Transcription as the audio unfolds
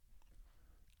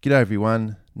G'day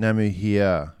everyone, Namu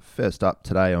here. First up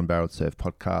today on Barrel Surf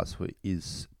Podcast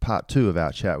is part 2 of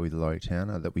our chat with Laurie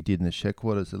Towner that we did in the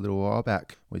Shedquarters a little while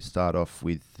back. We start off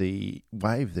with the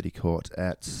wave that he caught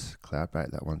at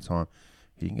Cloudbait that one time.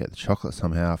 He didn't get the chocolate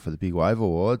somehow for the Big Wave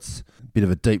Awards. Bit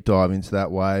of a deep dive into that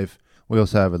wave. We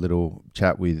also have a little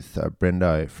chat with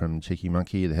Brendo from Cheeky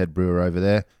Monkey, the head brewer over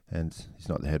there. And he's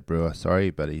not the head brewer,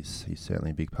 sorry, but he's certainly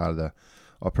a big part of the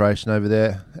operation over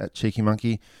there at Cheeky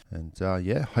Monkey. And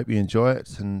hope you enjoy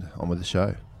it, and on with the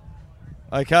show.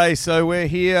 Okay, so we're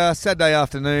here Saturday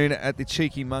afternoon at the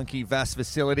Cheeky Monkey VAS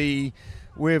facility.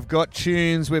 We've got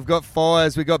tunes, we've got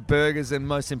fires, we've got burgers, and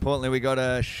most importantly, we've got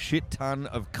a shit ton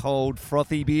of cold,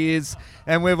 frothy beers.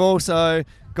 And we've also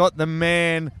got the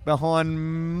man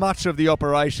behind much of the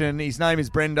operation. His name is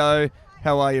Brendo.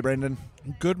 How are you, Brendan?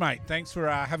 Good, mate. Thanks for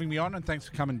having me on, and thanks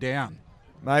for coming down.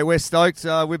 Mate, we're stoked.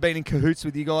 We've been in cahoots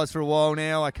with you guys for a while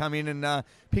now. I come in and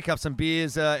pick up some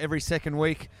beers every second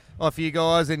week off you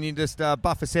guys, and you just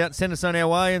buff us out and send us on our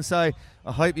way and say,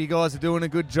 I hope you guys are doing a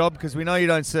good job, because we know you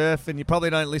don't surf and you probably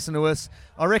don't listen to us.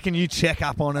 I reckon you check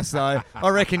up on us, though. I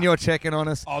reckon you're checking on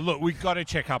us. Oh, look, we've got to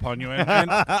check up on you. And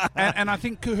I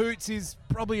think cahoots is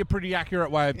probably a pretty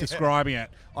accurate way of describing it.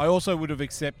 I also would have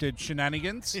accepted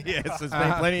shenanigans. Yes, there's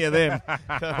been plenty of them.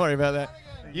 Don't worry about that.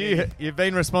 You've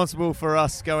been responsible for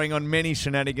us going on many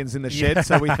shenanigans in the shed,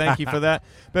 so we thank you for that.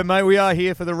 But, mate, we are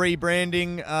here for the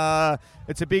rebranding.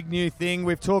 It's a big new thing.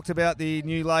 We've talked about the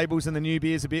new labels and the new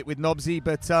beers a bit with Nobsy,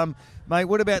 but, mate,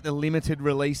 what about the limited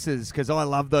releases? Because I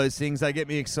love those things. They get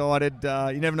me excited.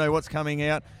 You never know what's coming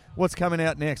out. What's coming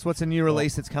out next? What's a new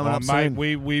release that's coming up mate, soon?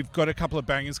 We've got a couple of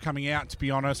bangers coming out, to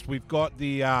be honest. We've got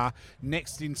the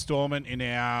next installment in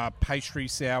our pastry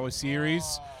sour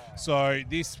series. So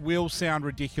this will sound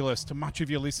ridiculous to much of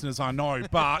your listeners, I know,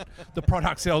 but the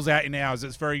product sells out in hours.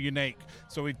 It's very unique.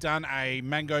 So we've done a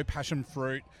mango passion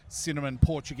fruit cinnamon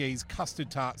Portuguese custard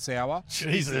tart sour.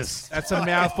 Jesus. That's a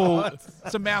mouthful.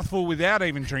 It's a mouthful without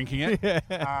even drinking it.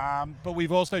 Yeah. But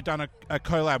we've also done a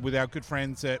collab with our good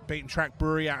friends at Beaten Track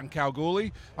Brewery out in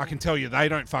Kalgoorlie. I can tell you they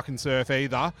don't fucking surf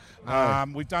either. No.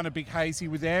 We've done a big hazy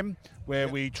with them where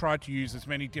we tried to use as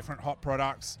many different hot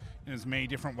products in as many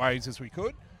different ways as we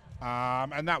could.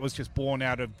 And that was just born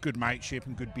out of good mateship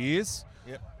and good beers.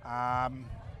 Yep.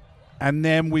 And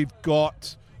then we've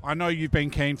got, I know you've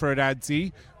been keen for it,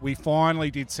 Adzi. We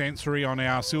finally did sensory on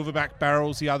our silverback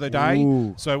barrels the other day.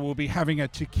 Ooh. So we'll be having a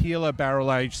tequila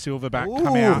barrel-aged silverback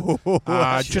come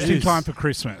out just in time for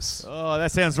Christmas. Oh,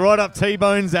 that sounds right up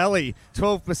T-Bone's alley.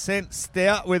 12%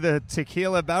 stout with a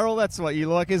tequila barrel. That's what you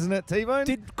like, isn't it, T-Bone?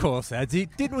 Of course, Adzi.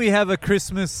 Didn't we have a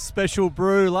Christmas special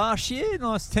brew last year?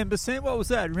 Nice 10%. What was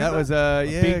that? Remember? That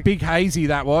was big hazy.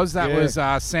 That was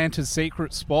Santa's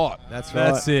secret spot. That's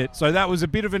right. That's it. So that was a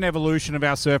bit of an evolution of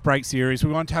our Surf Break series.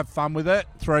 We wanted to have fun with it,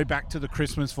 throw back to the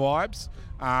Christmas vibes.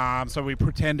 So we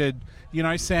pretended,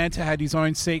 Santa had his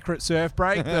own secret surf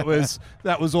break that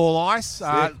was all ice.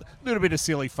 A little bit of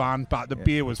silly fun, but the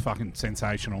beer was fucking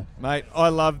sensational. Mate, I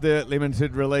love the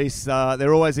limited release.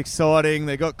 They're always exciting.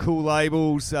 They got cool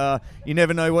labels. You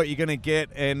never know what you're going to get,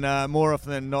 and more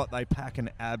often than not, they pack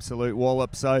an absolute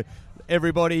wallop. So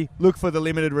everybody, look for the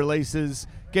limited releases.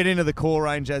 Get into the core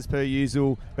range as per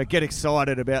usual, but get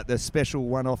excited about the special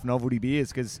one-off novelty beers,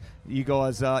 because you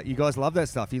guys love that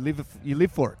stuff. You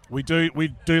live for it. We do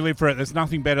live for it. There's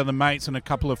nothing better than mates and a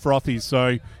couple of frothies.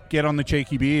 So get on the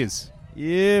cheeky beers.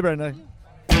 Yeah, Brendo.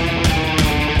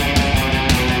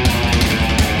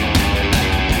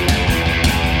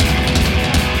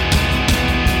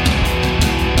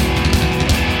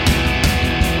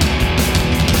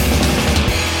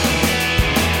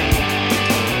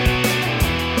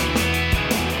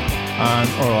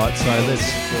 All right, so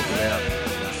let's talk about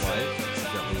that wave. Is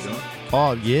that what we're doing?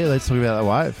 Oh yeah, let's talk about that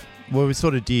wave. Well, we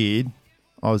sort of did.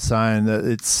 I was saying that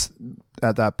it's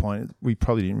at that point we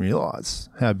probably didn't realise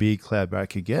how big Cloudbait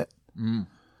could get. Mm.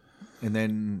 And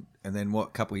then what?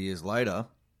 A couple of years later,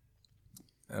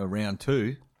 round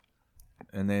 2,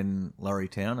 and then Laurie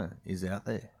Towner is out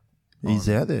there. He's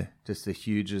out there. Just the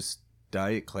hugest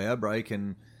day at Cloudbreak,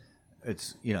 and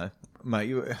it's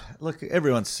mate. Look,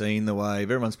 everyone's seen the wave.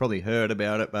 Everyone's probably heard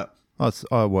about it, but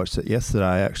I watched it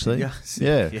yesterday, actually.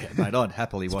 Yeah, mate. I'd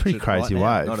happily watch it. It's a pretty crazy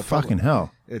right wave. Not a fucking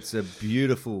hell. It's a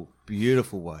beautiful,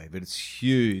 beautiful wave. It's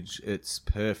huge. It's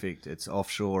perfect. It's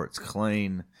offshore. It's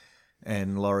clean,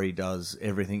 and Laurie does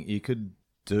everything you could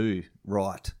do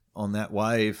right on that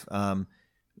wave.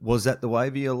 Was that the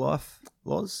wave of your life,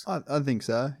 Loz? I think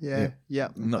so. Yeah.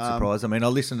 I'm not surprised. I mean, I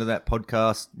listened to that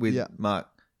podcast with Mark,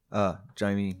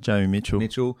 Jamie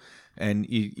Mitchell, and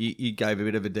you gave a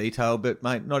bit of a detail, but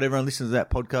mate, not everyone listens to that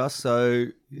podcast. So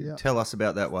tell us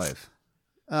about that wave.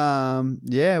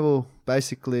 Yeah, well,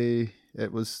 basically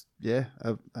it was,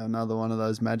 another one of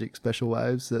those magic special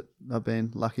waves that I've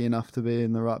been lucky enough to be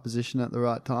in the right position at the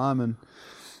right time. And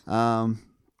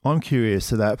I'm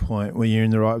curious at that point, when you're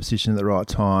in the right position at the right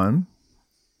time,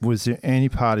 was there any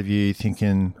part of you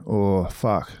thinking, oh,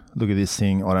 fuck, look at this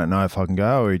thing, I don't know if I can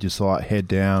go, or are you just like, head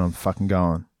down, I'm fucking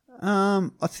going? I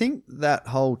think that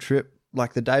whole trip,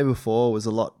 like the day before, was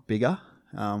a lot bigger.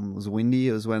 It was windy.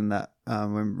 It was when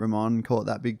when Ramon caught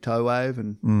that big tow wave,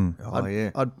 and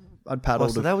I'd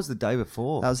paddled. So that was the day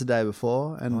before. That was the day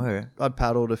before, and I'd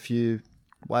paddled a few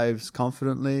waves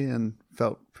confidently and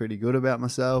felt pretty good about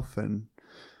myself. And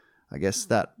I guess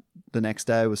that the next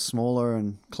day was smaller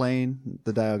and clean.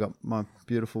 The day I got my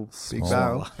beautiful big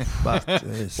barrel, but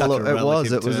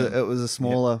it was a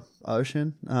smaller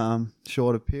ocean,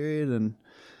 shorter period, and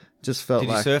just felt Did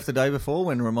like. you surf the day before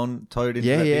when Ramon towed into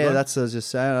Yeah, that big one? that's what I was just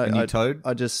saying. And you towed?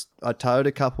 I towed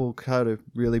a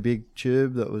really big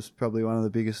tube that was probably one of the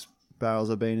biggest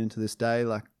barrels I've been into this day,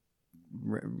 like,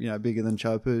 bigger than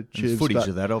Chopu tubes. There's footage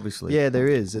of that, obviously. Yeah, there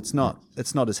is. It's not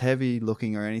as heavy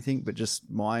looking or anything, but just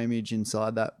my image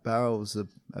inside that barrel was a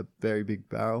very big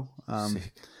barrel.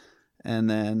 Sick. And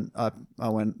then I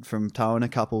went from towing a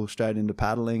couple straight into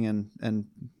paddling and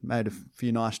made a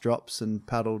few nice drops and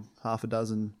paddled half a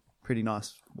dozen pretty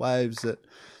nice waves.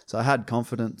 So I had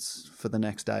confidence for the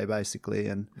next day, basically.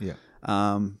 And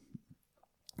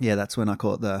that's when I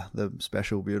caught the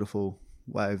special, beautiful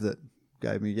wave that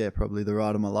gave me, probably the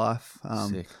ride of my life.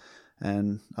 Sick.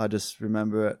 And I just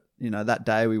remember it, that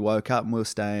day we woke up and we were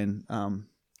staying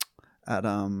at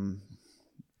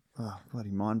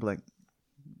bloody mind blank.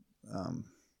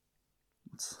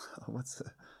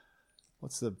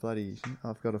 What's the bloody?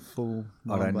 I've got a full.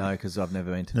 I don't know because I've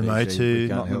never been to The Fiji. Motu.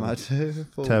 Not the Motu.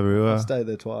 Tabarua. I've stayed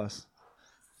there twice.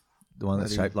 The one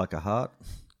that's shaped like a heart?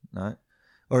 No.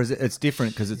 Or is it? It's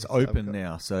different because it's open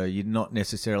now, so you're not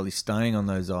necessarily staying on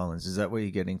those islands. Is that where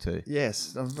you're getting to?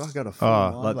 Yes, I've got a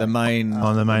full. Like the main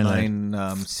on the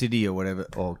mainland. city or whatever,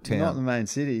 or town. Not the main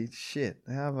city. Shit,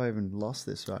 how have I even lost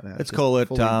this right now? Let's Just call it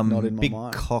fully not in my Big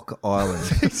mind. Cock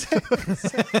Island.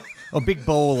 Or Big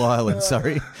Ball Island,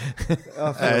 sorry.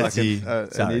 I feel like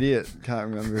an idiot. Can't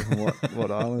remember even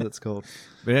what island it's called.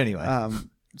 But anyway,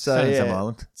 So some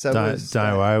island. So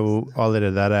Don't worry, I'll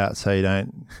edit that out so you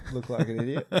don't look like an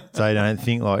idiot. so you don't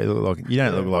think like you look like you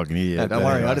don't look like an idiot. No, don't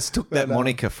worry, I just took that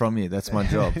moniker from you. That's my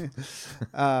job.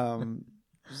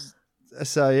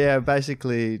 So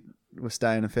basically we're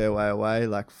staying a fair way away,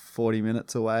 like 40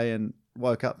 minutes away, and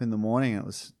woke up in the morning. It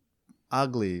was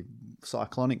ugly,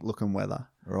 cyclonic looking weather,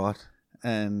 Right.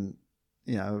 and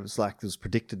it was like it was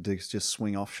predicted to just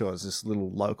swing offshore. It was this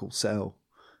little local cell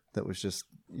that was just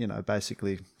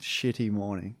basically shitty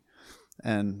morning,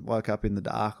 and woke up in the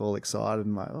dark all excited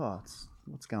and like,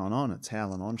 what's going on? It's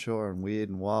howling onshore and weird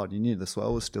and wild. You knew the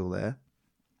swell was still there,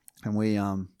 and we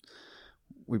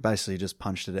basically just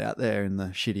punched it out there in the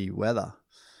shitty weather.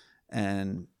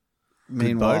 And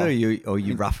meanwhile, Good boat, or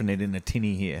you roughing it in a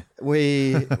tinny here?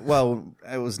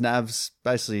 it was Nav's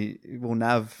basically. Well,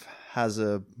 Nav has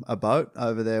a boat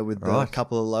over there with a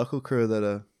couple of local crew that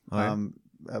are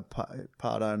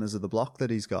part owners of the block that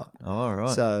he's got. Oh, right.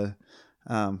 So,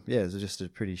 it's just a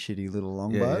pretty shitty little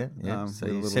longboat. Yeah. So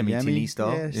with a little semi-tinny yammy.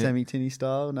 style. Yeah, semi-tinny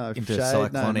style. No Into shade,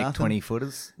 cyclonic no nothing.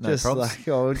 20-footers. No Just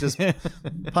props. just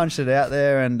punched it out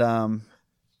there,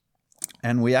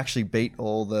 and we actually beat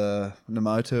all the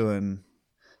Namotu and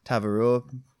Tavarua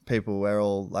people. We're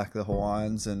all like the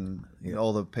Hawaiians and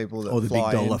all the people that All the big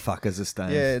fly dollar in. fuckers are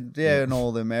staying. Yeah, and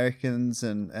all the Americans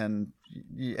and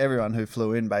everyone who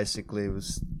flew in basically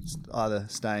was either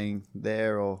staying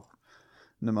there or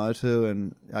Namotu,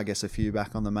 and I guess a few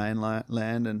back on the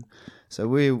mainland. And so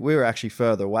we were actually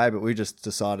further away, but we just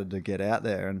decided to get out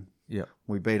there, and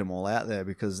we beat them all out there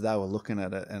because they were looking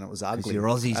at it and it was ugly. Your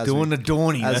Aussies doing the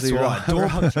Dawny. That's right. Dawn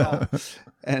patrol.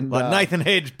 And Like Nathan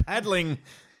Hedge paddling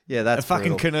that's a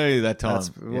fucking brutal. canoe that time.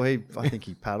 I think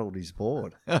he paddled his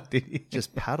board. Did he?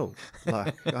 Just paddled.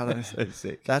 Like, I don't know. So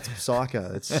sick. That's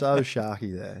psycho. It's so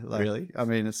sharky there. Like, Really? I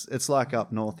mean, it's like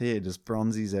up north here, just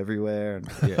bronzies everywhere,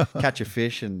 and catch a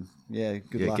fish, and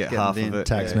good luck get getting half it in. of it.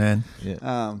 Tax Yeah. man.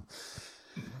 Yeah.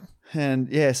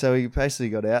 And so we basically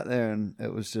got out there, and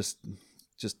it was just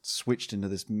switched into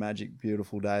this magic,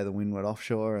 beautiful day. The wind went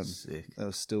offshore, and Sick. there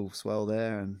was still swell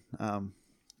there, and I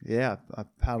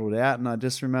paddled out, and I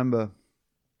just remember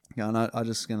going, I'm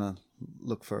just gonna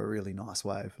look for a really nice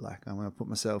wave. Like, I'm gonna put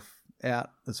myself out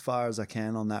as far as I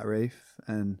can on that reef,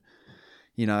 and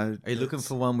Are you looking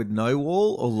for one with no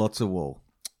wall or lots of wall?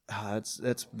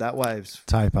 it's that wave's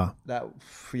Taper. that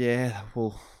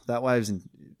wave's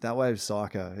that wave's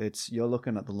psycho. You're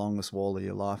looking at the longest wall of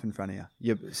your life in front of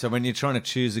you. So when you're trying to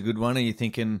choose a good one, are you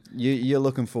thinking You're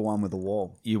looking for one with a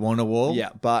wall. you want a wall? Yeah,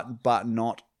 but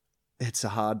not. It's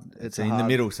in the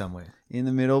middle somewhere. in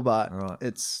the middle, but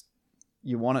Right.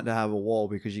 you want it to have a wall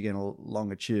because you get a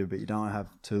longer tube, but you don't want to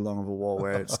have too long of a wall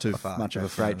where it's too much of a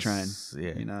freight train.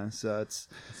 Yeah. You know, so it's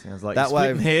Sounds like that you're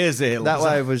splitting wave- hairs there. that Loz.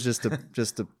 wave was just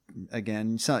a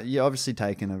again. So you're obviously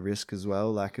taking a risk as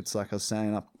well. Like it's like I was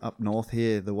saying up north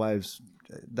here,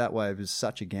 that wave is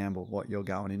such a gamble. What you're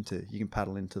going into, you can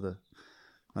paddle into the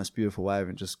most beautiful wave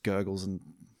and just gurgles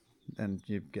and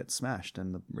you get smashed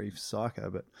and the reef's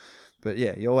psycho. But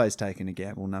yeah, you're always taking a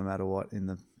gamble no matter what in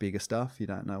the bigger stuff. You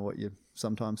don't know what you're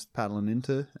sometimes paddling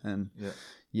into, and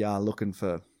you are looking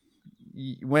for.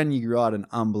 When you ride an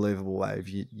unbelievable wave,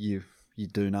 you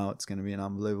do know it's going to be an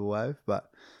unbelievable wave. But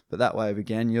that wave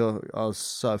again, I was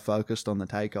so focused on the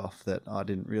takeoff that I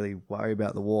didn't really worry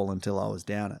about the wall until I was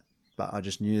down it. But I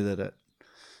just knew that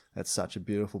it's such a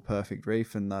beautiful, perfect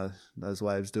reef, and those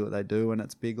waves do what they do when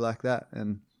it's big like that.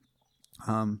 And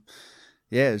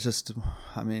it's just,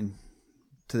 I mean,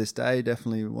 to this day,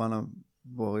 definitely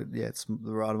it's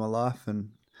the ride of my life.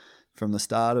 And from the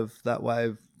start of that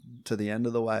wave to the end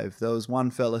of the wave, there was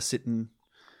one fella sitting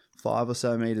 5 or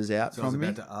so meters out So I was from me.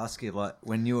 about to ask you, like,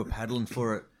 when you were paddling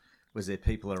for it, was there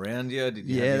people around you? Did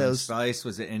you Yeah, have your there own was- space?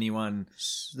 Was there anyone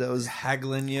There was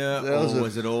haggling you, There or was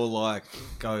was it all like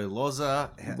go Loza?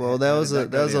 well, there was a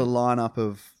lineup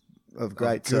of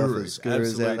great gurus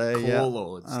gurus out there. call Yeah,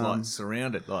 lords, like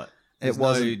surrounded. Like it there's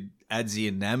wasn't- no Adzi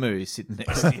and Namu sitting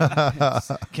next to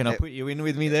you. Can I put you in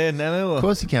with me there, Namu? Or? Of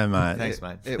course you can, mate. Thanks,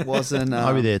 mate. it wasn't.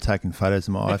 I'll be there taking photos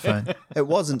of my iPhone. It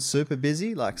wasn't super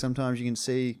busy. Like sometimes you can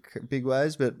see big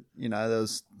waves, but there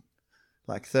was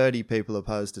like 30 people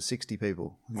opposed to 60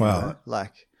 people. you Wow. know?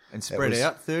 Like And spread was-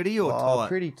 out 30 or tight?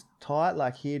 pretty tight.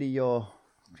 Like here to your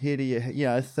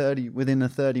 30 within a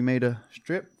 30-meter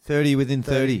strip. 30 within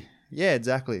 30. Yeah,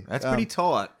 exactly. That's pretty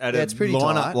tight at a it's pretty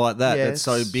lineup tight. like that. Yeah, That's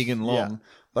so it's- big and long. yeah.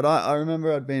 But I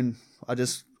remember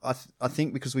I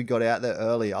think because we got out there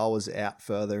early, I was out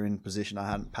further in position. I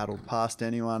hadn't paddled past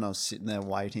anyone. I was sitting there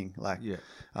waiting. Like, Yeah.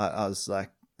 I was like,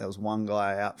 there was one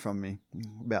guy out from me,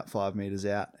 about 5 meters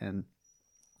out, and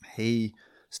he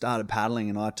started paddling,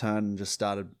 and I turned and just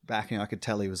started backing. I could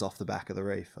tell he was off the back of the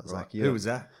reef. I was like, Who was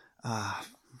that?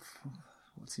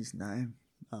 what's his name?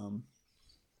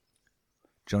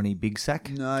 Johnny Big Sack?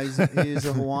 No, he's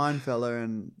a Hawaiian fella,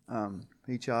 and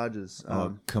he charges.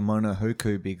 Kimono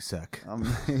Hoku Big Sack.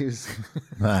 He was.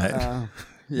 Mate,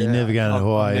 you're never going to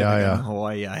Hawaii, are you?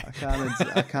 Hawaii, eh?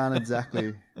 I can't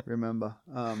exactly remember.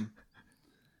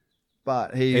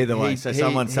 But he Either way, so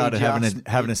someone started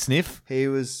having a sniff. He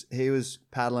was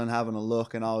paddling, having a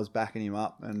look, and I was backing him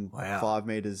up, and Wow. 5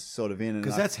 meters sort of in.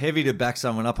 Because that's heavy to back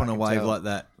someone up on a wave tell. like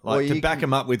that. Well, Like to you back can-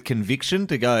 him up with conviction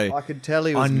to go, I could tell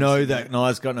he was. I know missing that it.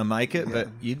 guy's going to make it, but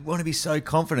you'd want to be so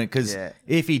confident because Yeah.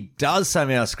 if he does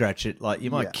somehow scratch it, like you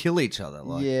might Yeah. kill each other.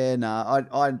 Like, Yeah,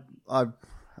 no,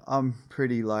 I'm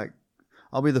pretty like,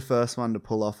 I'll be the first one to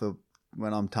pull off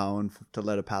when I'm towing to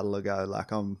let a paddler go.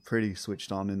 Like I'm pretty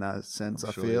switched on in that sense.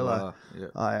 I sure feel you like are, yeah.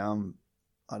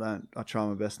 I try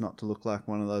my best not to look like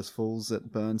one of those fools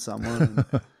that burn someone.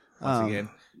 And, Once again,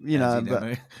 you as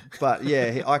know, but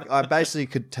yeah, I basically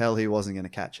could tell he wasn't going to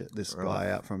catch it. This guy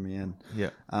out from me, and yeah.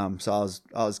 so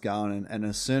I was going, and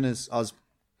as soon as I was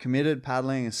committed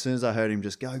paddling, as soon as I heard him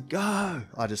just go,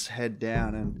 I just head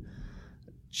down, and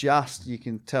just you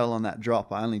can tell on that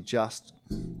drop, I only just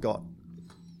got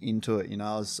into it.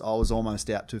 I was almost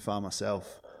out too far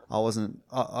myself. I wasn't.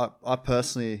 I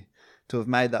personally, to have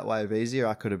made that wave easier,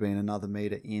 I could have been another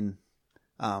meter in.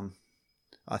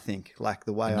 I think like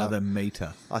the way Another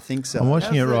meter. I think so. I'm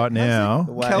watching it right now.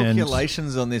 the way- and-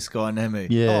 Calculations on this guy, Namu.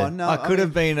 Yeah. Oh no, I could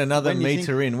have been another when you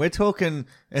meter in. We're talking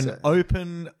an So-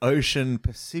 open ocean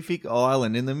Pacific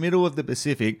island in the middle of the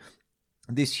Pacific.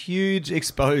 This huge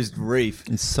exposed reef,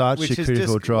 It's such which a is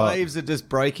critical just drop. waves are just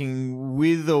breaking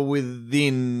with or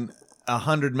within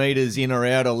 100 meters in or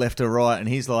out or left or right, and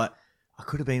he's like, I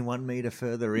could have been 1 meter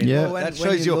further in. Yeah. Well, When- that when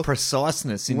shows you your look-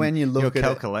 preciseness in when you look your at it-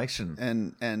 calculation.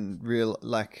 and real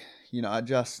like I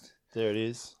just There it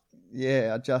is.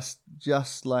 I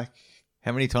just like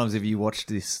How many times have you watched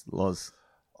this, Loz?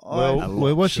 Well, A lot,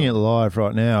 we're watching it live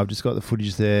right now. I've just got the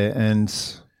footage there, and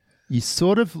you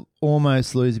sort of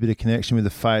almost lose a bit of connection with the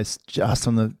face just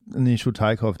on the initial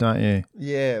takeoff, don't you?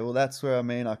 well that's where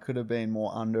I could have been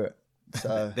more under it.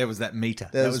 So There was that meter.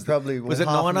 There That was was probably Was it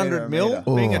half a 900 meter, mil? a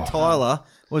meter. Being a Tyler,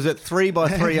 was it 3 by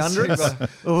 300?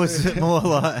 Or was it more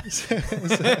like...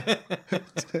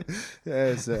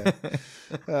 yeah, so,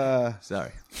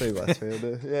 Sorry. 3x3 will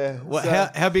do. Yeah. What, so,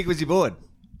 how big was your board?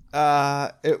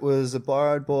 It was a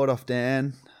borrowed board off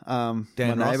Dan, Dan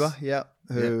my Ross? neighbour,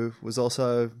 who was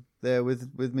also there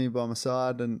with me by my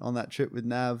side and on that trip with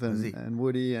Nav Was he? and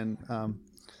Woody and a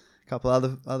couple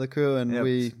other crew, and Yep.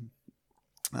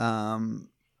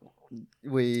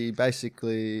 we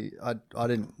basically I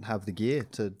didn't have the gear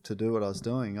to do what I was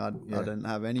doing. I didn't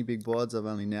have any big boards. I've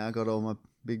only now got all my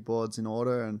big boards in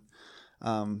order, and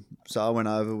so I went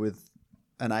over with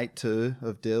an 8.2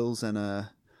 of Dills and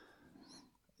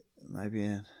maybe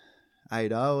an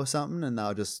 8.0 or something, and they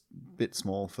were just a bit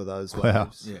small for those Wow.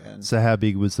 waves. Yeah. And So how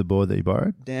big was the board that you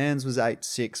borrowed? Dan's was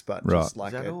 8.6, but Right. just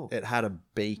like Is that all? it had a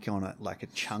beak on it, like a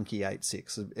chunky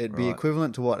 8.6. It'd be Right.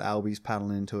 equivalent to what Albie's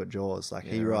paddling into at Jaws. Like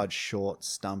he Yeah, right. rides short,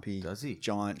 stumpy, Does he?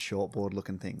 giant shortboard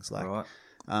looking things. Like Right.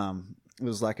 it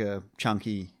was like a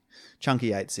chunky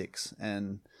 8.6,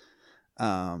 and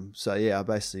so yeah,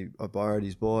 I borrowed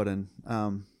his board, and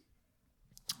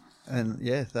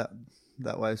yeah,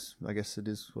 that way's, I guess it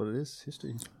is what it is,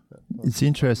 history. It's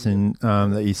interesting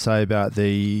that you say about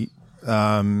the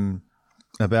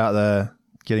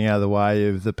getting out of the way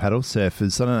of the paddle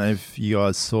surfers. I don't know if you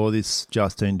guys saw this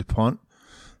Justine DuPont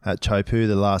at Chopu,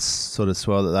 the last sort of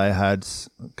swell that they had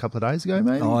a couple of days ago,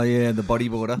 maybe. Oh yeah, the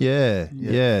bodyboarder.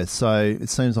 Yeah. So it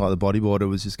seems like the bodyboarder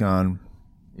was just going,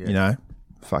 you know,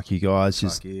 fuck you guys,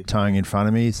 just you. towing in front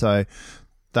of me. So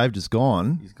they've just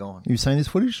gone. He's gone. You've seen this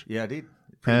footage? Yeah, I did.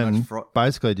 Pretty And much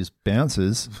basically just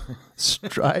bounces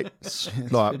straight,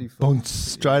 like pretty boom,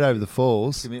 straight over the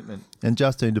falls. commitment. And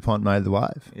Justine DuPont made the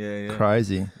wave. Yeah.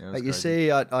 Crazy. Yeah, it was But you crazy.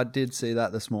 see, I did see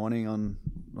that this morning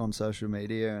on social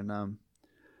media, and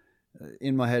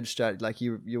in my head straight, like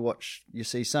you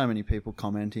see so many people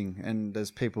commenting, and there's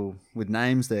people with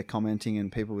names there commenting,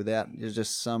 and people without. There's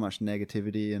just so much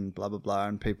negativity and blah blah blah,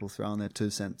 and people throwing their 2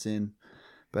 cents in.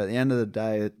 But at the end of the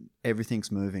day,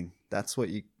 everything's moving. That's what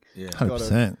you Yeah.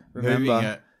 100%. Moving remember.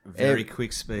 at very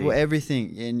quick speed. Well,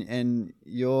 everything, and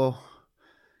you're,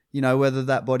 whether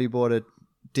that bodyboarder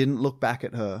didn't look back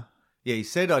at her. Yeah, he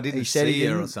said I didn't He said he see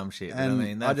her or didn't, some shit. But I and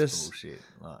mean, I that's just- bullshit.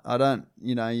 Like, I don't,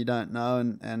 you don't know,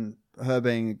 and her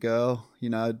being a girl,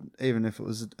 even if it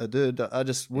was a dude, I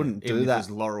just wouldn't even do if that. It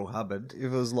was Laurel Hubbard. If it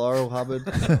was Laurel Hubbard,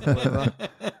 whatever.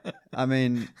 I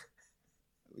mean,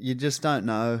 you just don't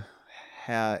know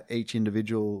how each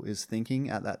individual is thinking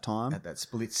at that time. At that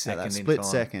split At second. that in split time.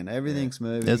 second, everything's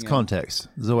moving. There's and- context.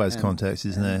 There's always and- context,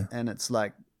 isn't there? And it's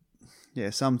like, yeah,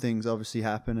 some things obviously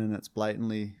happen and it's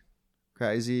blatantly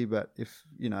crazy. But if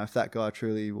that guy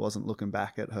truly wasn't looking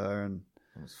back at her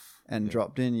and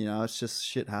dropped in, it's just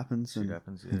shit happens. Shit And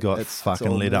happens. He Yeah. got It's fucking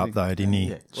all lit up moving. though, didn't he?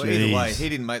 Yeah. Well, either way, Jeez. he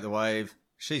didn't make the wave.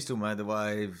 She still made the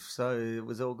wave, so it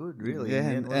was all good, really. yeah, in the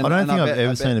and, end, and, I don't and think I've bet- ever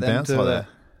bet seen a them bounce to, like that.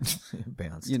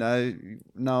 bounced.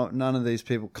 No, none of these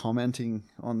people commenting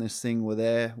on this thing were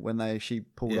there when she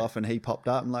pulled Yeah. off and he popped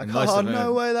up and like, And most oh of them-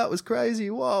 no way, that was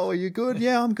crazy. Whoa, are you good?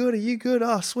 Yeah, I'm good. Are you good?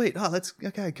 Oh sweet. Oh,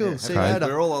 okay, cool. See you okay. later.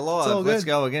 We're all alive. It's all Let's good.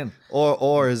 go again.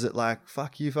 Or is it like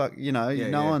fuck you, no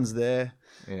yeah. one's there.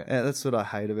 Yeah. Yeah, that's what I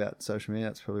hate about social media.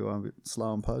 That's probably why I'm a bit slow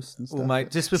on posts and stuff. Well,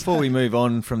 mate, just before we move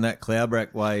on from that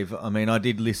Cloudbrack wave, I mean, I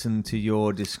did listen to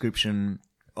your description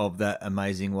of that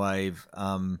amazing wave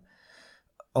on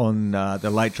the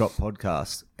Late Drop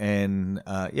podcast, and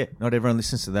not everyone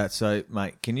listens to that. So,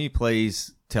 mate, can you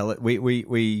please tell it?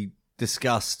 We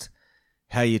discussed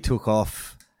how you took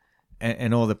off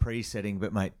and all the pre-setting,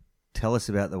 but mate, tell us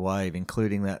about the wave,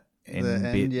 including that end The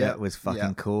end, bit. yeah. That was fucking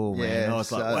Yeah. cool, man. Yeah, I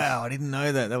was like, so- wow, I didn't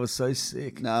know that. That was so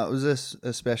sick. No, it was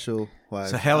a special wave.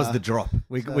 So how was the drop?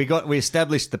 We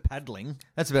established the paddling.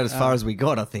 That's about as far as we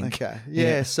got, I think. Okay.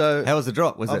 Yeah, so how was the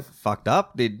drop? Was it I've- fucked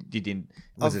up?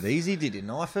 Was it easy? Did you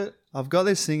knife it? I've got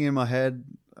this thing in my head,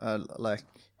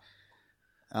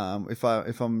 if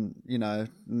I'm,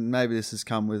 maybe this has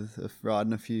come with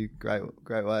riding a few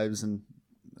great waves, and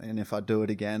if I do it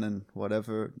again and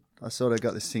whatever, I sort of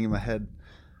got this thing in my head.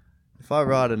 If I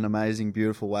ride an amazing,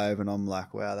 beautiful wave and I'm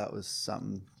like, wow, that was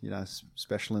something,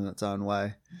 special in its own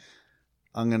way,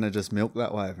 I'm gonna just milk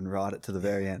that wave and ride it to the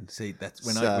very end. See, that's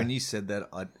when So- when you said that,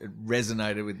 it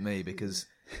resonated with me because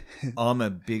I'm a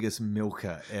biggest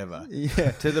milker ever.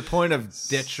 Yeah. To the point of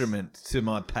detriment to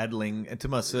my paddling and to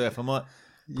my surf. I might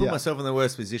put Yeah. myself in the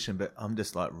worst position, but I'm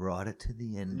just like, ride it to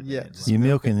the end. Yeah. Man. You're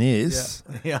milking this.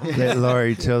 Yeah. Let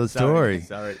Laurie tell the story.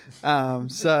 Sorry.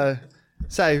 So,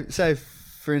 say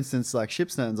for instance, like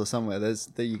Shipstones or somewhere,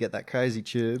 you get that crazy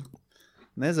tube,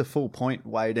 and there's a full point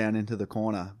way down into the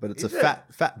corner, but it's Is a it?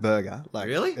 fat burger. Like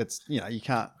Really? It's you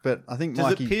can't. But I think Does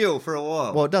Mikey. it peel for a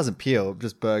while? Well, it doesn't peel. It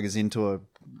just burgers into a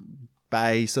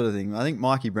bay sort of thing. I think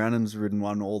Mikey Brannon's ridden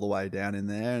one all the way down in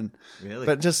there, and Really?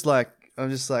 but I'm just like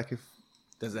if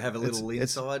Does it have a little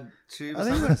inside tube? I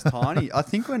think when it's tiny. I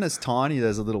think when it's tiny,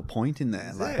 there's a little point in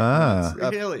there. Like,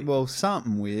 Really? well,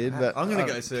 something weird. But I'm going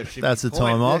to go search Shippy That's the Point.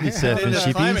 time I'll be surfing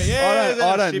Just claim it. shippies. Yeah,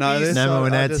 I don't know this. Namo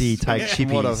and I just- Adzi take from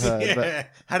what I've shippies. heard, Yeah,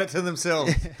 had it to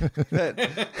themselves.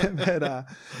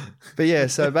 but yeah.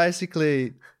 So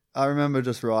basically, I remember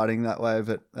just riding that wave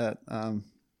at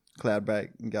Cloudbreak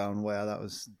and going, "Wow, that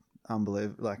was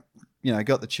unbelievable!" Like,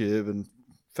 got the tube and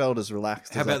felt as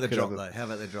relaxed. How as I about the could drop, have. though? How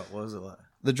about the drop? What was it like?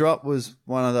 The drop was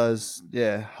one of those,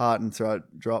 heart and throat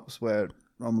drops where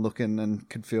I'm looking and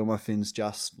could feel my fins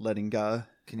just letting go.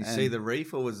 Can you And see the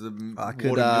reef, or was the I water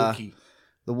could, milky?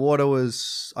 The water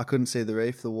was, I couldn't see the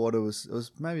reef. The water was, it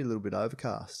was maybe a little bit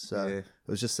overcast. So Yeah. it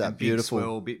was just that And big beautiful,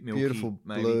 swell, bit milky, beautiful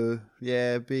maybe. blue.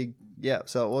 Yeah, big. Yeah.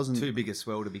 So it wasn't, Too big a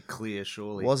swell to be clear,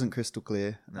 surely. it wasn't crystal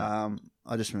clear. No.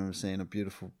 I just remember seeing a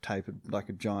beautiful tapered, like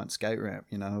a giant skate ramp,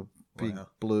 big Wow.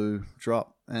 blue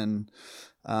drop. And,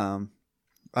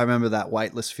 I remember that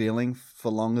weightless feeling for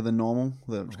longer than normal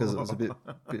because it was a bit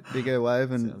bigger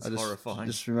wave, and Sounds I just horrifying.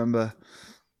 just remember,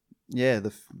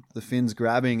 the fins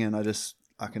grabbing, and I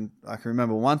can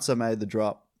remember once I made the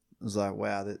drop, it was like,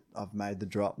 wow, that I've made the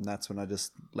drop, and that's when I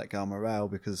just let go of my rail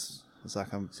because it's like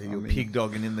So you're I'm in pig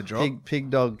dogging in the drop. pig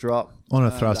dog drop On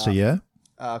a thruster, yeah?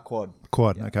 quad.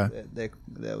 Quad, Yeah, okay.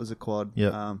 That was a quad.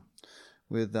 Yep.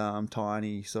 With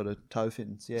tiny sort of toe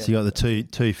fins. Yeah. So you got the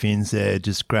two fins there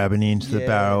just grabbing into the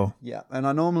barrel. Yeah, and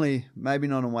I normally, maybe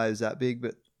not on waves that big,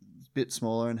 but a bit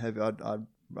smaller and heavy.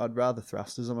 I'd rather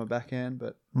thrusters on my backhand,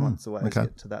 but once the waves okay.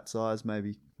 get to that size,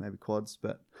 maybe quads.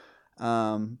 But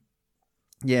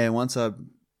once I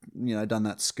done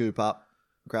that scoop up,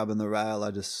 grabbing the rail,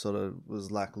 I just sort of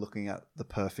was like looking at the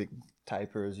perfect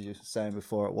taper, as you were saying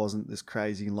before. It wasn't this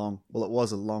crazy long. Well, it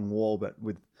was a long wall, but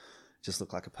with just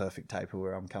looked like a perfect taper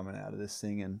where I'm coming out of this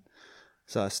thing. And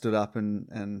so I stood up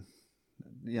and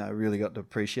really got to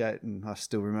appreciate, and I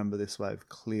still remember this wave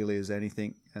clearly as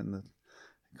anything, and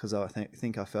because I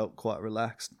think I felt quite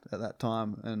relaxed at that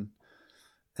time, and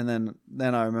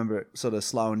then I remember it sort of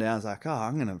slowing down. I was like,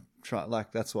 I'm gonna try,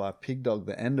 like, that's why I pig dog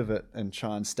the end of it and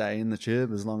try and stay in the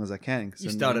tube as long as I can. You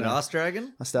started arse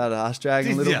dragging? I started arse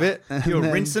dragging a little bit. You were and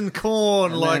then- rinsing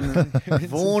corn like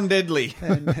Vaughan Deadly.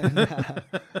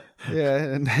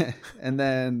 and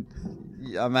then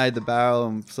I made the barrel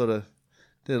and sort of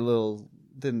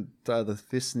didn't throw the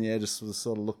fist in the air, just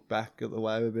sort of looked back at the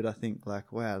wave a bit. I think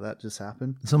like, wow, that just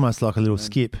happened. It's almost like a little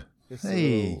skip. Just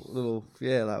Hey. a little,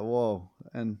 like, whoa.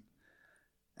 And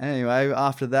anyway,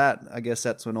 after that, I guess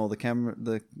that's when all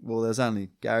there's only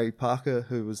Gary Parker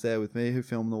who was there with me who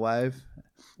filmed the wave.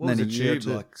 What was And the then a year or tube,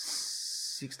 two- like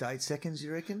 6 to 8 seconds,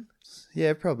 you reckon?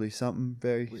 Yeah, probably something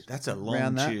very. That's a long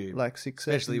around that, tube. like 6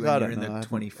 Especially seconds. when I you're don't in the know. I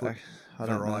haven't- 20-foot I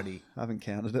don't know. variety. I haven't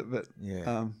counted it, but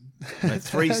Yeah. No,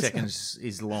 3 seconds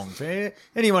is long. For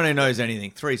anyone who knows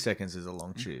anything, 3 seconds is a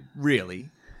long tube, really,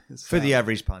 for the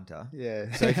average punter.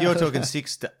 Yeah. So if you're talking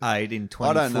 6 to 8 in 20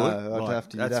 I don't foot, know. I'd like, have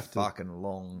to- you'd that's have to- fucking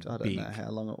long, I don't big. know how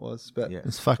long it was, but Yeah.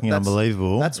 It's fucking That's-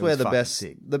 unbelievable. that's It where was the fucking best,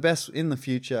 sick. in the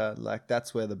future, like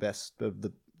that's where the best of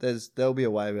there'll be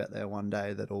a wave out there one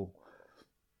day that'll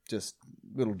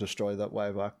destroy that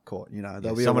wave I caught.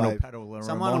 There'll be someone a will wave. paddle a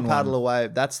Someone Ramon will paddle one. a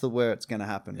wave. That's where it's going to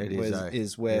happen. It is,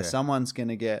 is where yeah. someone's going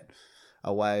to get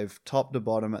a wave top to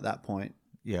bottom at that point.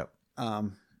 Yeah.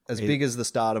 As big as the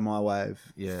start of my wave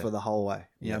Yeah. for the whole way.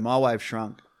 Yeah. My wave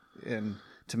shrunk, and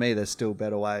to me, there's still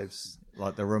better waves.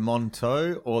 Like the Ramon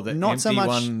toe or the Not empty so much-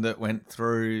 one that went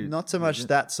through. Not so much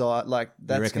that side. Like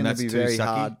that's reckon going to that's be too very sucky?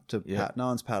 hard to. Yeah. No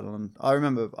one's paddling. I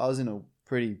remember I was in a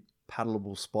pretty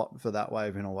paddleable spot for that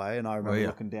wave in a way, and I remember yeah.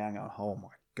 looking down, going, "Oh my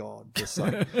god!" Just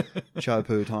like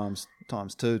Chopu times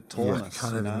 2 tallness.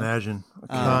 Can't you even know? imagine.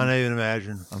 I can't even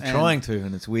imagine. I'm and- trying to,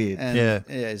 and it's weird. And Yeah.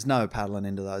 there's no paddling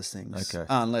into those things. Okay.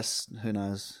 Unless, who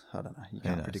knows? I don't know. You Who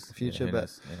can't knows? predict the Yeah, future, who but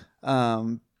knows?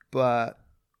 Yeah. but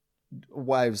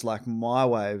waves like my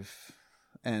wave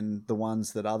and the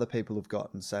ones that other people have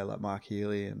gotten, say like Mark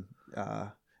Healy and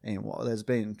there's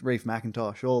been Reef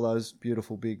McIntosh, all those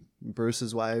beautiful big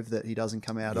Bruce's wave that he doesn't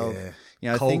come out of.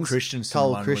 Cole Christensen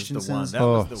Cole one was Christensen's. the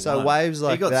one. That was the So one. waves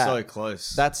like he got that, so close.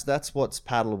 That's what's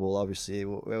paddleable. Obviously,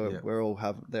 Yeah.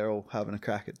 they're all having a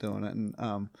crack at doing it,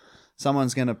 and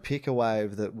someone's going to pick a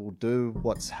wave that will do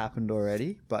what's happened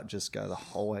already, but just go the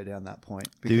whole way down that point.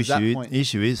 The Because that point,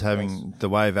 issue is having the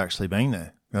wave actually being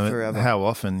there. Forever. How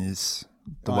often is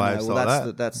the I know, waves well, like that's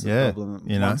that? that's the Yeah, problem.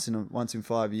 you know. Once in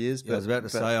 5 years. I was about to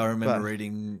say, I remember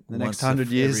reading the next once 100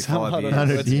 years, every 5 I don't know. years.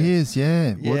 100 years,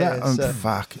 yeah. Well, Yeah, that, so-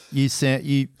 fuck.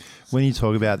 When you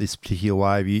talk about this particular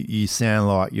wave, you sound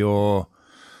like you're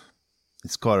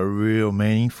it's got a real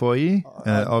meaning for you,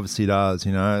 and it obviously does.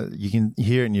 You know, you can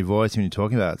hear it in your voice when you're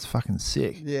talking about it. It's fucking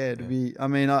sick. Yeah, to be. I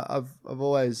mean, I've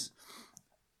always,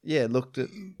 looked at.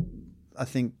 I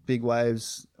think big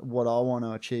waves. What I want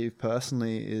to achieve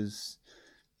personally is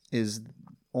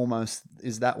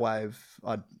that wave.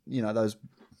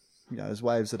 Those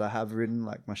waves that I have ridden,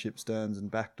 like my Ship Sterns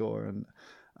and Backdoor and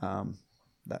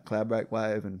that Cloudbreak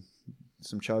wave and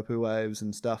some Chopu waves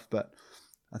and stuff. But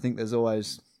I think there's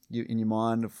always in your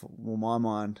mind, my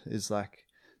mind is like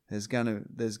there's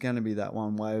gonna be that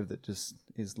one wave that just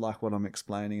is like what I'm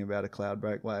explaining about a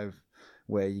Cloudbreak wave,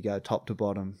 where you go top to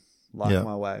bottom, like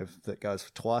my wave that goes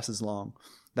for twice as long.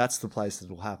 That's the place that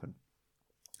will happen.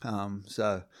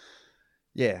 So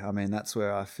yeah, I mean that's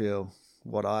where I feel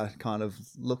what I kind of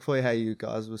look for. How you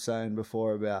guys were saying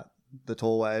before about the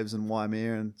tall waves and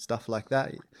Waimea and stuff like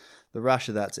that. The rush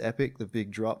of that's epic. The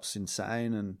big drops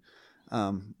insane, and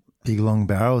big long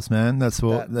barrels, man. That's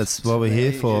what we're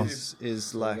here for.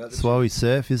 Is like that's why we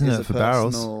surf, isn't it? For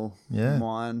barrels. Yeah.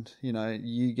 Mind. You know,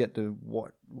 you get to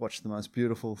watch the most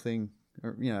beautiful thing.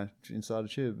 Inside a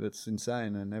tube. It's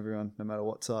insane, and everyone, no matter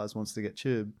what size, wants to get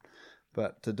tubed.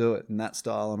 But to do it in that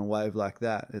style on a wave like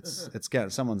that,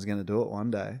 someone's going to do it one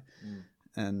day,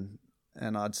 and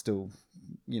I'd still,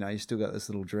 you still got this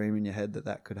little dream in your head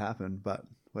that could happen, but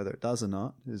whether it does or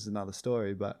not is another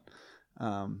story. But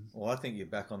well, I think you're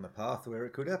back on the path where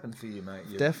it could happen for you, mate.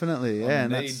 You're definitely, yeah.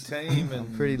 And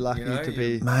I'm pretty lucky to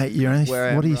be. Mate, you're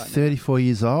only 34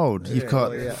 years old. You've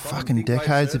got fucking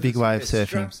decades of big wave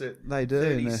surfing. They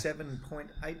do.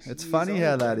 37.8. It's funny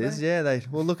how that is. Yeah,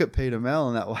 look at Peter Mel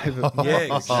and that wave.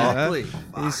 Yeah, exactly.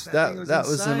 That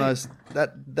was the most.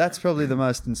 That's probably the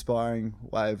most inspiring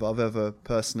wave I've ever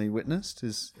personally witnessed.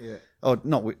 Oh,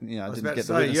 not I didn't get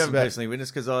to witness. You haven't personally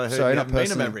witnessed because I heard you haven't been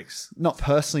to Mavericks. Not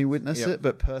personally witnessed it,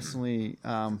 but personally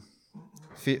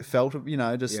felt it.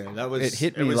 It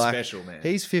hit me like special, man.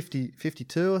 He's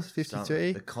 52 or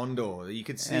 53. The Condor, you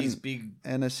could see his big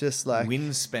and it's just like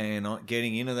wingspan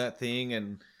getting into that thing,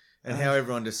 and how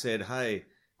everyone just said, "Hey,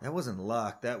 that wasn't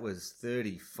luck. That was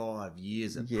 35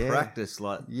 years of practice."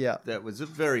 That was a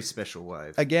very special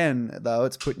wave. Again, though,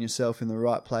 it's putting yourself in the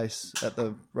right place at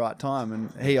the right time,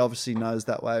 and he obviously knows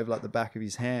that wave like the back of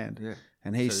his hand. Yeah.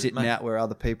 And he's sitting out where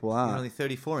other people aren't. You're only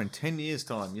 34 in 10 years'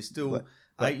 time. You're still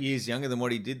 8 years younger than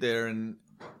what he did there, and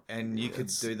you could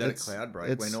do that at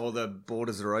Cloudbreak when all the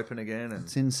borders are open again. And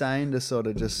it's insane to sort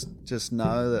of just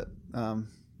know that.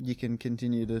 You can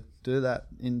continue to do that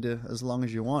as long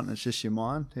as you want. It's just your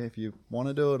mind if you want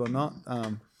to do it or not.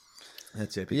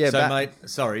 That's epic. Yeah,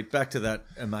 back to that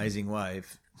amazing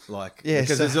wave.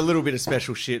 Because there's a little bit of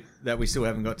special shit that we still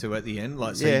haven't got to at the end.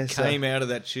 You came out of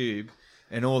that tube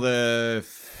and all the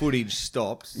footage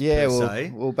stopped. Yeah,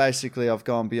 well, basically I've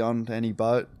gone beyond any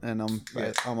boat and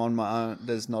I'm on my own.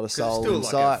 There's not a soul in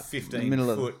sight. Like a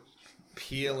 15-foot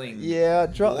peeling. Yeah,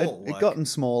 it gotten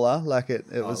smaller.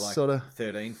 It was like sort of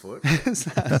 13 foot.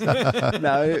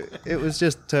 No, it was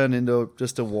just turned into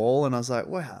just a wall, and I was like,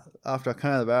 wow. After I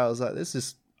came out of the barrel, I was like, this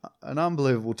is an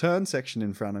unbelievable turn section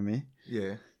in front of me.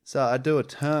 Yeah. So I do a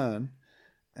turn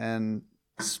and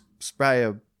spray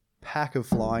a pack of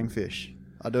flying fish.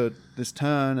 I do this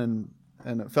turn and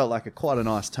it felt like quite a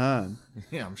nice turn.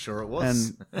 Yeah, I'm sure it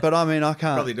was. But I mean, I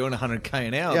can't. Probably doing 100k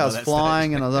an hour. Yeah, I was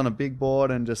flying and I was on a big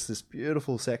board and just this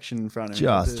beautiful section in front of me.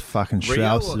 Just fucking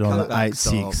shrouds it on the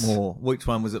 8.6. More. Which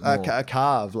one was it more? A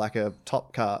carve, like a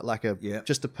top carve,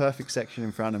 just a perfect section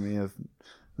in front of me of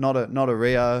not a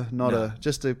Rio,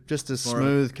 just a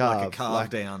smooth carve, like a carve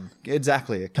down.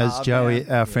 Exactly, a carve as Joey,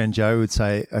 down. our friend Joe, would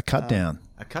say, a cut down.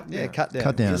 A cut down. Yeah, cut down.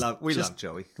 Cut down. We love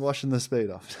Joey. Washing the speed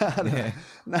off.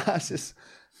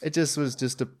 It just was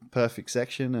just a perfect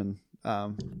section, and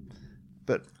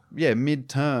but yeah, mid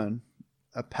turn,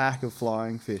 a pack of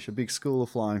flying fish, a big school of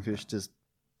flying fish, just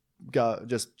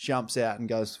jumps out and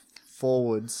goes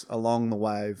forwards along the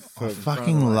wave. I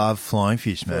fucking love flying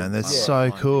fish, man. That's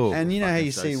so cool. And you know how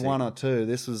you see one or two.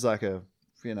 This was like a,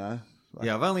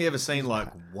 I've only ever seen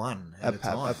one at a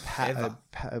time.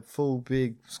 A full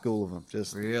big school of them,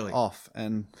 just really off,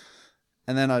 and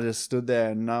then I just stood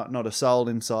there and not a soul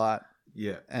in sight.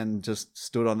 Yeah, and just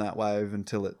stood on that wave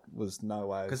until it was no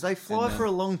wave. Because they fly for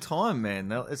a long time,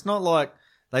 man. It's not like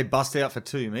they bust out for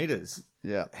 2 meters.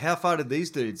 Yeah. How far did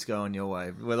these dudes go on your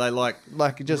wave? Were they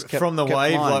just kept, from the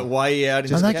wave, flying. Way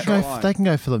out? And they can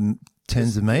go for the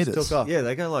tens of meters. Yeah,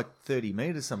 they go 30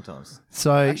 meters sometimes.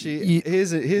 So actually,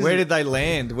 here's where did they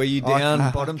land? Were you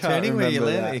down bottom turning? Where you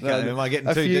landed? Am I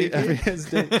getting too deep?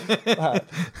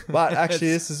 But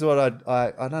actually, this is what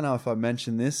I don't know if I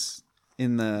mentioned this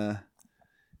in the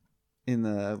in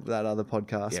that other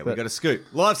podcast. Yeah, we but got a scoop.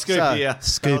 Live scoop So- here.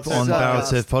 Scoop Barrel on Surf Barrel Podcast.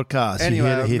 Surf Podcast. anyway, you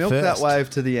heard I it here milked first. that wave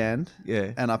to the end.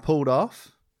 Yeah. And I pulled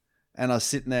off, and I was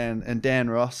sitting there, and Dan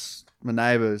Ross, my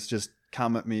neighbour, has just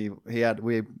come at me.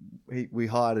 We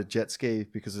hired a jet ski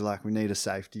because we're like, we need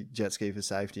a jet ski for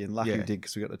safety, and lucky we Yeah. did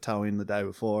because we got to tow in the day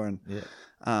before, and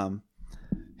Yeah.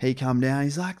 he come down.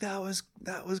 He's like, that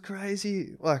was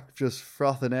crazy, like just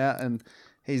frothing out, and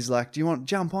he's like, do you want to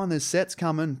jump on? There's sets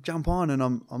coming, jump on. And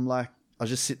I'm like, I was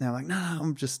just sitting there like, no,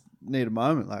 I'm just need a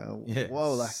moment, like, Yeah.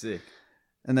 whoa, like. Sick.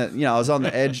 And that, I was on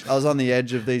the edge. I was on the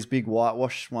edge of these big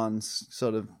whitewash ones.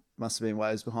 Sort of must have been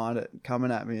waves behind it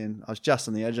coming at me, and I was just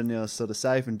on the edge. I knew I was sort of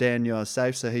safe, and Dan knew I was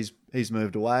safe, so he's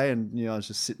moved away, and I was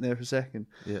just sitting there for a second.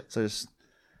 Yeah. So just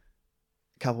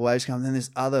a couple of waves come, and then this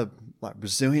other like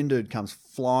Brazilian dude comes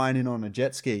flying in on a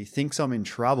jet ski. Thinks I'm in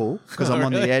trouble because I'm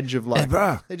on the edge of like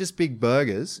they're just big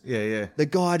burgers. Yeah, yeah. The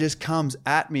guy just comes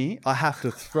at me. I have to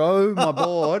throw my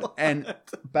board, and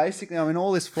basically I'm in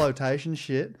all this flotation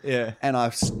shit. Yeah. And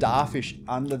I starfish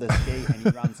under the ski, and he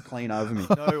runs clean over me.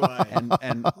 No way.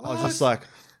 And I was just like,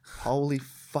 holy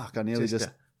fuck! I nearly just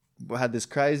had this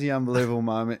crazy, unbelievable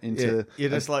moment into You're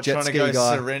just a like jet trying to ski go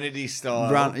guy Serenity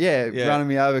style. running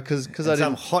me over because I And didn't.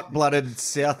 some hot-blooded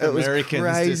South It was Americans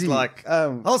crazy. just like,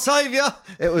 I'll save you.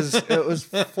 It was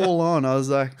full on. I was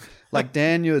like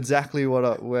Dan knew exactly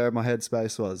where my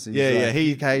headspace was. He's Yeah,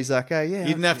 like, yeah, He's like, hey, yeah. You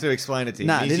didn't have to explain it to him.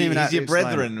 Nah, he's didn't even have he's to your explain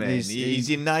brethren, it. man. He's- He's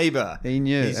your neighbour. He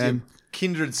knew, He's and- your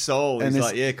kindred soul. and He's this-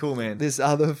 like, yeah, cool, man. This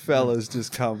other fella's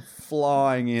just come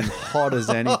flying in hot as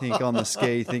anything on the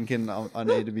ski, thinking I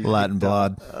need to be Latin picked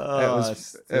up.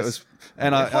 blood. It was,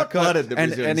 and I hot-blooded, the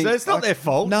Brazilians. So it's not their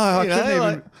fault. No, I you know, couldn't even.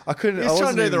 like, I couldn't. He's I trying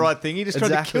wasn't to do the even- right thing. He just tried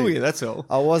to kill you. That's all.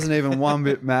 I wasn't even one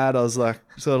bit mad. I was like,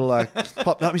 sort of like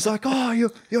popped up. He's like, "Oh,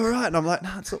 you're all right," and I'm like,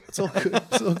 "No, it's all good.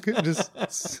 It's all good.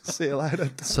 Just see you later."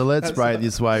 So let's break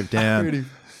this wave down. Pretty-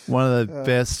 One of the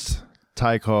best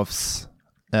takeoffs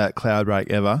at Cloudbreak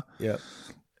ever. Yep.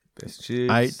 Best cheers.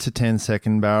 8 to 10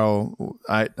 second barrel,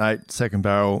 8 second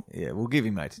barrel, Yeah, we'll give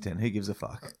him 8 to 10. Who gives a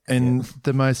fuck? and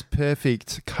the most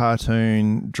perfect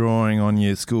cartoon drawing on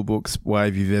your school books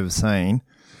wave you've ever seen.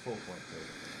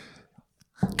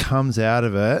 4.2. Comes out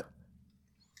of it.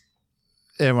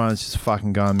 Everyone's just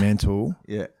fucking going mental.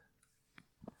 Yeah.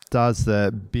 Does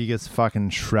the biggest fucking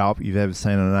shroud you've ever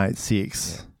seen on an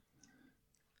 8.6.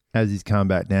 As he's coming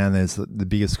back down, there's the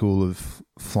biggest school of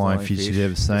flying fish you've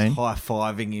ever seen.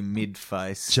 High-fiving him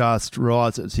mid-face. Just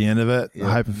rides at the end of it,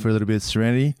 Yeah. hoping for a little bit of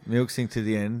serenity. Milksing to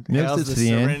the end. Milks How's it the to the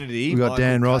end. Serenity? We got Michael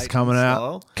Dan Ross Caton coming out.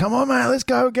 style? Come on, mate, let's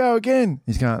go again.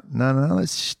 He's going, no,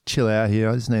 let's chill out here.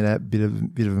 I just need a bit of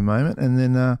a moment. And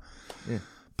then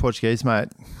Portuguese mate,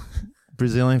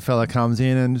 Brazilian fella comes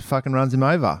in and fucking runs him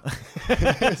over.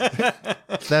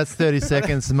 That's 30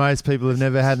 seconds most people have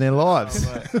never had in their lives.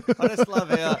 I just love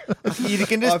how you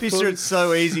can just picture it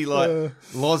so easy, like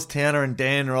Loz Towner and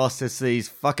Dan Ross. It's these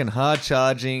fucking hard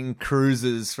charging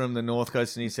cruisers from the north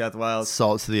coast of New South Wales.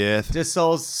 Salt to the earth. Just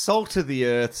salt to the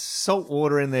earth, salt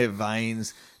water in their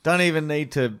veins. Don't even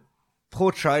need to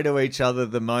portray to each other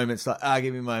the moments like,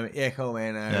 give me a moment. Yeah, cool,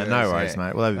 man. Yeah, no worries,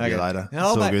 mate. We'll have a beer later. It's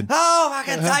all mate. good. Oh, I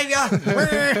can save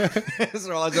you. His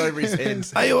eyes over his head.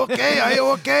 Are you okay? Are you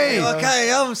okay?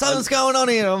 Okay, something's going on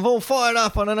here. I'm all fired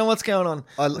up. I don't know what's going on.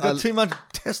 I've got too much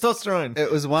testosterone. It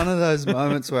was one of those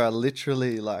moments where I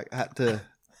literally like had to,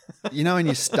 when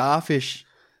you starfish,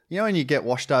 when you get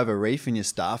washed over a reef and you're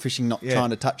starfishing, not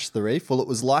trying to touch the reef. Well, it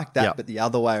was like that, but the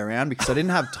other way around because I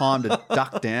didn't have time to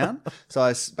duck down. So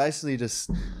I basically just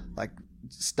like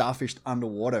starfished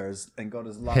underwater and got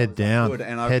as low Head as down. I could.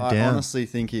 And Head I down. honestly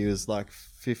think he was like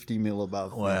 50 mil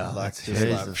above. Wow, me. Like that's just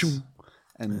like, Jesus. phew.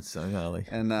 And That's so gnarly.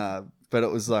 and but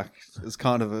it was like it was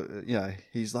kind of a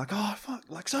he's like, oh fuck,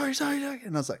 like sorry,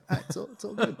 and I was like, hey, it's all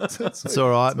good. It's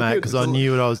all right, mate, because I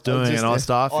knew what I was doing and I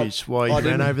starfish while you ran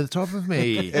didn't- over the top of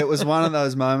me. It was one of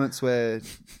those moments where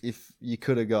if you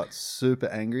could have got super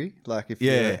angry, like if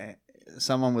Yeah.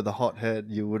 someone with a hot head,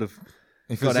 you would have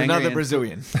If it got was angry another and-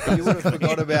 Brazilian. you would have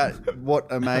forgot about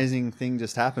what amazing thing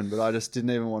just happened. But I just didn't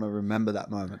even want to remember that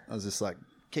moment. I was just like,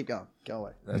 keep going, go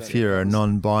away. If you're a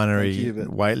non-binary Thank you, but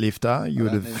weightlifter, you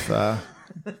would don't have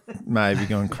maybe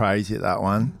gone crazy at that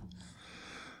one.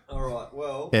 All right,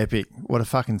 well, Epic. What a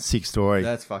fucking sick story.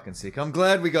 that's fucking sick. I'm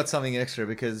glad we got something extra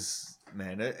because,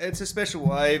 man, it's a special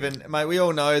wave. And, mate, we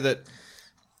all know that,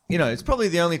 it's probably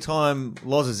the only time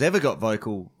Loz has ever got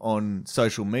vocal on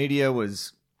social media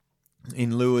was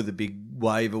in lieu of the big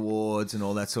wave awards and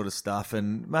all that sort of stuff.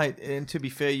 And, mate, and to be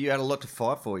fair, you had a lot to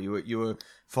fight for. You were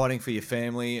fighting for your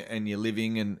family and your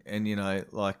living and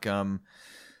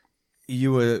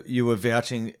you were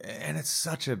vouching. And it's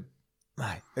such a...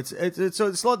 Mate,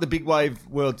 it's like the Big Wave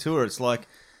World Tour. It's like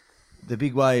the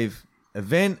Big Wave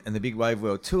event and the Big Wave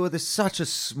World Tour. There's such a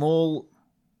small,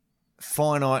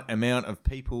 finite amount of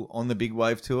people on the Big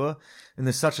Wave Tour, and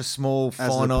there's such a small, As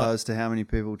finite. opposed to how many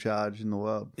people charge in the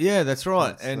world. Yeah, that's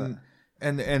right. That's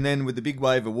And then with the Big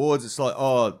Wave Awards, it's like,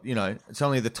 oh, it's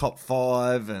only the top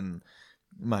 5, and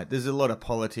mate, there's a lot of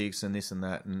politics and this and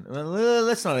that, and well,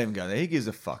 let's not even go there. Who gives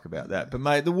a fuck about that? But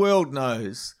mate, the world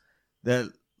knows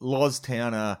that Loz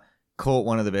Towner caught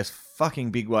one of the best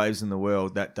fucking big waves in the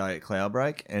world that day at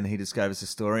Cloudbreak, and he just gave us a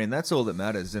story, and that's all that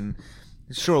matters. And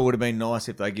sure, it would have been nice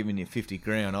if they'd given you 50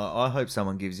 grand. I hope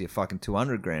someone gives you fucking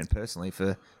 200 grand personally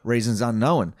for reasons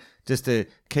unknown, just to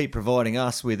keep providing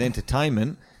us with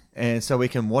entertainment, and so we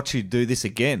can watch you do this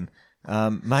again.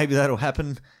 Maybe that'll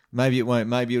happen. Maybe it won't.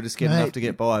 Maybe you'll just get enough to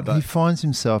get by. He But finds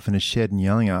himself in a shed in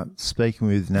Yallingup speaking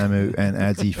with Namu and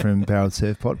Adzi from Barrel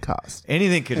Surf Podcast.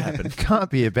 anything could happen. It can't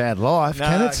be a bad life,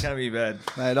 can No, it? it can't be bad.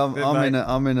 Mate, But,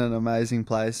 I'm in an amazing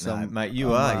place. No, I'm- mate,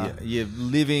 you I'm, are. You're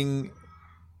living,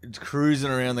 cruising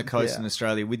around the coast in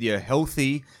Australia with your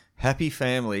healthy, happy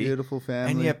family. Beautiful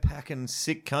family. And you're packing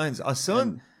sick cones. I saw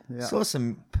saw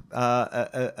some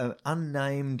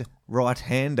unnamed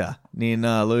right-hander near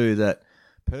Nalu that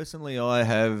personally I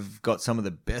have got some of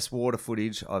the best water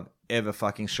footage I've ever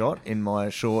fucking shot in my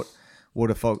short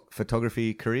water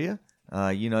photography career.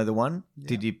 You know the one? Yeah.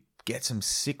 Did you get some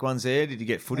sick ones there? Did you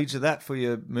get footage of that for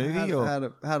your movie?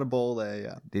 Had a ball there,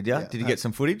 yeah. Did you? Did you get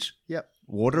some footage? Yep.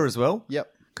 Water as well? Yep.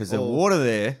 Because the water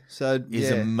there So is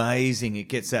yeah. amazing. It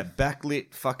gets that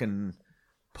backlit fucking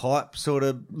pipe sort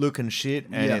of looking shit,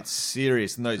 and Yeah. it's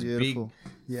serious. And those Beautiful.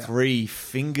 big Yeah. 3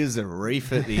 fingers of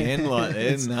reef at the end, like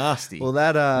they're nasty. Well,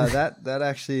 that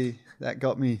actually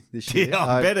got me this year. yeah,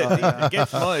 I bet it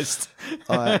gets most.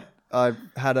 I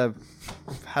had a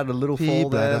little Pea fall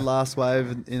there bladder. last wave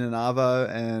in an arvo,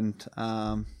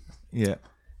 and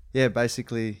Yeah.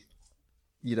 basically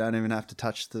you don't even have to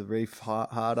touch the reef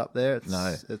hard up there.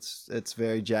 It's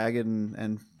very jagged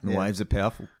and The waves are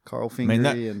powerful. coral I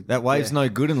fingery. mean, that wave's yeah. no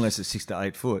good unless it's 6 to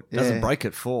 8 foot. It doesn't Yeah. break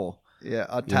at 4. Yeah,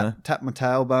 I know? tapped my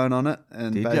tailbone on it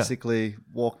and Did ya? basically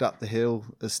walked up the hill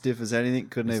as stiff as anything.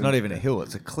 Couldn't It's even not even a hill,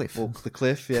 it's a cliff. walk the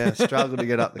cliff. Yeah, struggled to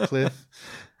get up the cliff,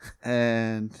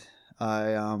 and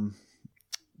I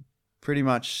pretty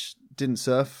much didn't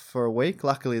surf for a week.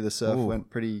 Luckily, the surf Ooh. went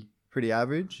pretty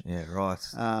average. Yeah, right.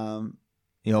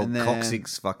 The old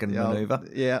coccyx fucking manoeuvre.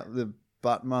 Yeah, the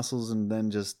butt muscles, and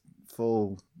then just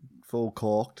full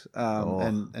corked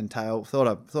and tail.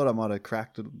 Thought I might have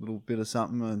cracked a little bit of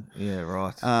something, Yeah,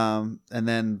 right. and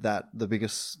then the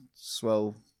biggest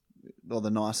swell or the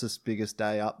nicest biggest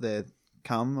day up there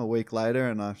come a week later,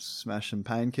 and I smashed some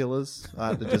painkillers. I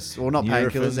had to not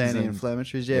painkillers, Nurophens and-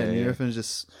 anti-inflammatories. Yeah, yeah. Nurophens,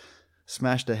 just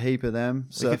smashed a heap of them.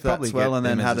 We could Surfed that probably swell, get and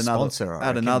then them had as a another sponsor, I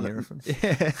had reckon, another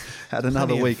Nurophens. had another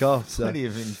Plenty week off. So Plenty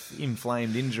of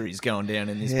inflamed injuries going down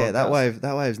in this yeah, podcast.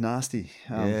 that wave's nasty.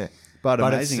 Yeah. But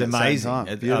But amazing. it's at the same amazing. time.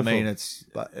 I Beautiful. mean,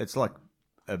 But- it's like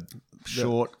a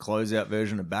short closeout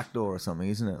version of Backdoor or something,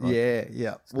 isn't it? Like,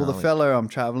 yeah. Well, the gnarly. fellow I'm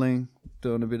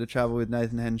doing a bit of travel with,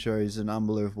 Nathan Henshaw, he's an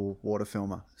unbelievable water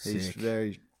filmer. He's Sick.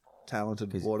 very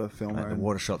talented water filmer. mate, the and,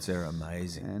 water shots there are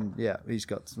amazing. and yeah, we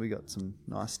got some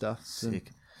nice stuff. Sick.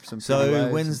 Some pretty So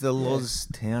waves. when's the Loz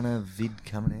Towner vid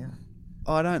coming out?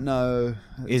 I don't know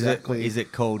exactly. Is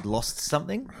it called Lost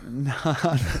something? No,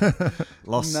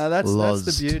 Lost. no, that's Lost.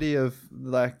 the beauty of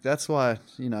that's why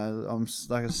I'm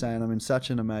like I was saying, I'm in such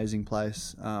an amazing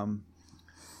place.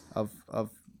 I've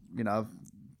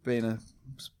been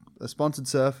a sponsored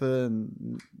surfer,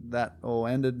 and that all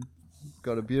ended.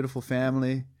 Got a beautiful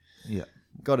family. Yeah.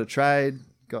 Got a trade.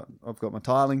 I've got my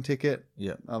tiling ticket.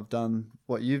 Yeah. I've done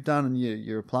what you've done, and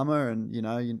you're a plumber, and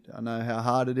I know how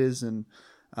hard it is, and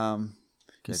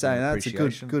you're saying that's a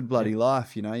appreciation. good bloody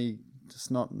life. You just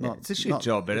not It's a shit not-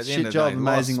 job, but at it's the a end shit of job, the day,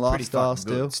 amazing life's pretty lifestyle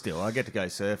fucking good still. Still, I get to go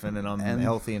surfing, and I'm And-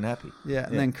 healthy and happy. Yeah,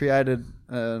 and then created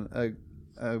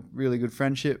a really good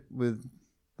friendship with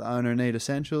the owner of Need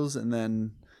Essentials, and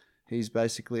then he's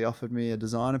basically offered me a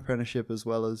design apprenticeship as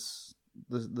well as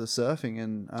the surfing,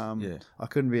 and Yeah. I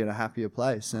couldn't be in a happier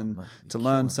place. And mate, to you're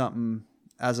learn killing. something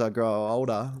as I grow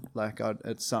older,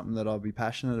 it's something that I'll be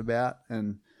passionate about.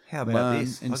 And How about learn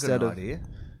this? instead I got of an idea.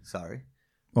 Sorry.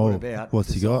 Oh, What about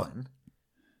what's he got? design?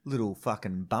 Little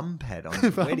fucking bum pad on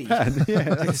your weddy. pad,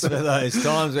 yeah, Just for those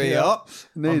times where Yeah. you're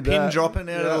Need I'm pin that. dropping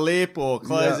out of Yeah. the lip or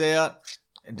close Yeah. out.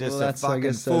 And just Well, a that's, I fucking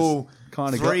guess, full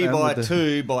kinda got 3 them by with the-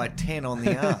 2 by 10 on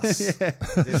the ass. Is there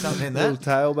something in little that?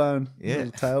 tailbone, Yeah.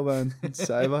 little tailbone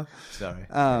saver. Sorry.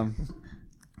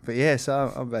 But yeah,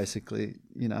 so I'm basically,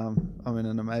 I'm in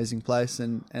an amazing place,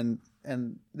 and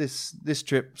this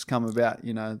trip's come about,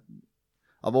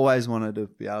 I've always wanted to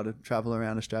be able to travel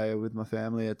around Australia with my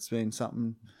family. It's been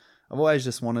something I've always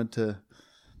just wanted to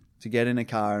get in a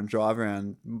car and drive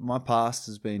around. My past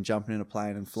has been jumping in a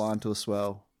plane and flying to a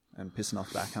swell and pissing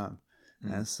off back home.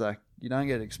 And it's like, you don't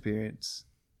get to experience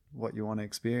what you want to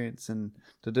experience. And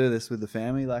to do this with the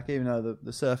family, like, even though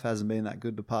the surf hasn't been that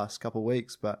good the past couple of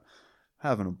weeks, but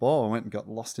having a ball. I went and got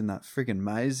lost in that friggin'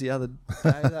 maze the other day.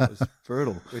 That was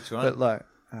brutal. Which one? But like,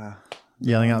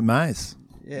 Yelling up maze.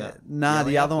 yeah, Yelling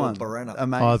the up other or one. Barana?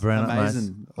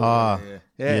 Amazing. Oh,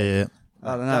 Yeah.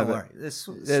 I don't know. Don't but worry. This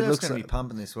it surf's looks going to be like-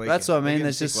 pumping this weekend. That's what I We're mean. getting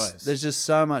There's sick just waves. there's just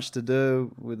so much to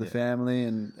do with the family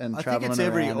and I think traveling it's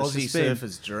every around. It's Aussie just been-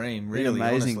 surfer's dream, really,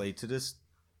 amazing. honestly, to just...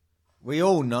 We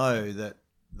all know that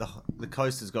the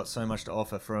coast has got so much to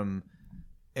offer, from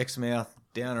Exmouth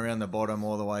down around the bottom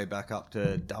all the way back up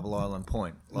to Double Island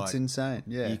Point. Like, It's insane.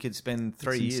 Yeah. you could spend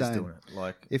 3 It's years insane. doing it.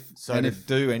 Like, If- so and to if-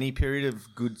 do any period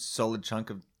of good, solid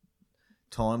chunk of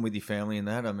time with your family and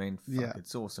that, I mean, fuck, Yeah.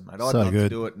 it's awesome, mate. I'd So love to good.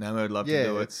 do it. Namo would love Yeah, to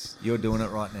do it. it's- You're doing it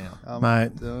right now.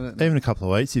 Mate, doing it. even a couple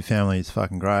of weeks, your family is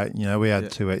fucking great. You know, we had Yeah.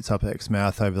 2 weeks up at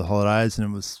Exmouth over the holidays, and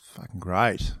it was fucking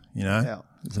great. You know, Yeah.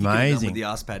 it's You could have done amazing. with the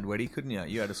arse pad weddy, couldn't you?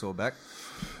 You had a sore back.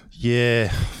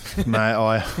 Yeah,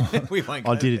 mate, We won't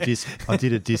I go did a there. disc. I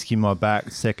did a disc in my back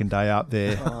second day up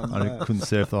there. Oh, I couldn't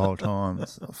surf the whole time.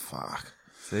 It's, oh, fuck.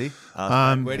 See? Arse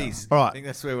pad Um, weddies. all right. I think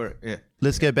that's where we're... Yeah.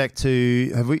 Let's get back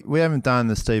to we haven't done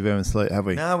the Steve Irwin salute, have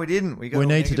we? No, we didn't. We, got We all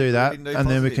need to do negative. that, didn't do and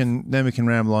positive. then we can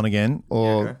ramble on again,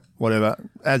 or Yeah, okay. whatever.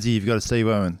 As you've got a Steve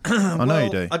Irwin. I know Well, you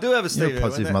do. I do have a Steve You're a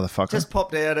positive Irwin that motherfucker. Just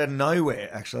popped out of nowhere,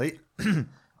 actually.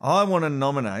 I want to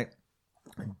nominate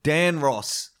Dan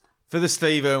Ross for the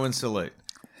Steve Irwin salute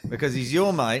because he's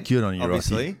your mate. Good on you,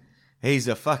 obviously. Rossi. He's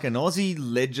a fucking Aussie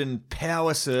legend,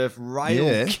 power surf,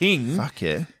 rail king. Fuck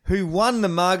yeah. Who won the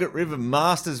Margaret River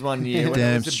Masters one year. when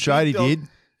Damn it was a straight big he dog did.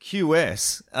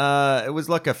 QS. It was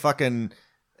like a fucking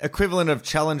equivalent of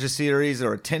Challenger Series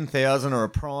or a 10,000 or a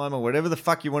Prime or whatever the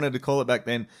fuck you wanted to call it back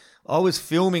then. I was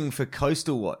filming for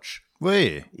Coastal Watch. Were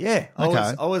you? Yeah,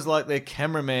 Okay. I was like their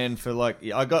cameraman for like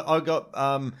I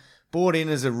got brought in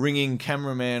as a ringing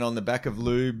cameraman on the back of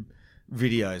Lube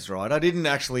videos, right? I didn't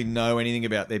actually know anything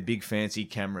about their big fancy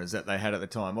cameras that they had at the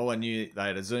time. All I knew, they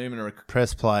had a zoom and a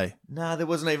Press play. no, there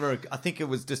wasn't even I think it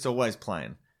was just always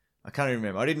playing. I can't even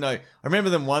remember. I didn't know. I remember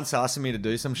them once asking me to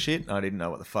do some shit. And I didn't know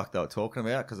what the fuck they were talking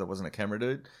about because I wasn't a camera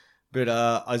dude. But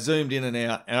I zoomed in and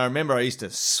out, and I remember I used to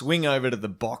swing over to the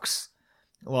box,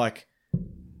 like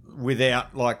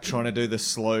without like trying to do the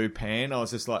slow pan. I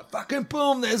was just like, fucking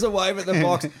boom, there's a wave at the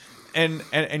box, and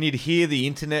you'd hear the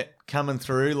internet coming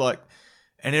through, like.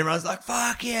 And everyone's like,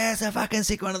 fuck yeah, it's a fucking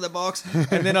sick one at the box.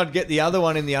 And then I'd get the other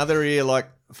one in the other ear, like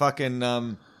fucking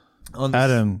on the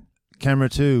Adam, camera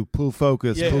 2, pull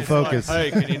focus, pull it's like, focus.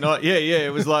 hey, can you not? Yeah.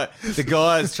 It was like the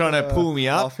guys trying to pull me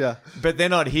up. off ya. But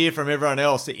then I'd hear from everyone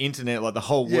else, the internet, like the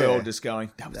whole Yeah. world just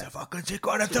going, that was a fucking sick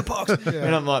one at the box.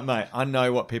 And I'm like, mate, I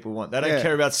know what people want. They don't Yeah.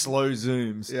 care about slow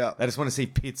zooms. Yeah. They just want to see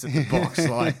pits at the box.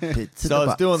 Like, Pits at so I the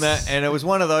was doing box. that, and it was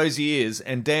one of those years,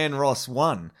 and Dan Ross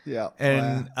won. Yeah.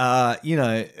 And, you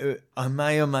know, I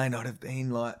may or may not have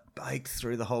been like baked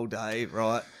through the whole day,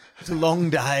 right? It's a long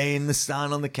day in the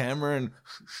sun on the camera and,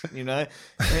 you know,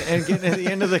 and getting at the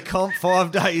end of the comp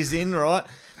 5 days in, right?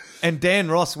 And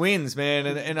Dan Ross wins, man.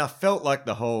 And I felt like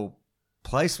the whole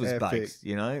place was Epic. baked,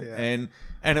 you know? Yeah.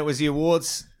 And it was the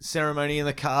awards ceremony in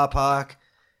the car park.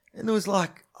 And there was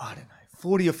like, I don't know,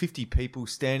 40 or 50 people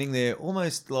standing there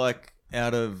almost like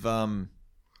out of...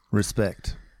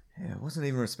 Respect. Yeah, it wasn't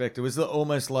even respect. It was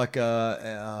almost like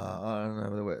I don't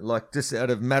know the word, like just out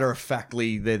of matter of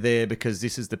factly, they're there because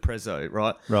this is the prezzo,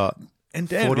 right? Right. And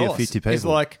Dan 40 or Ross 50 is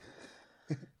people. like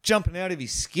jumping out of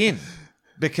his skin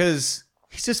because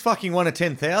he's just fucking won a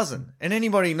 10,000. And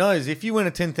anybody knows if you win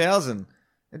a 10,000,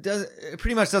 it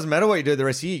pretty much doesn't matter what you do the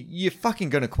rest of the year. You're fucking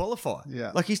going to qualify.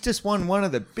 Yeah. Like he's just won one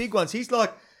of the big ones.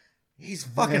 He's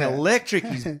fucking electric.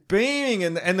 He's beaming,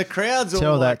 and the crowd's all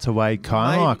Tell like, that to Wade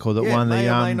Carmichael that won the may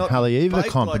or may not Halle Eva baked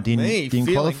comp like and didn't me, didn't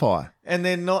feeling- qualify. And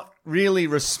they're not really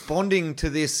responding to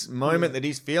this moment that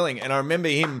he's feeling. And I remember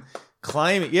him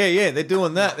claiming, they're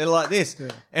doing that. They're like this.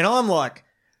 And I'm like,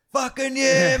 fucking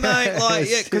yeah, mate. Like,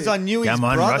 yeah, because I knew his Come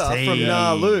on, brother Rossi. from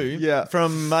Nalu, Yeah.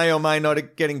 from may or may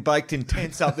not getting baked in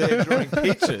tents up there drawing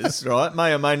pictures, right?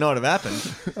 May or may not have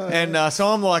happened. And so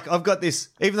I'm like, I've got this,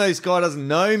 even though this guy doesn't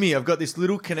know me, I've got this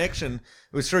little connection.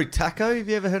 It was through Taco. Have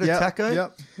you ever heard of Taco?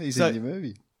 Yep. He's So- in your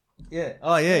movie. Yeah.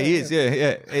 Oh, yeah, he is.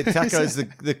 Yeah. Taco's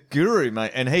the guru,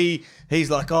 mate. And he's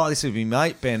like, oh, this is my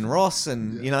mate, Ben Ross.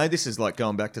 And, you know, this is like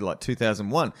going back to like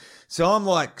 2001. So I'm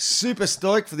like super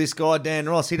stoked for this guy, Dan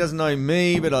Ross. He doesn't know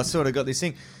me, but I sort of got this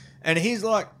thing. And he's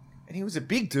like, And he was a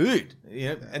big dude,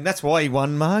 and that's why he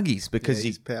won Margies, because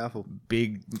he's powerful.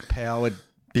 Big, powered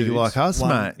Big dudes. like us,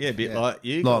 mate. Yeah, a bit like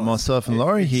you. Like guys. myself and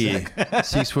Laurie here.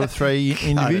 6'3"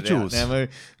 individuals. Cut it out,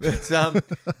 Namu.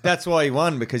 But that's why he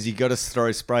won, because you got to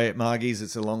throw spray at Margies.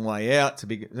 It's a long way out to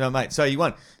be. No, mate. So he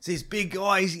won. So this big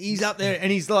guy, he's up there, and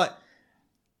he's like,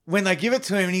 when they give it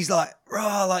to him, and he's like,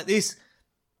 rah, like this.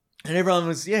 And everyone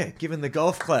was, giving the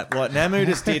golf clap like Namu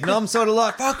just did. And I'm sort of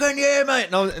like, fucking yeah, mate.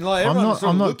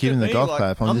 I'm not giving the golf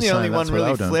clap. I'm just the only saying one that's what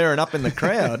really I've done. flaring up in the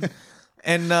crowd.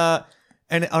 And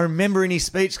I remember in his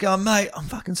speech going, mate, I'm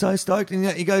fucking so stoked. And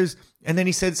he goes, and then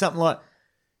he said something like,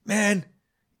 man,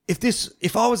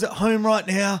 if I was at home right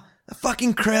now, the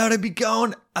fucking crowd would be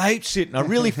going ape shit. And I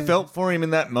really felt for him in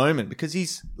that moment, because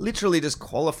he's literally just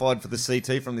qualified for the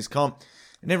CT from this comp.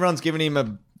 And everyone's giving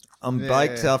him I'm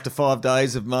baked after 5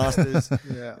 days of Masters.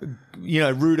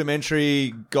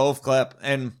 Rudimentary golf clap,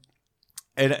 and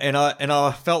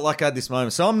I felt like I had this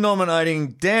moment. So I'm nominating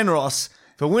Dan Ross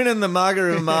for winning the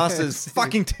Margaret Masters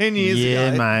fucking 10 years ago.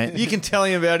 Yeah, mate. You can tell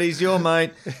him about it. He's your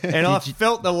mate. And I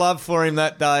felt the love for him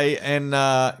that day, and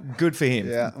good for him.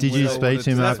 Yeah. Did you speak to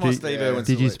him That's after? my Steve Irwin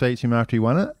Did you salute. speak to him after he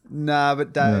won it? Nah,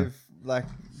 but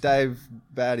Dave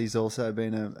Batty's also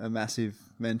been a massive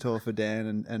mentor for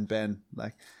Dan and Ben.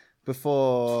 Like,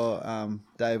 before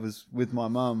Dave was with my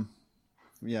mum,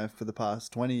 for the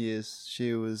past 20 years,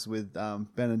 she was with Ben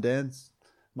and Dan's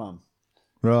mum.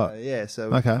 Right.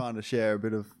 So we Okay. kind of share a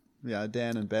bit of,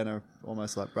 Dan and Ben are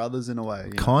almost like brothers in a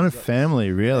way. Kind of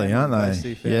family, really, aren't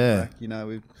Basically they? family. Yeah.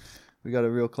 Like, we got a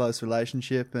real close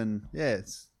relationship, and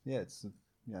it's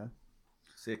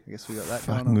Sick. I guess we got that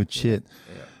going Fucking on. good shit.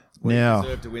 Yeah. Now, He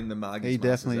deserved to win the Margies. He Masters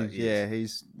definitely, that year.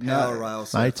 he's Power rail they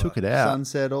surfer. took it out.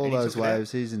 Sunset, all And he those took it out.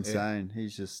 waves. He's insane.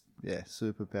 He's just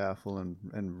super powerful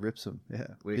and rips them. Yeah,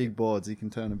 Wicked. big boards. He can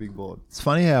turn a big board. It's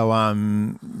funny how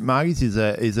Margie's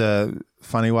is a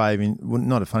funny wave,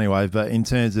 not a funny wave, but in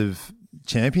terms of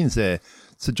champions there.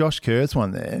 So Josh Kerr's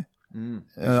one there. I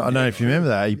don't know if you remember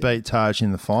that. He beat Taj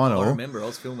in the final. I remember. I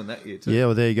was filming that year too. Yeah,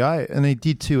 well, there you go. And he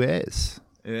did 2 airs.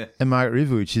 Yeah. And Margaret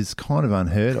River, which is kind of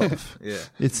unheard of. Yeah.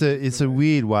 It's a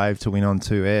weird wave to win on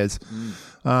 2 airs.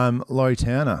 Laurie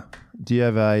Towner, do you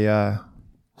have a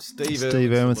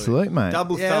Steve Irwin salute, mate?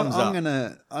 Double thumbs up.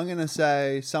 I'm gonna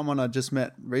say someone I just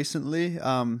met recently.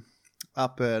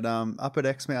 Up at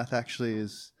Exmouth actually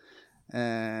is,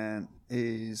 and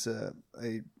he's a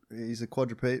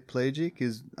quadriplegic.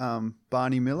 Is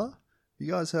Barney Miller?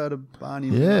 You guys heard of Barney?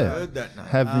 Yeah. Miller? Heard that name.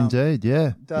 Have indeed,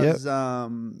 yeah. Does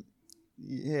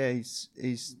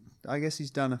he's I guess he's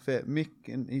done a fair Mick,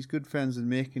 and he's good friends with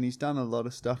Mick, and he's done a lot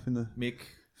of stuff in the Mick.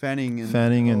 Fanning Yep. all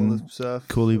And the surf.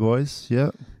 Cooley boys,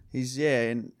 yeah. He's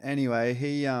and anyway,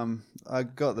 he I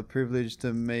got the privilege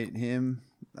to meet him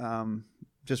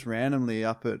just randomly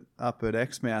up at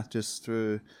Exmouth, just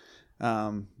through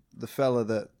the fella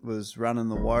that was running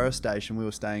the Warrior Station. We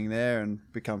were staying there and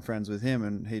become friends with him,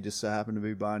 and he just so happened to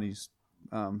be Barney's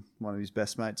one of his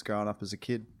best mates growing up as a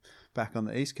kid back on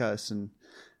the East Coast, and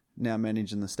now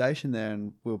managing the station there.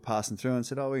 And we were passing through and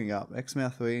said, "Oh, we can go up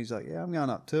Exmouth." He's like, "Yeah, I'm going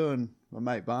up too," and my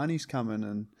mate Barney's coming,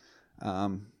 and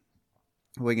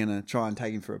we're gonna try and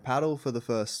take him for a paddle for the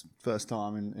first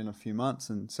time in a few months.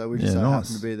 And so we just Yeah, so nice.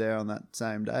 happened to be there on that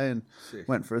same day and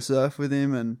went for a surf with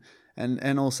him,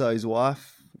 and also his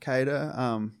wife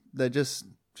Kata. They're just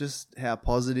how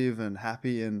positive and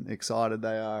happy and excited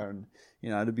they are, and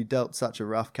to be dealt such a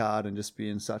rough card and just be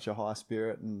in such a high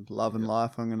spirit and loving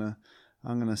life. I'm gonna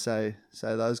say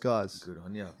those guys. Good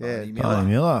on you. Yeah. Barney Barney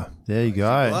Miller. There you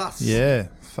go. glass. Yeah.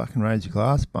 Fucking raise your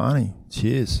glass, Barney.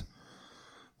 Cheers.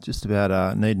 Just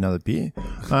about need another beer.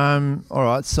 All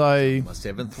right, so My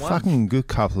 7th one. fucking good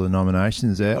couple of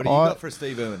nominations there. What do you got for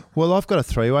Steve Irwin? Well, I've got a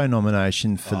 3-way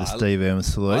nomination for the Steve Irwin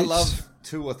salute. I love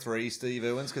 2 or 3 Steve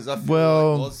Irwins, because I feel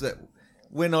Well- like that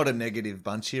we're not a negative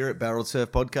bunch here at Barrel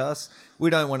Surf Podcast. We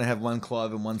don't want to have one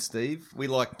Clive and one Steve. We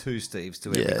like 2 Steves to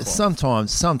every Yeah, Clive.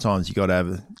 sometimes you got to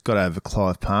have a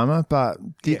Clive Palmer, but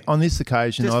on this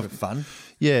occasion, Just I've for fun.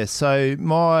 yeah. So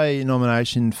my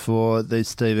nomination for the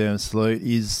Steve Irwin salute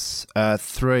is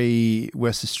 3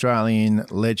 West Australian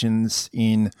legends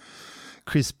in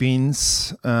Chris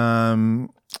Binns. Fuck,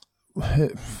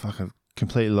 I've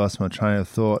completely lost my train of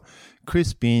thought.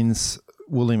 Chris Binns,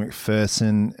 Willie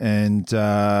McPherson, and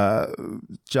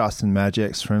Justin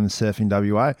Madgex from Surfing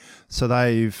WA. So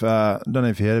they've, I don't know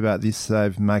if you heard about this,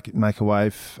 they've make a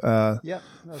wave for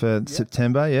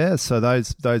September. Yeah, so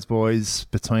those boys,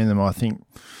 between them, I think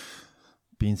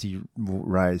Binsey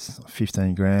raised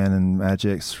 15 grand and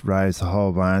Madgex raised a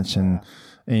whole bunch, and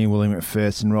Willie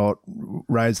McPherson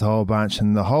raised the whole bunch,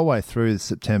 and the whole way through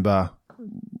September,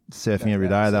 surfing every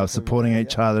day. They were supporting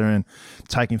each other and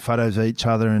taking photos of each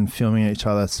other and filming each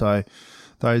other. So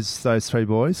those three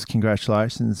boys,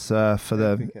 congratulations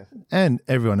for and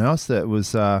everyone else that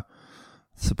was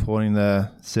supporting the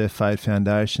Surf Fade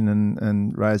Foundation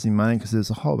and raising money, because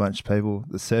there's a whole bunch of people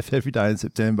that surf every day in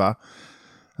September.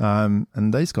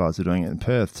 And these guys are doing it in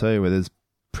Perth too, where there's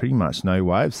pretty much no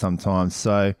waves sometimes.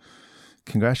 So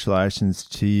congratulations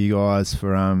to you guys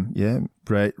for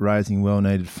raising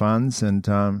well-needed funds. And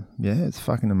it's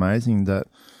fucking amazing that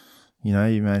you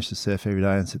managed to surf every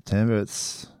day in September.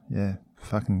 It's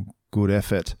fucking good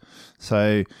effort.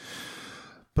 So,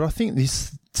 but I think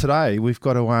today we've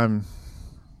got to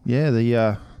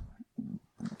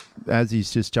as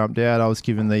he's just jumped out, I was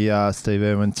giving the Steve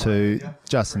Irwin to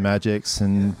Justin Magics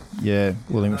and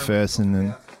William McPherson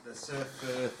and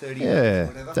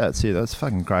that's it. That's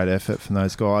fucking great effort from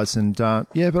those guys. And but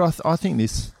I think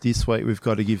this week we've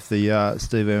got to give the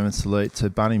Steve Irwin salute to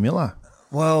Bunny Miller.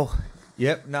 Well,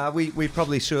 yep. No, we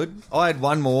probably should. I had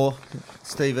one more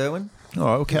Steve Irwin. All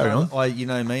right, we'll carry on. You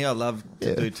know me, I love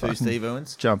to do two Steve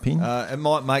Irwins. Jump in. It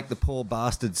might make the poor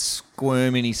bastard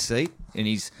squirm in his seat, in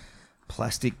his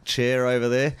plastic chair over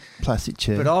there. Plastic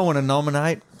chair. But I want to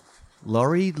nominate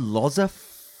Laurie Loza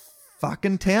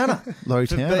fucking Towner. Laurie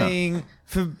Towner.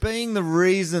 For being the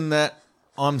reason that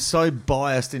I'm so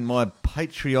biased in my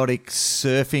patriotic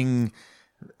surfing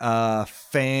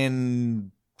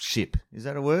fanship. Is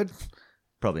that a word?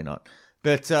 Probably not.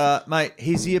 But, mate,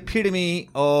 he's the epitome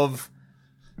of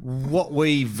what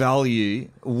we value,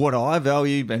 what I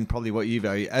value, and probably what you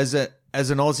value as an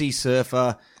Aussie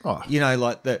surfer. Oh,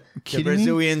 like the me?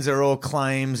 Brazilians are all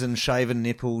claims and shaven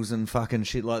nipples and fucking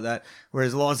shit like that.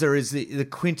 Whereas Loza is the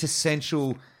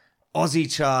quintessential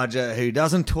Aussie charger who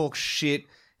doesn't talk shit.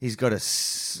 He's got a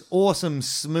awesome,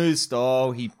 smooth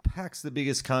style. He packs the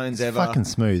biggest cones ever. Fucking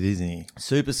smooth, isn't he?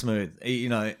 Super smooth,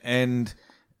 and...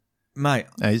 Mate,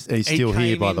 he's still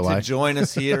here, by the way. To join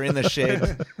us here in the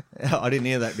shed. I didn't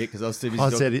hear that bit because I was too busy. I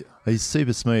said he's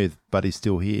super smooth, but he's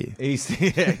still here.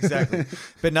 Exactly.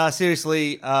 But no,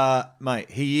 seriously, mate,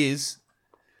 he is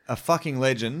a fucking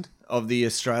legend of the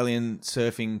Australian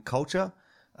surfing culture.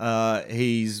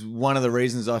 He's one of the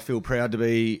reasons I feel proud to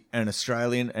be an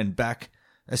Australian and back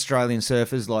Australian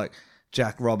surfers like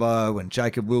Jack Robbo and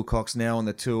Jacob Wilcox now on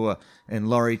the tour, and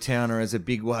Laurie Towner as a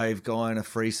big wave guy and a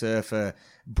free surfer,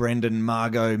 Brendan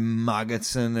Margot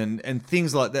Muggetson and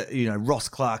things like that, Ross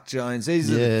Clark Jones.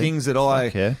 These are the things that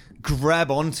I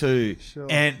grab onto. Sure.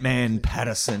 Ant-Man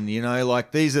Patterson,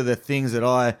 like these are the things that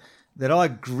I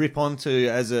grip onto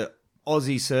as a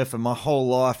Aussie surfer my whole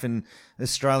life in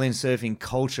Australian surfing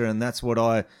culture, and that's what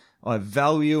I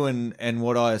value and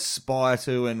what I aspire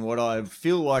to and what I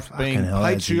feel like fucking being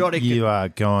patriotic. You are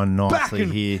going nicely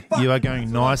here. You are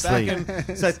going nicely.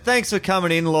 So thanks for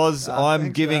coming in, Loz.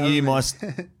 I'm giving you my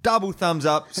double thumbs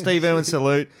up, Steve Irwin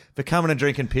salute, for coming and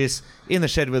drinking piss in the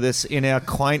shed with us in our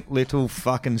quaint little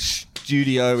fucking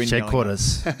studio in shed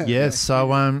quarters. Yeah,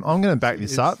 so I'm going to back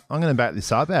this up.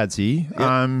 Adsy.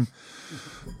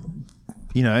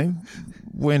 Yep.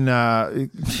 When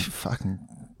fucking...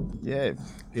 Yeah.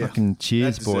 Fucking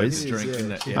cheers, boys. Drink,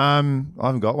 I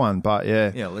haven't got one, but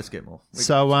yeah. Yeah, let's get more.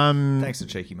 Thanks to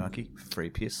Cheeky Monkey. Free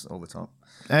piss all the time.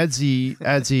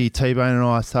 Adsy, T-Bone and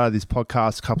I started this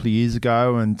podcast a couple of years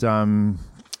ago, and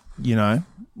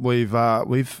we've had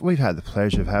the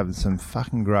pleasure of having some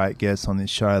fucking great guests on this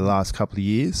show the last couple of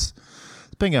years.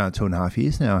 It's been going 2.5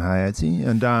 years now, hey Adsy,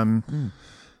 and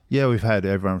we've had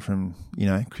everyone from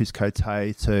Chris Cote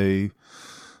to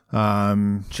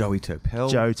Joey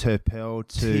Turpel. Joe Turpel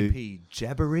to TP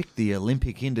Jabarick, the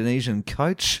Olympic Indonesian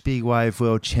coach. Big Wave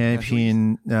World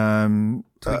Champion.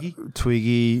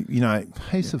 Twiggy.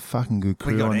 He's a fucking good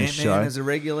crew we got on this show. Ant-Man as a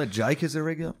regular, Jake as a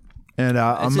regular. And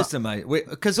it's just amazing.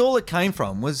 Because all it came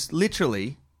from was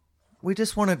literally, we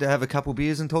just wanted to have a couple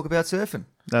beers and talk about surfing.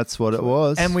 That's what it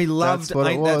was. And we loved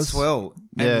Ain't That Swell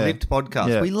and Lipped podcast.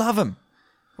 Yeah. We love them.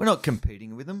 We're not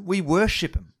competing with them. We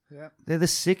worship them. Yeah. They're the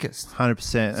sickest.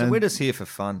 100%. So we're just here for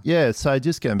fun. Yeah, so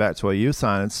just getting back to what you were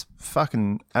saying, it's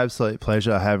fucking absolute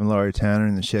pleasure having Laurie Towner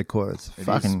in the shed quarters. It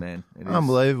fucking is, man. It is.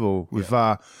 Unbelievable. We've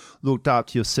looked up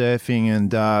to your surfing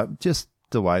and just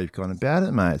the way you've gone about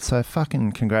it, mate. So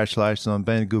fucking congratulations on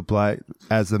being a good bloke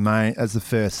as the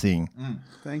first thing.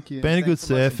 Thank you. Being a good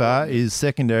surfer is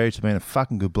secondary to being a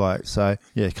fucking good bloke. So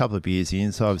yeah, a couple of beers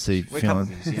in, so obviously feeling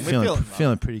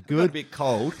pretty We're a good. bit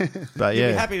cold. But You'd yeah,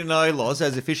 be happy to know, Loz,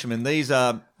 as a fisherman, these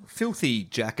are filthy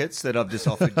jackets that I've just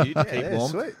offered you to keep they're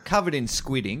warm, sweet. covered in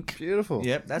squid ink. Beautiful.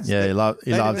 Yep, that's Yeah, he loves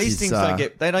these his, things don't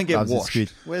get loves his washed.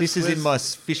 squid. This is in my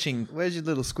fishing. Where's your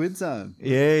little squid zone?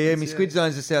 Yeah, my squid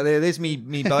zone's just out there. There's me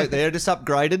boat there, just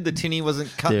upgraded. The tinny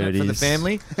wasn't cutting There it it for the is.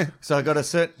 family, so I got a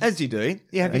cert. As you do,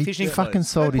 you have your He fishing. fucking clothes.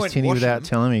 sold No his point tinny washing without them.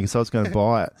 telling me because I was going to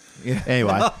buy it. Yeah.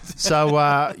 Anyway,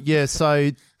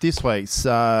 so this week's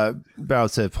Barrel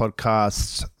Serve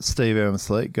podcast, Steve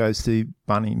Elmsleet goes to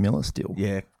Bunny Miller still.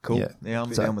 Yeah, cool. Yeah. Yeah,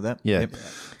 I'm So- down with that. Yeah. Yep.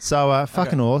 So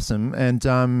fucking awesome. And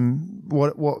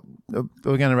what are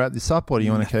we going to wrap this up, or do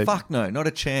you want to keep? Fuck no, not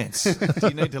a chance. Do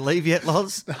you need to leave yet,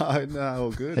 Loz? No,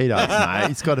 all good. He does, mate.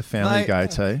 He's got a family Mate. to go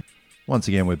to. Once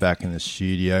again, we're back in the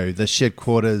studio, the shed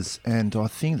quarters, and I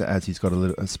think that Azzy's got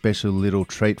a special little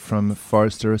treat from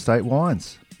Forrester Estate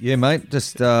Wines. Yeah, mate.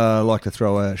 Just like to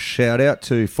throw a shout out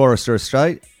to Forrester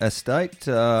Estate,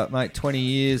 mate. 20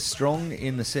 years strong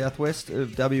in the southwest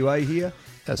of WA here.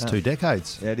 That's 2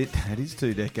 decades. That is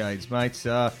 2 decades, mate.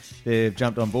 They've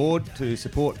jumped on board to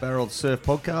support Barrel Surf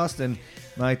Podcast, and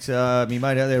mate, me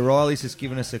mate out there, Riley's just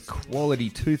given us a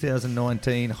quality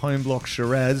 2019 home block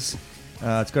Shiraz.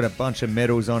 It's got a bunch of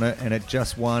medals on it, and it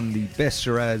just won the best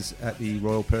Shiraz at the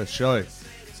Royal Perth Show.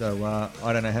 So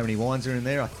I don't know how many wines are in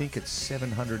there. I think it's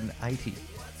 780.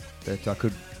 But I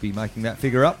could be making that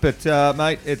figure up. But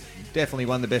mate, it definitely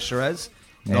won the best Shiraz.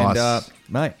 Nice. And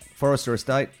mate, Forrester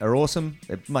Estate are awesome.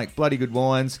 They make bloody good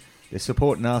wines. They're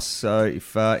supporting us. So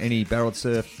if any Barrel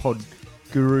Surf pod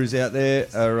gurus out there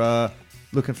are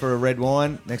looking for a red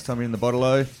wine, next time you're in the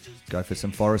bottle-o, go for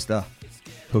some Forrester.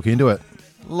 Hook into it.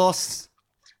 Lost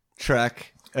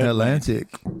track. Atlantic.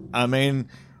 I mean,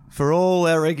 for all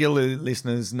our regular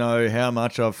listeners know how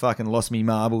much I've fucking lost me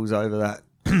marbles over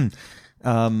that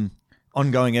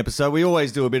ongoing episode. We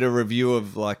always do a bit of review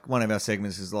of, like, one of our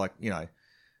segments is like, you know,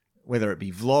 whether it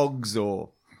be vlogs or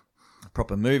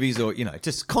proper movies or, you know,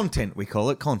 just content, we call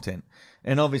it content.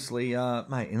 And obviously,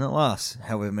 mate, in the last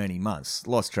however many months,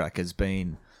 Lost Track has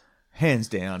been hands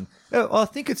down. I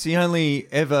think it's the only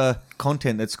ever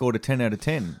content that scored a 10 out of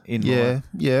 10 in my...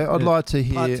 Yeah. I'd like to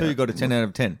hear. Part 2 got a 10 out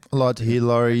of 10. I'd like to hear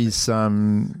Laurie's.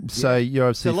 Say you're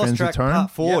obviously So Lost friends with Track Torrin.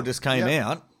 Part 4 Yep, just came yep.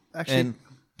 out. Actually, And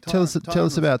Tell us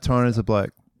about Torrin as a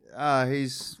bloke. I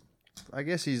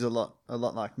guess he's a lot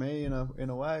like me in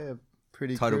a way. A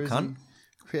pretty Total cruisy- cunt?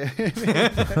 Yeah.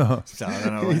 so I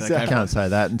don't know where that Exactly. came from. Can't say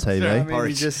that in TV. I mean, he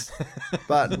Porridge. just,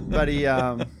 but he,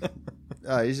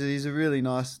 he's a really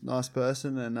nice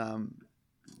person, and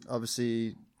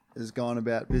obviously has gone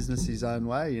about business his own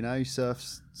way. You know, he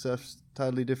surfs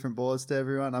totally different boards to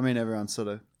everyone. I mean, everyone's sort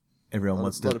of Everyone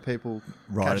wants a lot to of people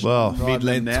ride catch Well, them, ride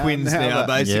Midland them twins now, but-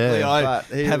 basically. Yeah. I But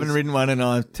he haven't was- ridden one, and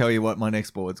I tell you what, my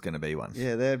next board's going to be one.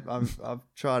 Yeah, I've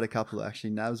tried a couple of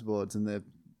actually Navs boards, and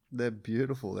they're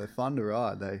beautiful. They're fun to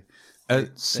ride.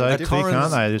 So They're thick, different.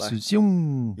 aren't they? Like- Just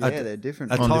zoom. Yeah, they're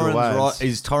different. A On little Torrens waves.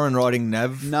 is Torren riding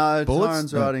Nav No, boards?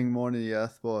 Torrens No. riding more to the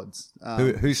earth boards.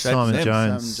 Who shapes Simon them?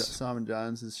 Jones. Simon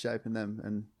Jones is shaping them,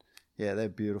 and yeah, they're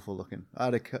beautiful looking. I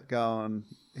had to go on.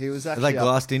 He was Are actually they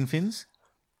glassed in fins?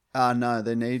 No,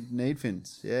 they need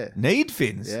fins. Yeah, Need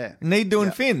fins? Yeah. Need doing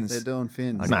Yeah, fins? They're doing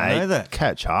fins. I didn't Mate, know that.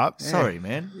 catch up. Sorry,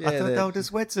 man. Yeah, I thought they they're- were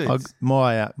just wetsuits.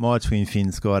 My twin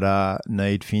fin's got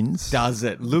need fins. Does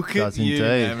it? Look Does at you,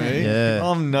 indeed. Nammy. Yeah.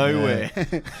 I'm nowhere.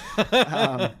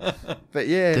 But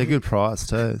yeah, They're good price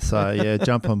too. So yeah,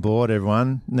 jump on board,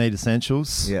 everyone. Need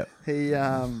essentials. Yeah. he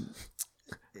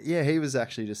he was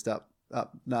actually just up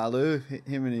Nalu.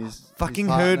 Him and his Fucking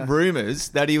his heard partner. rumours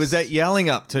that he was at Yelling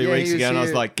Up 2 Yeah, weeks he was ago, and I was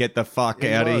here. like, get the fuck He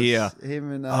out of was. here.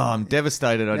 Him and Oh, I'm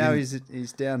devastated. I now didn't.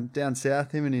 he's down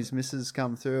south. Him and his missus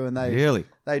come through, and they Really?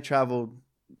 they travelled.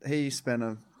 He spent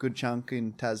a good chunk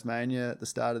in Tasmania at the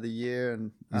start of the year,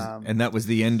 and And that was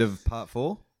the end of part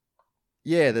 4?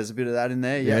 yeah, there's a bit of that in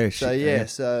there. Yeah. Yeah, So shit, yeah, yeah.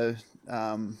 so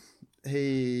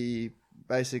he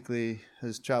basically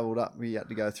has travelled up. We had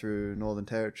to go through Northern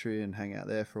Territory and hang out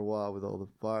there for a while with all the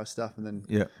virus stuff, and then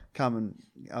Yeah. come and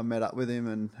I met up with him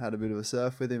and had a bit of a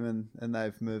surf with him, and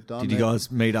they've moved on. Did you guys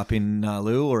meet up in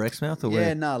Nalu or Exmouth or Yeah,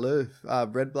 where? Nalu,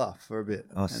 Red Bluff for a bit.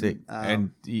 Oh, sick.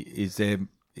 And, Is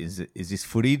this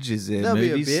footage? Is there there'll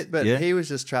movies? be a bit, but yeah? he was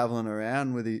just travelling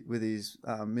around with his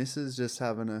missus, just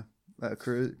having a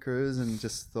cruise, and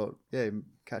just thought, yeah,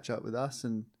 catch up with us,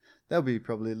 and there'll be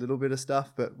probably a little bit of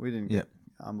stuff, but we didn't Yep. get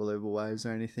unbelievable waves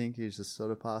or anything. He's just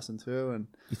sort of passing through, and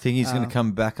You think he's going to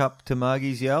come back up to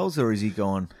Margie's Yells, or is he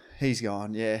gone? he's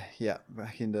gone, yeah,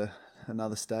 back into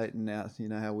another state, and now you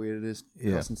know how weird it is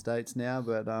Yeah. crossing states now,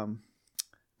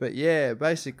 but yeah,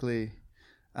 basically,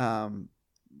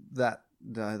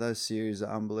 those series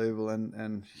are unbelievable,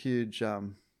 and huge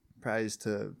praise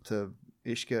to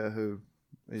Ishka, who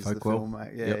is the Folkwell.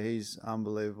 filmmaker. Yeah, Yep. he's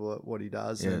unbelievable at what he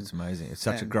does. Yeah, and it's amazing. It's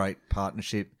such a and- great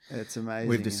partnership. it's amazing.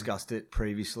 We've discussed it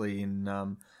previously in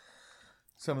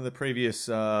some of the previous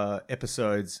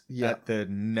episodes Yeah. at the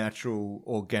natural,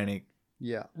 organic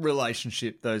Yeah,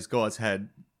 relationship those guys had.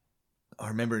 I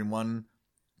remember in one,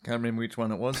 can't remember which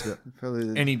one it was, but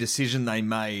probably. any decision they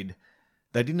made,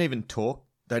 they didn't even talk.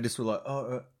 They just were like,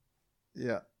 oh,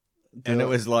 Yeah, and it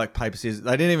was like paper, scissors.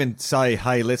 They didn't even say,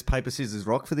 hey, let's paper, scissors,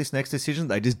 rock for this next decision.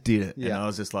 They just did it. And Yeah. I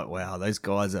was just like, wow, those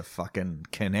guys are fucking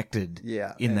connected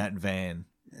Yeah, in and- that van.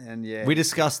 and yeah, We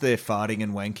discussed their farting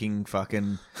and wanking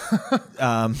fucking,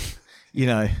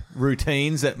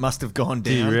 routines that must have gone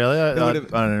down. Do you really? I It would've-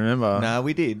 don't remember. No,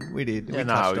 we did. We did. Yeah, we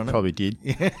no, touched we on it. probably did.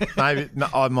 Maybe no,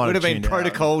 I might Would have been tuned out.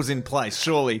 protocols in place,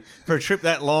 surely, for a trip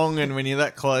that long and when you're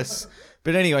that close.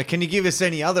 But anyway, can you give us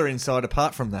any other insight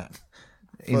apart from that?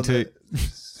 Into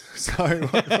Sorry, you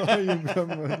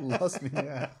lost me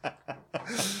now.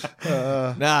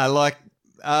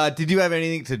 did you have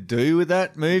anything to do with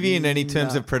that movie in any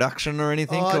terms No. of production or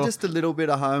anything? Oh, or- just a little bit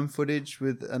of home footage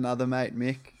with another mate,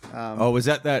 Mick. was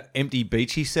that empty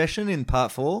beachy session in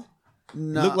part 4?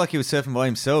 No. It looked like he was surfing by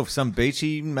himself. Some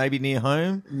beachy, maybe near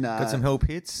home. Nah. Got some help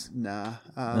hits. Nah.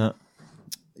 No.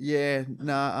 Yeah,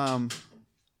 no.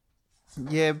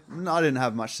 Yeah, no, I didn't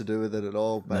have much to do with it at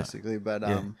all, basically. But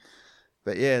Yeah.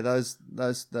 but yeah, those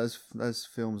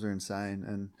films are insane,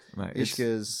 and Mate,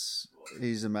 it's-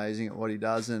 he's amazing at what he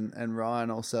does, and Ryan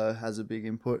also has a big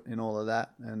input in all of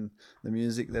that, and the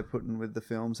music they're putting with the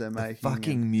films they're making.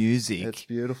 Fucking and music. it's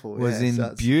beautiful. Was yeah, so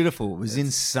it's- beautiful. It was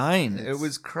insane. It it's-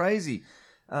 was crazy.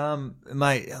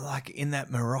 Mate, like in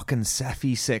that Moroccan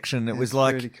Safi section, it was it's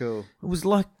like pretty cool. it was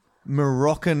like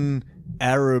Moroccan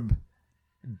Arab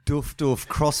doof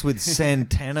crossed with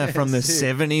Santana from the That's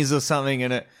it. 70s or something,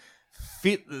 and it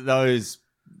fit those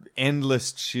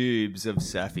endless tubes of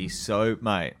Safi. So,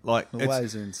 mate, like The it's,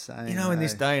 waves are insane. you know, in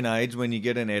this eh? day and age, when you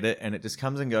get an edit and it just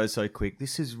comes and goes so quick,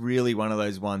 this is really one of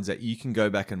those ones that you can go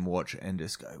back and watch and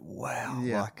just go, wow.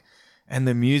 Yeah. Like, and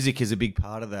the music is a big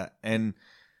part of that. And,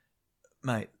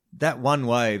 mate, that one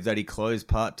wave that he closed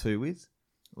part 2 with,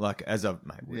 like,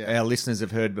 Yeah. our listeners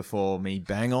have heard before me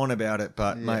bang on about it,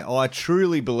 but, Yeah. mate, I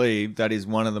truly believe that is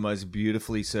one of the most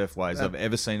beautifully surf waves I've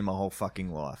ever seen in my whole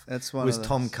fucking life. That's one It was of the-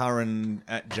 Tom Curran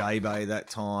at J-Bay that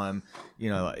time. You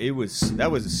know, like, that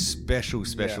was a special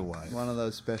Yeah, wave. one of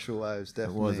those special waves,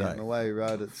 definitely. was, eh? And the way he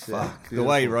wrote it's Fuck. The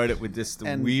way he wrote it with just the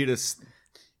And weirdest,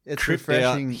 it's tripped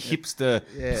out, refreshing. hipster,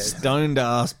 Yeah. stoned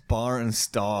ass Byron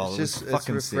style. It's It was just it's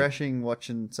fucking sick. refreshing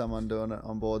watching someone doing it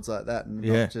on boards like that, and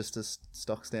Yeah. not just a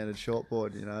stock standard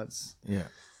shortboard. You know, it's Yeah.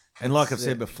 And like I've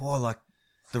said sick. before, like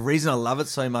the reason I love it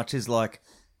so much is like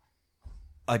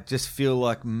I just feel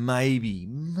like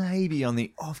maybe on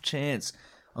the off chance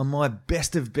on my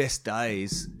best of best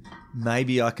days,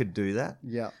 maybe I could do that.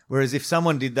 yeah, Whereas if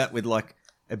someone did that with like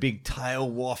a big tail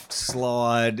waft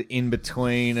slide in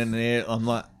between and there, I'm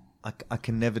like, I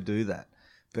can never do that.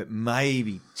 But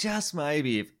maybe, just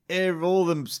maybe, if all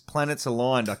the planets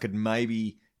aligned, I could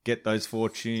maybe get those 4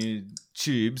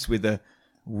 tubes with a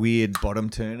weird bottom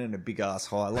turn and a big ass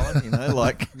highlight, you know,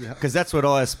 like, because that's what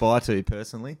I aspire to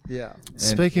personally. yeah.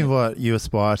 Speaking of what you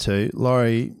aspire to,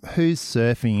 Laurie, who's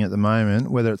surfing at the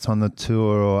moment, whether it's on the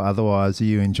tour or otherwise, are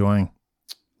you enjoying?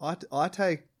 I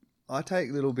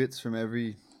take little bits from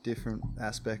every different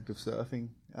aspect of surfing.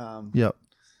 Yep.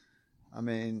 I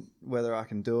mean, whether I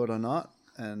can do it or not,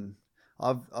 and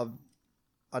I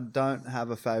don't have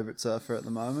a favorite surfer at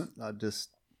the moment. I just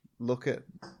look at,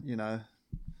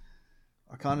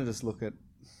 I kind of just look at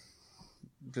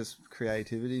just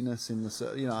creativiness in the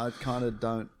surf. I kind of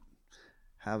don't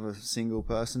have a single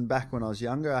person. Back when I was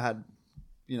younger, I had,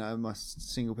 my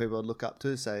single people I'd look up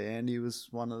to. Say Andy was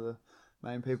one of the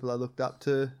main people I looked up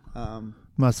to.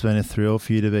 Must have been a thrill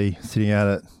for you to be sitting out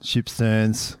at ship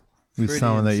sterns with Pretty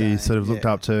someone that you insane, sort of looked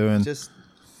yeah. up to, and just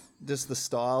the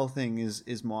style thing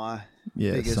is my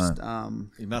Yeah, biggest.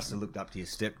 You must have looked up to your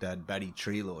stepdad, Batty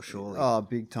Treelaw, surely. Oh,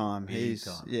 big time. Big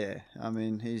time. Yeah. I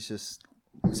mean, he's just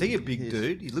Is he a big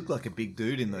dude? He looked like a big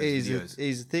dude in those videos.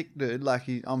 he's a thick dude. Like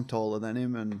I'm taller than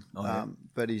him, and yeah?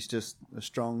 but he's just a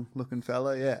strong looking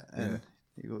fella. Yeah, and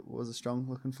he was a strong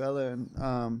looking fella,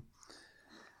 and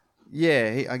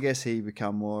I guess he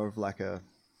become more of like a.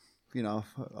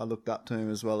 I looked up to him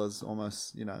as well as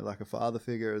almost, like a father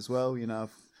figure as well.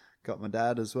 I've got my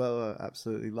dad as well. I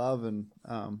absolutely love, and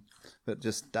but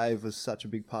just Dave was such a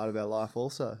big part of our life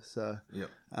also. So, Yep.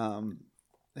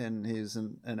 and he's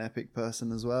an epic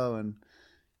person as well. And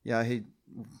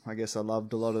I guess I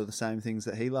loved a lot of the same things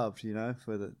that he loved.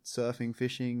 For the surfing,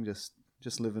 fishing,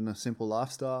 just living a simple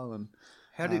lifestyle. And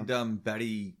How did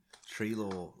Batty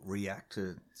Treelaw react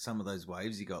to some of those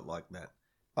waves he got, like that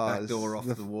Oh, back door off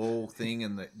the wall thing?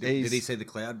 And did he see the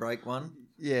cloud break one?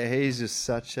 Yeah, he's just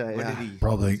such a. What did he?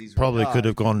 Probably could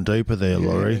have gone deeper there,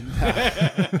 Laurie.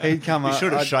 He'd come up. You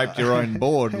should have shaped your own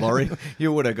board, Laurie.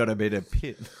 You would have got a better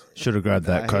pit. Should have grabbed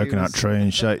that he coconut was- tree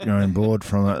and shaped your own board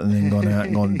from it, and then gone out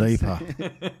and gone deeper.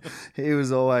 He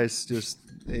was always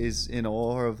he's in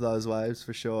awe of those waves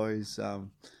for sure.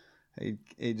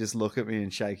 He'd just look at me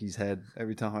and shake his head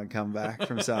every time I come back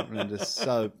from something, and just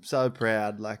so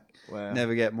proud. Like, Wow.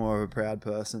 never get more of a proud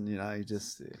person. He's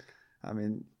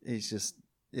just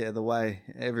the way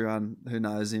everyone who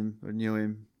knows him or knew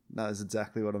him knows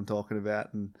exactly what I'm talking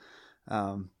about, and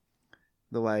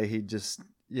the way he'd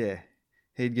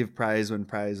give praise when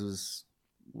praise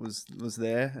was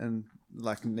there and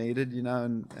like needed,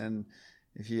 and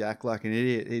if you act like an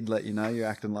idiot, he'd let you know you're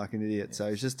acting like an idiot. So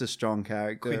he's just a strong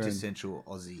character. Quintessential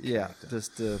Aussie Yeah, character.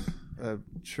 just a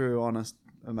true, honest,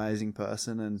 amazing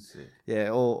person. And Sick.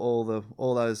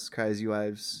 all those crazy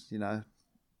waves, he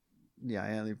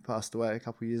only passed away a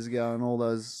couple of years ago, and all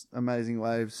those amazing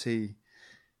waves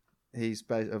he's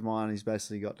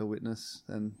basically got to witness.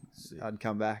 And Sick. I'd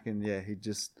come back and he'd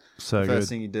just So first good.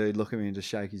 thing he'd do, he'd look at me and just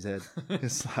shake his head.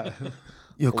 It's like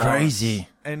You're crazy.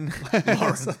 And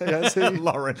Yes, he-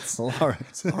 Lawrence.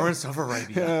 Lawrence. Lawrence of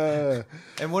Arabia.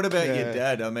 And what about your Yeah.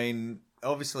 dad? I mean,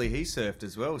 obviously he surfed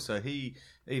as well. So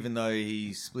even though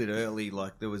he split early,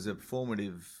 like there was a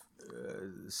formative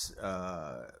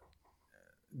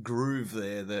groove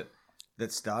there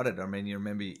that started. I mean, you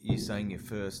remember you saying your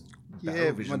first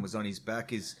battle vision was on his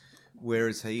back. Where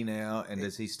is he now? And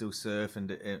does he still surf?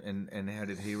 And how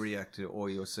did he react to all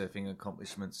your surfing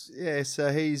accomplishments? Yeah,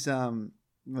 so he's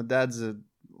my dad's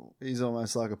he's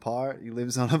almost like a pirate. He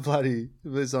lives on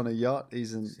a yacht.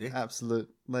 He's an Sick. absolute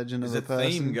legend There's of a a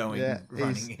person. theme going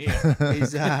running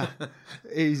here.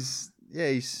 He's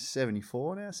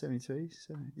 74 now, 73.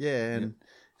 So, and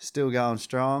still going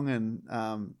strong,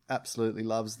 and absolutely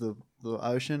loves the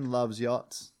ocean, loves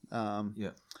yachts. And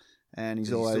he's Does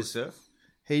he always still surf?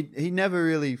 he never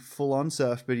really full on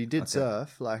surf, but he did Okay.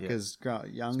 surf Yeah. as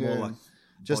younger. more and like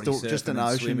just body just an surfing and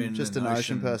ocean, swimming just and an ocean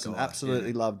ocean person. guy,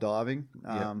 Absolutely yeah. loved diving.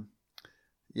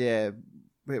 Yeah.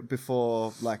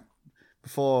 Before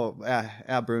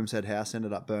our Broomshead house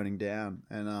ended up burning down,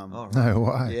 and Oh, right. No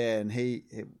way. yeah, and he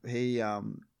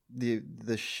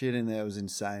the shit in there was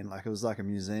insane. Like, it was like a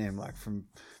museum, like from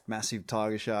massive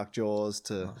tiger shark jaws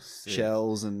to sick.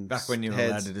 shells and Back when you were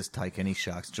heads. allowed to just take any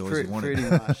shark's jaws Pretty, you wanted. pretty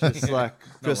much. It's like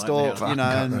Not just like all,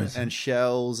 now. and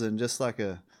shells, and just like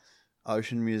a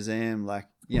ocean museum, like,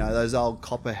 those old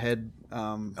copperhead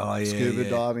scuba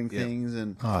diving yeah. things,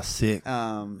 and Oh, sick.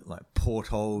 Like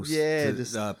portholes,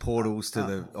 portals to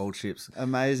the old ships.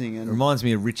 amazing. It And reminds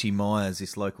me of Richie Myers,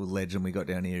 this local legend we got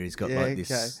down here. He's got Yeah, like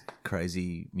this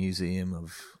crazy museum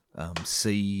of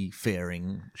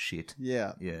seafaring shit.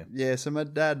 yeah. Yeah. So my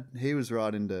dad, he was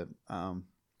right into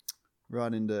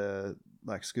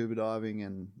like scuba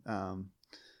diving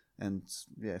and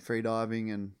free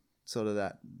diving and sort of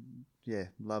that. Yeah,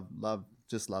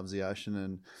 just loves the ocean.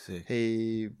 And Sick.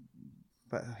 he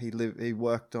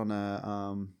worked on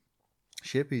a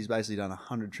ship. He's basically done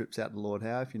 100 trips out to Lord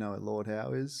Howe, if you know where Lord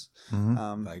Howe is.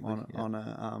 Vaguely, On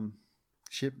a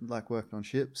ship, like worked on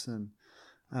ships, and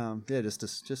just a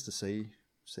sea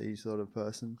sort of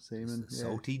person, seaman. Just a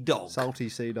salty dog. Salty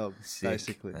sea dog, Sick.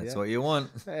 basically. That's yeah. what you want.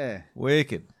 Yeah.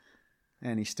 Wicked.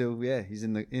 And he's still, he's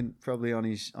probably on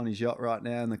his yacht right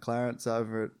now in the Clarence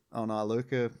over on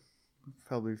Iluka,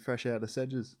 probably fresh out of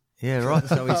Sedges. Yeah, right.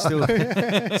 So he's still.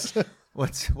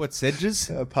 What's Sedges?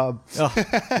 A pub. Oh,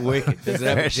 wicked. Does it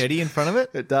have a jetty in front of it?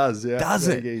 It does, yeah. Does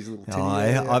Yeah, it? his little tinny,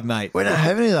 I've mate. We don't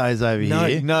have any of those over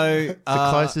here. No. The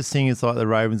closest thing is like the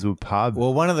Ravenswood pub.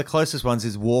 Well, one of the closest ones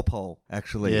is Warpole,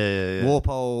 actually. Yeah.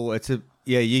 Warpole.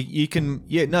 You can.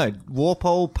 Yeah, no.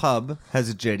 Warpole pub has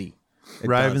a jetty. It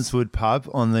Ravenswood pub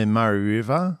on the Murray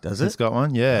River. Does It's it? got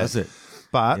one, yeah. Does it?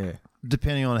 But Yeah.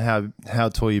 depending on how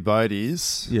tall your boat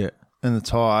is Yeah. and the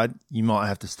tide, you might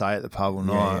have to stay at the pub all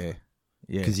night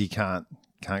Yeah. because you can't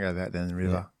go back down the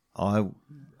river. I've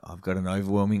got an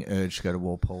overwhelming urge to go to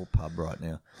Warpole pub right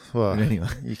now. Well, But anyway.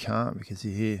 you can't because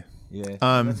you're here. Yeah.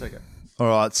 That's okay. All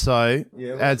right, so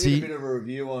Yeah, as did a he bit of a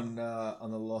review on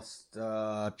the Lost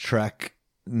track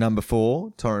number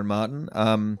 4, Torren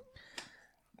Martin.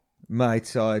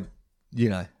 Mate, I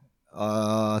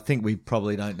think we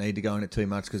probably don't need to go in it too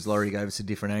much because Laurie gave us a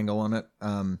different angle on it.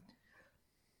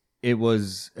 It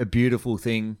was a beautiful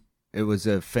thing It was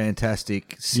a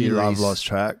fantastic series. You love Lost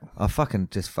Track. I fucking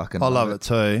I love it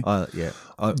too.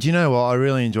 Do Do you know what? I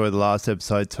really enjoyed the last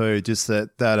episode too. Just that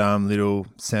little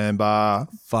sandbar.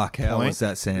 fuck, how point. was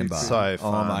that sandbar? It's so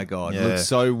Oh fun. my God. Yeah. It looked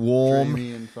so warm.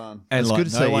 Dreamy and fun. And It's like, good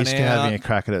to no see one Ishka out. having a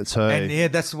crack at it too. And yeah,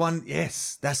 that's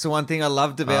the one thing I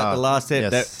loved about the last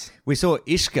ep, yes. that we saw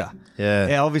Ishka.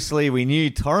 Yeah. Obviously we knew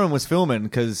Torren was filming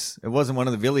because it wasn't one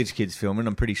of the village kids filming,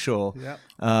 I'm pretty sure. Yep.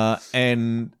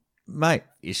 And mate,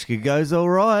 Ishka goes all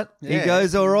right. Yeah, he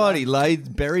goes all right. He he's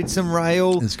buried some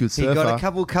rail. He's a good He got surfer. a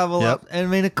couple cover Yep. up. And I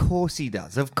mean, of course he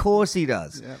does. Of course he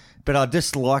does. Yep. But I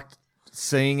just liked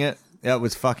seeing it. That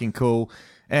was fucking cool.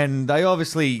 And they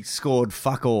obviously scored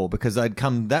fuck all because they'd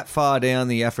come that far down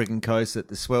the African coast that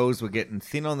the swells were getting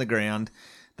thin on the ground.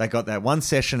 They got that one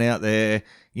session out there.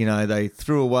 You know, they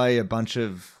threw away a bunch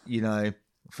of,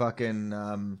 fucking,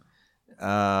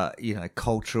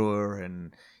 culture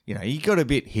and, he got a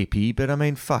bit hippie, but I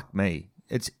mean, fuck me.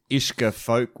 It's Ishka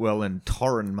Folkwell and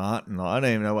Torren Martin. I don't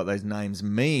even know what those names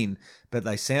mean, but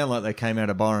they sound like they came out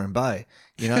of Byron Bay.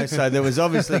 So there was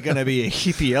obviously going to be a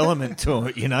hippie element to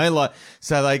it,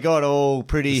 so they got all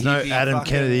pretty There's hippie. no Adam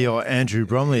fucking- Kennedy or Andrew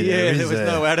Bromley there, Yeah, is there was there?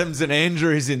 no Adams and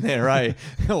Andrews in there, eh?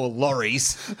 Or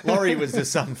Laurie's. Laurie was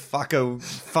just some fucker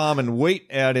farming wheat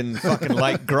out in fucking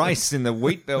Lake Grace in the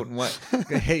wheat belt.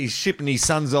 And he's shipping his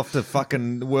sons off to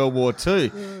fucking World War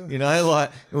II. It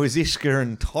was Ishka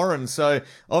and Torren. So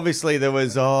obviously there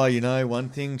was, one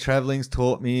thing travelling's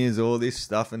taught me is all this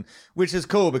stuff, and which is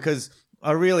cool because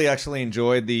I really actually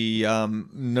enjoyed the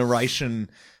narration,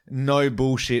 no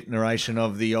bullshit narration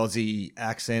of the Aussie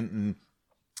accent. And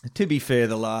to be fair,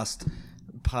 the last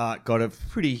part got a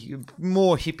pretty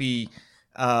more hippie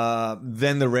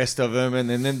than the rest of them, and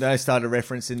then they started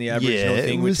referencing the Aboriginal it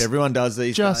thing, was which everyone does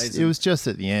these days. It was just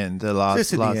at the end, the last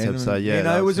Just at the end, episode.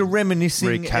 Yeah, it was a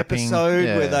reminiscing recapping, episode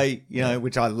yeah. where they,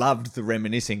 which I loved the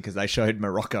reminiscing because they showed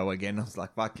Morocco again. I was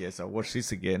like, fuck yes, I'll watch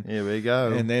this again. Here we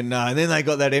go. And then they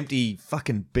got that empty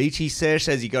fucking beachy sesh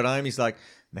as he got home. He's like,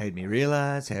 made me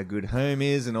realise how good home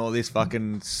is and all this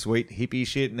fucking sweet hippie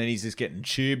shit. And then he's just getting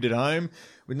tubed at home.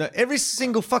 Every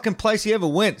single fucking place he ever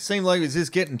went seemed like he was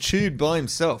just getting tubed by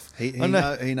himself. He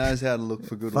knows how to look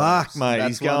for good Fuck, wives. mate. That's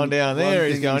He's going one- down one there.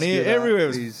 He's thing going here. good at. Everywhere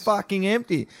was He's- fucking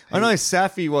empty. I know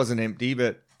Safi wasn't empty,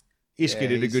 but Ishka Yeah,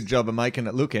 did a he's- good job of making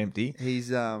it look empty. He's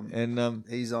he's on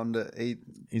the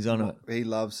He's on it. he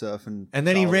loves surfing. And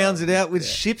then he solo. rounds it out with Yeah.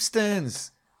 ship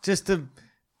sterns. Just to...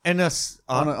 And us...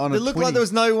 On a it looked 20. like there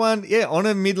was no one... Yeah, on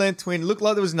a Midland twin. It looked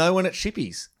like there was no one at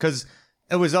Shippies. Because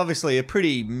it was obviously a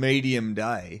pretty medium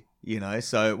day,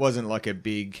 so it wasn't like a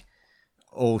big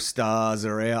all stars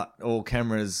are out, all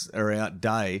cameras are out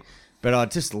day. But I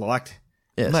just liked...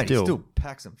 Yeah, mate, still. he still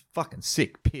packed some fucking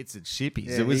sick pits at Shippies.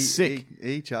 Yeah, it was sick.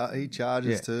 He charges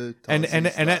Yeah. too. And Tyson's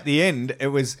like- at the end, it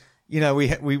was,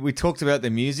 we talked about the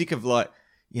music of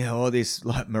all this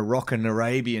like Moroccan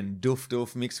Arabian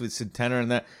doof mixed with Santana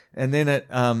and that. And then at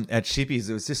Shippies,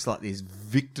 it was just like this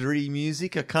victory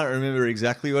music. I can't remember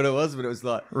exactly what it was, but it was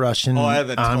like Russian Eye of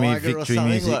the Army Tiger or victory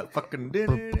something, music. like fucking.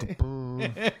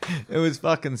 It was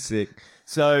fucking sick.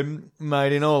 So,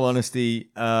 mate, in all honesty,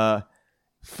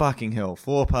 fucking hell,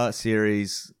 4-part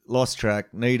series, Lost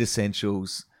Track, Need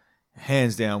Essentials,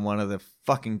 hands down one of the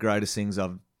fucking greatest things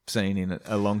I've seen in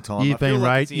a long time. You've been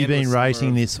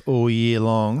rating this all year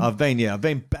long. I've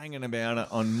been banging about it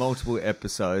on multiple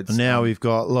episodes. Now we've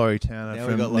got Laurie Towner Now from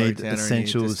we've got Laurie Need Towner in here,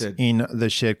 Essentials just in the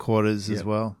shed quarters as Yep.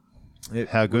 well. It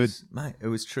How good. was- mate, it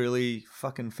was truly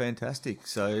fucking fantastic.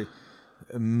 So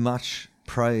much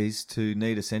praise to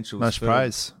Need Essentials Much for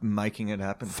praise. making it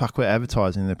happen. Fuck, we're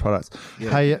advertising their products. Yeah.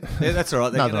 Hey, Yeah, that's all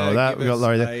right. They're Nothing gonna wrong with that. give We got us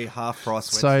Laurie there. a half price.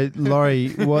 so Laurie,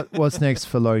 what's next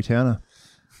for Laurie Towner?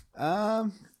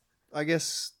 I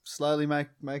guess slowly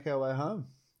make our way home.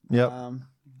 Yep.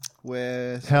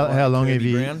 Where How long Kirby have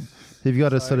you Brown. have you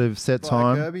got a sort of set by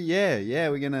time? Kirby? Yeah.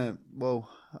 We're gonna. Well,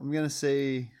 I'm gonna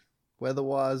see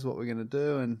weather-wise what we're gonna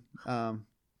do, and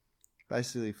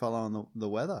basically following the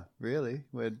weather. Really,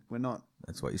 we're not.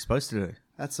 That's what you're supposed to do.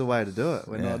 That's the way to do it.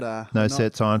 We're Yeah. not. No we're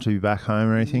set time to be back home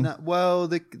or anything? No, well,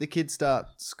 the kids start.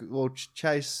 Well,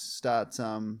 Chase starts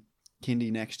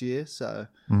kindy next year, so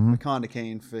Mhm. we're kind of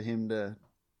keen for him to,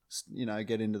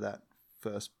 get into that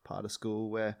first part of school.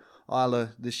 Where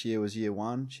Isla this year was year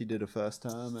 1, she did her first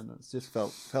term, and it's just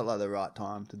felt like the right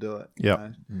time to do it.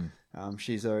 Yep.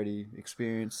 She's already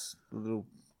experienced a little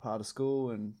part of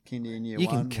school and kindy in year You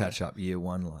 1. can catch up year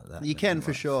 1 like that. You can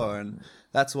for sure, and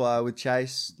that's why with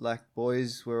Chase, like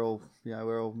boys, we're all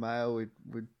male.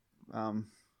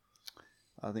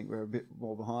 I think we're a bit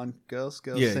more behind girls.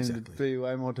 Girls Yeah, seem exactly. to be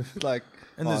way more like.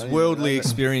 And there's oh, worldly yeah,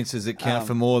 experiences that count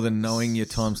for more than knowing your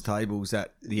times tables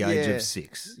at the age Yeah. of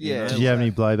 6. Yeah. Did you have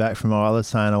any blowback from Isla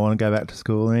saying I want to go back to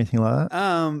school or anything like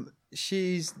that?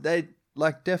 They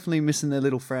like definitely missing their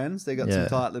little friends. They got Yeah. some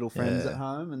tight little friends Yeah. at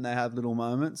home, and they have little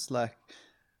moments. Like,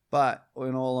 but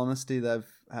in all honesty, they've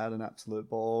had an absolute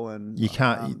ball, and You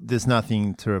can't. There's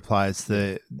nothing to replace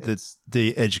the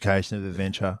education of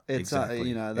adventure. It's Exactly.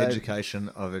 you know, they've- Education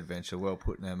of adventure. Well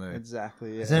put, Namu.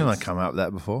 exactly. Yeah. Has anyone It's- come up with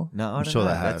that before? No, I I'm don't sure know.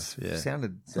 they have. That's Yeah.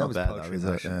 sounded It's that not was bad though, poetry is in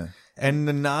it? motion. Yeah. And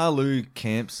the Nalu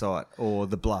campsite or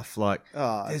the Bluff, like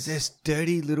Oh, there's this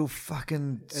dirty little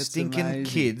fucking It's stinking amazing.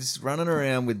 kids running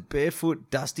around with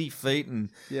barefoot, dusty feet and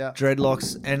Yeah.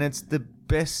 dreadlocks, and it's the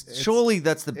best. Surely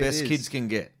that's the best is. kids can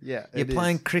get. Yeah, you're it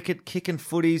playing is. cricket, kicking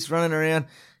footies, running around,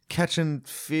 catching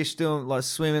fish, doing like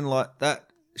swimming like that.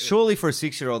 Surely for a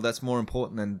 6-year-old, that's more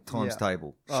important than times Yeah.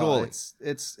 table. Oh, Surely.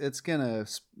 it's gonna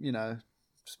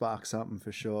spark something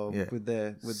for sure Yeah. with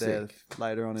their Sick.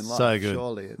 later on in life. So good.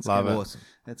 Surely it's Love gonna, it. Awesome.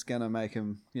 It's gonna make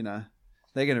them.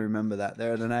 They're gonna remember that.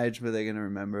 They're at an age where they're gonna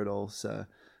remember it all. So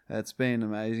it's been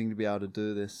amazing to be able to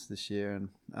do this year and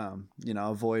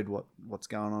avoid what's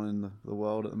going on in the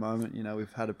world at the moment.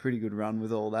 We've had a pretty good run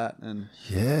with all that, and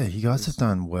Yeah, you guys have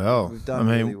done well. we've done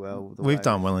really well with the we've wave.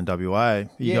 done well in WA. You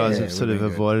Yeah, guys yeah, have sort we've of been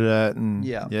good. avoided it, and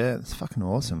Yeah. it's fucking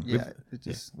awesome. Yeah, it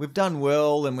just We've done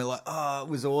well, and we're like, oh, it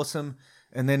was awesome.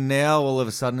 And then now, all of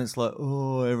a sudden, it's like,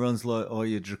 oh, everyone's like, oh,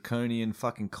 you're draconian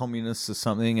fucking communists or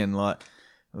something. And like,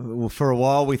 well, for a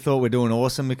while, we thought we're doing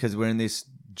awesome because we're in this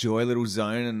joy little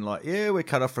zone, and like, yeah, we're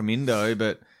cut off from Indo,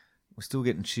 but we're still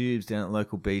getting tubes down at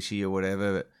local beachy or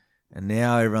whatever. And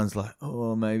now everyone's like,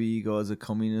 oh, maybe you guys are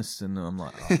communists, and I'm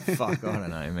like, oh, fuck, I don't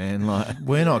know, man. Like,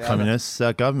 We're not communists.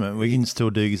 Our government. We can still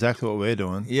do exactly what we're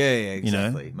doing. yeah,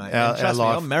 exactly, mate. our And trust me,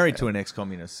 life- I'm married to an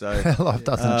ex-communist, so. Our life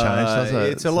doesn't change, does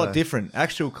it? It's a lot So- different.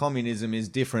 Actual communism is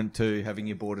different to having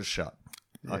your borders shut.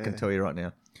 I can tell you right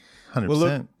now. 100%. Well,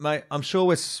 look, mate, I'm sure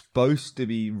we're supposed to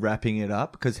be wrapping it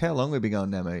up because how long have we been going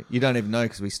now, mate? You don't even know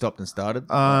because we stopped and started.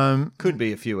 Could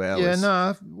be a few hours. yeah,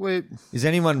 no, we're Does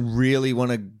anyone really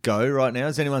want to go right now?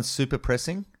 Is anyone super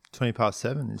pressing?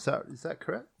 7:20. Is that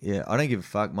correct? Yeah, I don't give a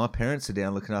fuck. My parents are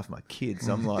down looking after my kids.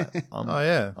 I'm like, I'm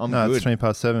I'm good. It's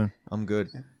 7:20. I'm good.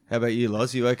 How about you,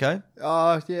 Loz? You okay?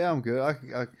 oh yeah, I'm good. I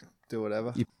can do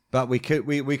whatever. But we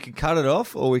could cut it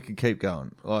off or we could keep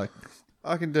going. Like,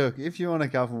 I can do it. If you want a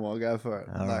couple more, go for it.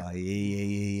 all Like, right,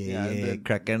 yeah. Yeah, the-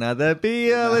 Crack another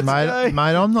beer. Let's go.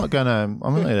 Mate, I'm not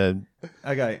gonna.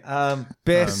 Okay.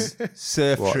 Best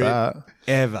surf What, trip that?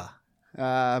 ever.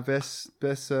 best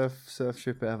surf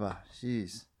trip ever.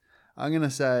 Jeez, I'm gonna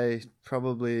say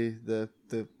probably the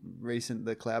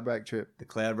Cloudbreak trip. The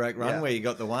Cloudbreak run Yeah. where you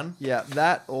got the one. Yeah,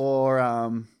 that or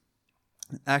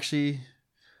actually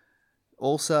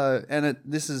also, and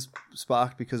this is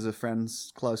sparked because of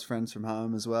close friends from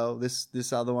home as well.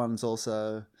 This other one's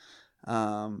also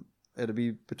it'll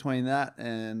be between that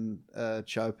and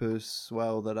Chopu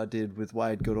swell that I did with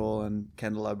Wade Goodall and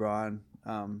Kendall O'Brien,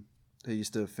 who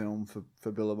used to film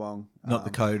for Billabong. Not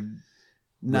the code.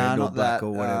 Nah, red or not black that.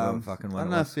 or whatever fucking one I don't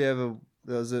it know was. if you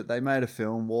ever they made a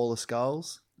film, Wall of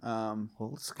Skulls.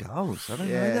 Well, skulls. I don't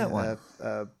Yeah, know that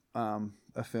one.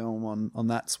 a film on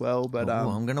that swell, but Oh,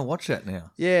 I'm going to watch that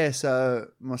now. yeah, so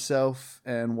myself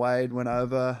and Wade went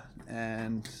over,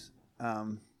 and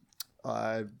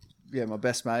my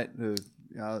best mate, who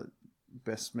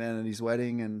best man at his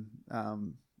wedding,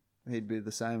 and he'd be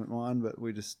the same at mine, but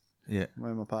we just Yeah.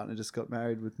 when my partner just got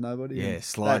married with nobody. Yeah, and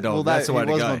slide dog, that's the way he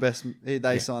to was go. my best.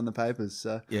 They signed the papers,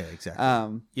 so Yeah,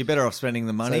 exactly. You're better off spending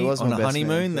the he money was on my a best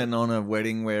honeymoon man, than on a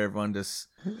wedding where everyone just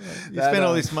you That, spend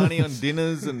all this money on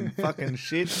dinners and fucking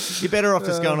shit. You're better off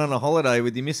just going on a holiday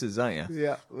with your missus, aren't you?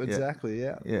 yeah, exactly,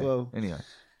 yeah. Yeah. Well, Anyway,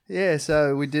 yeah,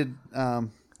 so we did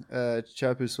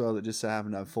Chopu swell that just so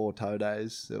happened to have 4 tow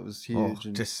days. It was huge.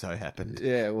 and just so happened.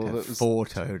 yeah, well, Have it was 4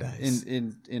 tow days.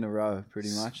 in a row, pretty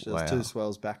much. There was Wow. 2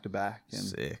 swells back to back, and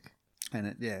Sick.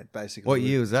 it basically. What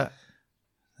year was that?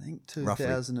 I think roughly?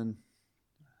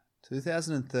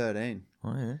 2013.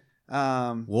 Oh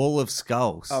yeah. Wall of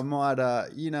Skulls. I might,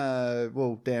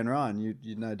 Dan Ryan.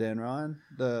 You know Dan Ryan,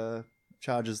 the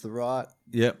charges the right,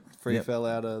 Yep. free Yep. fell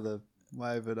out of the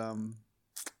wave at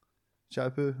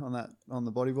Chopu on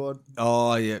the bodyboard.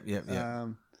 Oh, yep. Yep.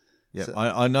 So-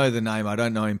 I know the name. I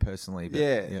don't know him personally. But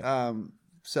yeah.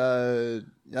 So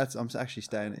I'm actually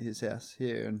staying at his house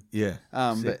here, and yeah.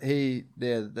 but he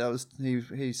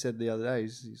said the other day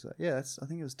he's like, yeah, I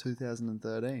think it was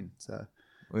 2013. So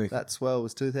that swell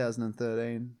was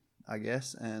 2013, I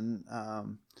guess, and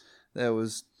there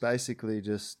was basically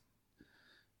just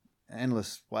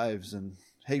endless waves and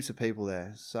heaps of people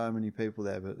there. So many people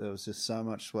there, but there was just so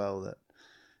much swell that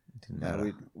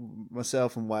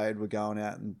myself and Wade were going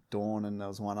out in dawn, and there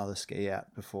was one other ski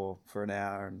out before for an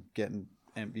hour and getting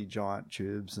empty giant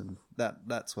tubes, and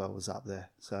that swell was up there.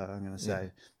 So I'm going to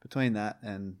say between that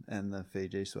and the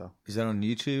Fiji swell. Is that on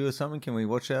YouTube or something? Can we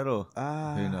watch that, or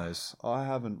who knows? I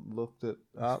haven't looked it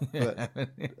up, but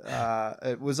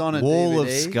it was on a Wall DVD.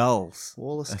 of Skulls.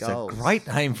 Wall of That's Skulls. a great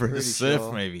name for a Pretty surf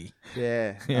sure. movie.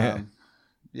 Yeah. Yeah.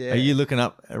 Yeah. Are you looking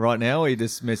up right now, or are you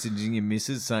just messaging your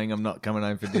missus saying I'm not coming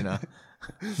home for dinner?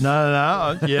 No.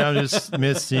 I'm just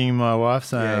messaging my wife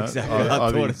saying, Yeah, exactly. I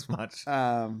I'll thought be- as much.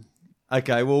 Um,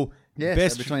 Okay, well, yeah.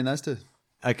 best. So between those two.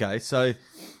 Okay, so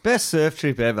best surf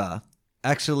trip ever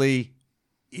actually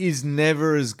is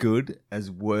never as good as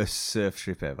worst surf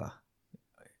trip ever.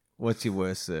 What's your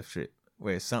worst surf trip?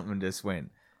 Where something just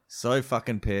went so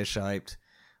fucking pear-shaped,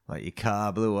 like your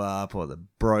car blew up or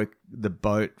the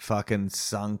boat fucking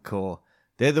sunk, or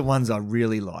they're the ones I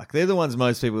really like. They're the ones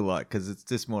most people like because it's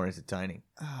just more entertaining.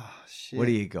 Oh, shit. What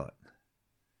do you got?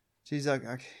 Jeez,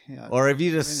 Or have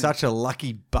you just such a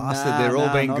lucky bastard? They're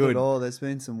all been not good. at all. There's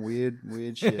been some weird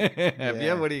shit. Have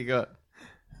you? What do you got?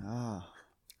 Oh.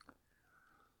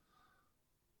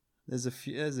 There's a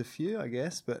few, I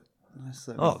guess, but let's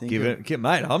let me Oh, think give of- it,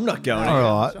 mate. I'm not going. All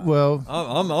right. Well,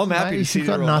 I'm happy to mate, see you've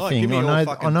got you all night. nothing. Give me all I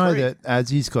fucking know three. that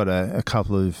Azzy's got a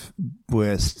couple of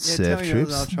worst Yeah, surf tell me yours trips.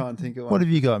 and I'll try and think of one. What have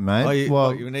you got, mate? Oh, you, well,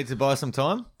 what, you need to buy some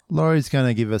time? Laurie's going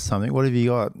to give us something. What have you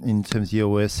got in terms of your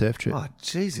worst surf trip? Oh,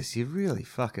 Jesus, you really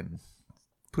fucking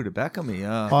put it back on me.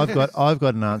 I've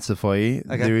got an answer for you.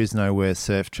 Okay. There is no worst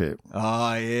surf trip.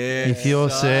 Oh, yeah. If you're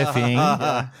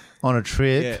surfing on a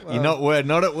trip, You're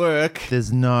not at work.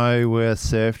 there's no worst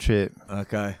surf trip.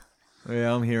 Okay.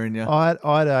 Yeah, I'm hearing you. I had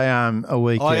a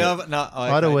week. I at- have no. I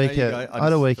had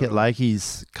a week at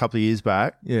Lakey's a couple of years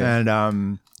back, Yeah.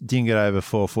 and didn't get over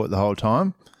 4 foot the whole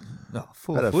time. No,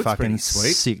 4 Had a foot's fucking pretty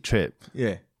sweet. sick trip. Yeah.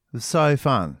 It was so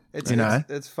fun.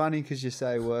 It's funny because you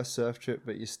say worst surf trip,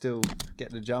 but you still get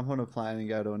to jump on a plane and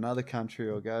go to another country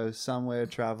or go somewhere,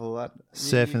 travel.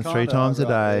 Surfing kinda 3 times are a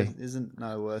right, day. there isn't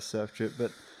no worst surf trip,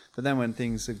 but then when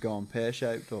things have gone pear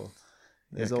shaped, or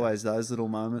there's always those little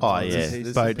moments. Oh where yeah,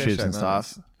 there's boat pear trips and shape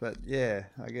stuff. But yeah,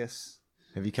 I guess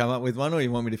Have you come up with one, or you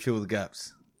want me to fill the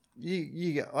gaps?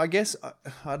 I guess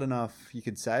I don't know if you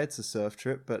could say it's a surf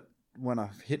trip, but when I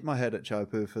hit my head at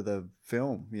Chopu for the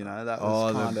film, that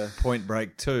was kind the of Point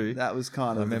Break 2. that was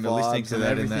kind I of remember the listening vibes to and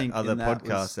that in everything that other in that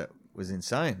podcast. That was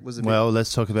insane. was a bit, Well,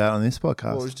 let's talk about it on this podcast.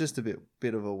 well, it was just a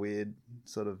bit of a weird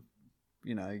sort of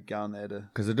going there to.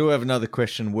 Because I do have another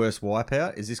question. Worst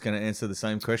wipeout. Is this going to answer the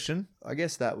same question? I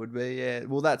guess that would be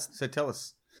Well, that's So tell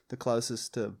us. the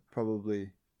closest to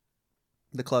probably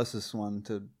the closest one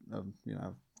to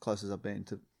closest I've been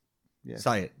to. Yeah.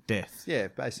 Say it. Death. Yeah,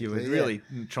 basically. You were yeah. really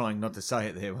trying not to say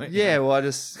it there, weren't you? Yeah, well,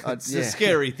 It's a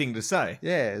scary thing to say.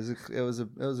 Yeah, it was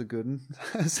a good one.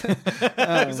 It's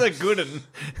a good one.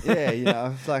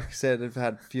 Yeah, like I said, I've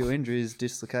had a few injuries,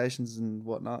 dislocations and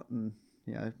whatnot, and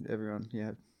everyone,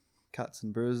 cuts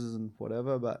and bruises and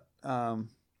whatever. But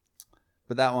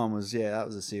that one was that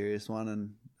was a serious one,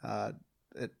 and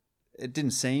it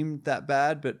didn't seem that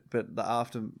bad, but the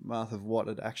aftermath of what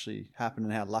had actually happened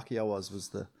and how lucky I was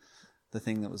the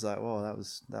thing that was like, oh,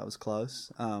 that was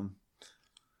close.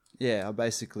 I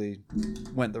basically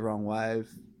went the wrong wave,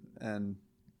 and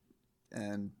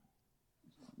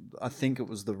I think it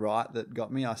was the right that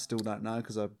got me. I still don't know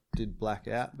because I did black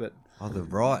out, but Oh, the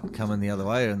right coming the other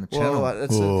way on the channel. well,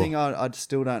 that's the Oh. thing I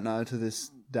still don't know to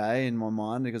this day in my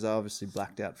mind because I obviously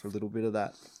blacked out for a little bit of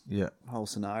that Yeah. whole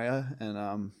scenario, and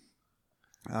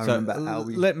I So remember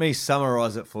Albie. let me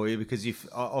summarise it for you because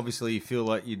obviously you feel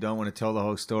like you don't want to tell the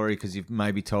whole story because you've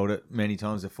maybe told it many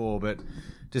times before. But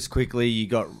just quickly, you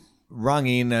got rung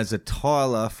in as a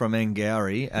tiler from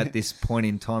Angauri at this point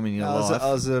in time in your life.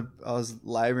 I was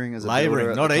labouring as a Labouring,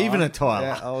 builder at not the even time. a tiler.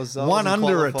 Yeah, I was one wasn't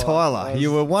under a qualified. tiler. I was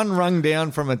You were one rung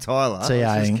down from a tiler. So,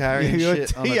 yeah. just carrying You were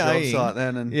shit on a job TAing. site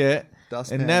then, and Yeah.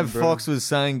 dustpan And Nav and broom. Fox was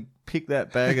saying, pick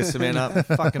that bag of cement up,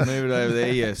 fucking move it over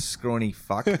there, you scrawny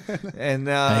fuck. And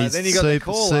He's then you got the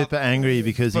call super up. angry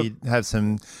because he'd have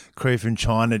some crew from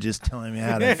China just telling him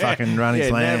how to fucking run Yeah,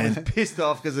 his Nav land. was pissed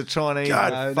off because the Chinese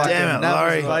God fucking damn it,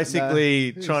 Nav was Laurie.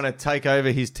 basically trying to take over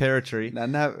his territory. No,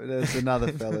 there's another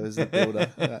fellow who's the builder.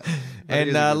 But And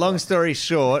he was a good long guy. story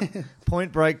short,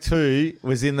 Point Break 2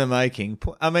 was in the making.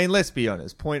 I mean, let's be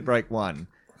honest, Point Break 1,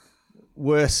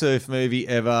 worst surf movie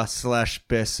ever /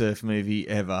 best surf movie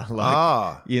ever. Like,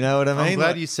 Ah. you know what I mean? I'm glad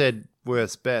Like- you said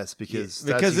worst best because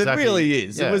Because it really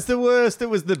is. It was the worst. It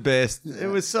was the best. It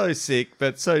was so sick,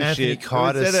 but so Anthony shit. It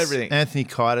was Kiedis. everything. Anthony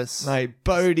Kiedis. Mate,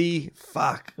 Bodie,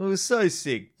 fuck. It was so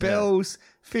sick. Bells,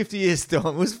 50 Years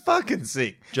Storm was fucking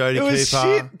sick. Jodie it was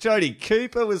Cooper. shit. Jodie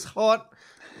Cooper was hot.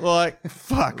 Like,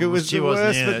 fuck. It was She the wasn't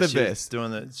worst, in but it. the She was best.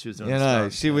 doing the. She was doing You the know,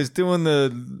 stunts, she yeah. was doing the,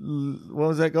 what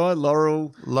was that guy?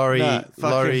 Laurie Laurie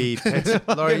Petty. There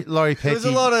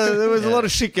was a lot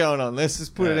of shit going on. Let's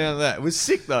just put it down to that. It was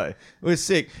sick though. It was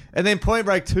sick. And then Point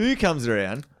Break 2 comes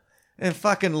around, and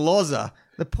fucking Loza,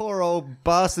 the poor old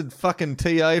bastard fucking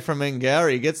TA from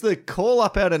Angari, gets the call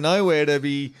up out of nowhere to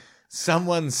be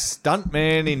someone's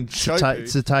stuntman in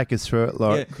Chopu. To take us through it,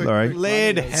 Laurie.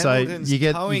 Laird So Hamilton's you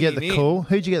get towing the him call.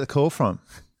 Who'd you get the call from?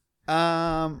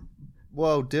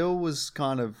 Well, Dill was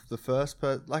kind of the first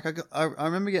person. Like, I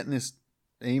remember getting this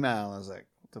email. I was like,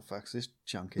 "What the fuck's this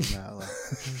junk email?"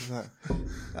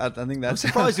 I think I'm that's.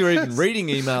 surprised you're even reading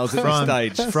emails at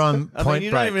this stage. From I Point mean,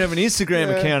 you Break. don't even have an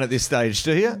Instagram account at this stage,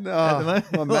 do you? At the No,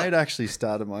 moment? my mate actually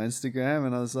started my Instagram,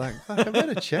 and I was like, "Fuck, I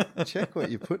better check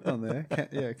what you're putting on there."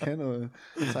 Ken, or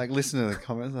it's like listen to the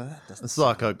comments. Like, that doesn't It's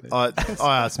like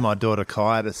I asked my daughter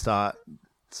Kai to start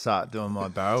doing my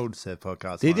Barrel Set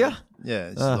podcast. Did ya? Yeah,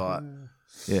 it's like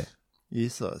Yeah.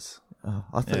 useless. Oh,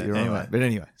 I thought Yeah, you were anyway. all right. But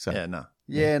anyway, so Yeah, no.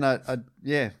 Yeah, and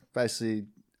basically,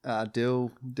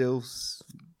 Dill's.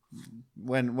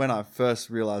 When I first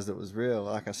realised it was real,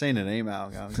 like I seen an email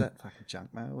going, "Is that fucking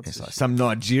junk mail?" What's it's this like some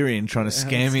Nigerian trying to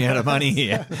scam me out of money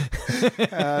here.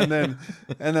 and then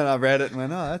I read it and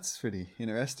went, "Oh, that's pretty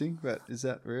interesting, but is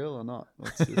that real or not?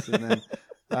 What's this?" And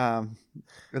then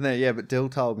but Dill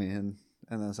told me, and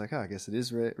I was like, "Oh, I guess it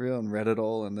is real," and read it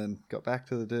all, and then got back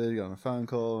to the dude, got on a phone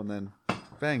call, and then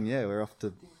bang, yeah, we're off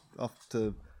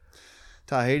to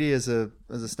Tahiti as a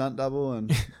stunt double,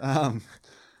 and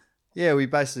yeah, we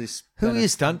basically Who spent are you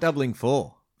stunt doubling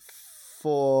for?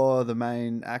 for the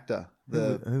main actor,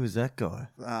 Who was that guy?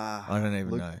 I don't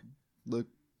even know. Luke.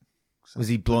 Was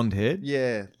he blonde haired?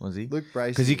 Yeah, Was he? Luke Bracey.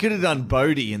 Because you could have done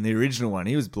Bodie in the original one.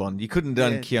 He was blonde. You couldn't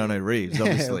have done Keanu Reeves,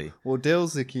 obviously. Well,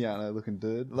 Dill's the Keanu looking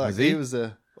dude. Like Was he? he was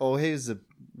the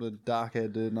dark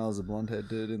haired dude, and I was a blonde haired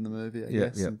dude in the movie. I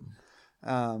guess. yeah.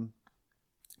 And,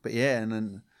 but yeah, and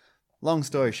then long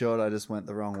story short, I just went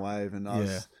the wrong wave, and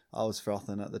I was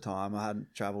frothing at the time. I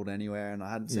hadn't travelled anywhere, and I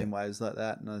hadn't seen waves like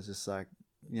that, and I was just like,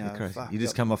 you know, Crazy. fuck, You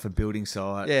just come off a building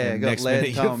site. Yeah, and got next Laird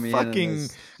minute towing you me in, and fucking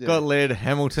there's- yeah. got Laird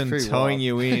Hamilton Pretty towing wild.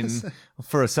 you in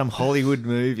for some Hollywood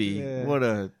movie. Yeah. What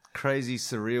a crazy,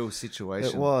 surreal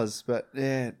situation. It was, but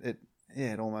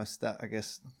it almost that. I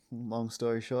guess, long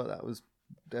story short, that was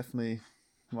definitely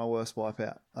my worst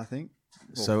wipeout. I think.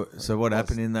 So what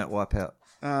happened in that wipeout?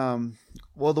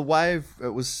 Well, the wave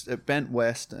it bent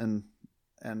west and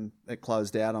it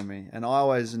closed out on me, and I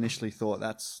always initially thought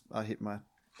I hit my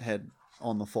head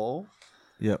on the fall,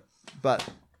 Yep. but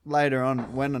later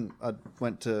on when I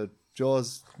went to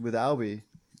Jaws with Albie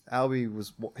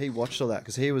he watched all that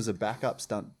because he was a backup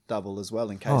stunt double as well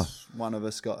in case one of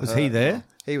us got hurt. Was he there?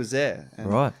 He was there,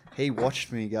 and Right. he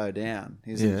watched me go down.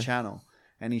 He was in the channel,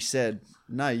 and he said,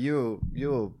 "No, you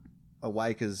were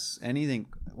awake as anything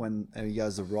when," and he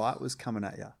goes, "the right was coming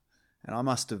at you," and I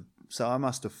must have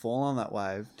fallen on that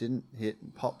wave, didn't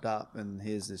hit, popped up, and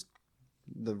here's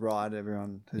the ride.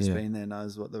 Everyone who's been there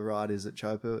knows what the ride is at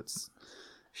Chopu. It's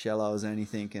shallow as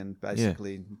anything, and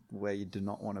basically where you do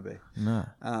not want to be. No.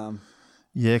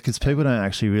 Yeah, because people don't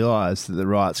actually realise that the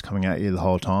right's coming at you the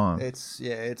whole time. It's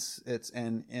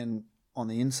and on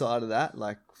the inside of that,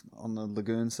 like on the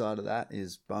lagoon side of that,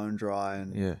 is bone dry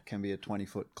and can be a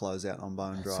 20-foot closeout on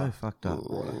bone dry. So fucked up.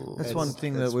 That's It's- one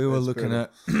thing that it's- we were it's looking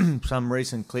brutal. at some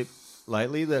recent clip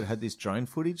lately that had this drone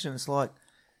footage, and it's like,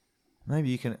 maybe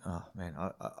you can. Oh man,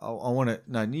 I want to.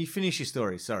 No, you finish your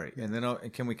story. Sorry, and then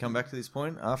can we come back to this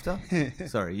point after?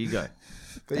 Sorry, you go.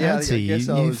 But yeah, Nancy, I guess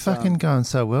you I was fucking going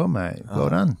so well, mate. Well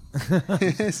done.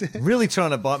 Really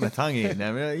trying to bite my tongue here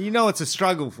now. You know it's a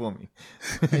struggle for me.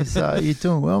 You're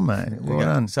doing well, mate. Well Okay.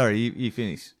 done. Sorry, you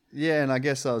finish. Yeah, and I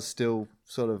guess I was still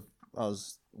I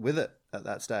was with it at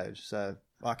that stage. So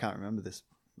I can't remember this.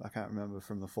 I can't remember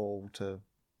from the fall to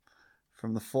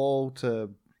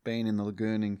being in the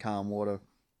lagoon in calm water,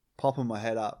 popping my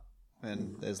head up,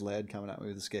 and there's Laird coming at me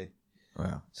with a ski.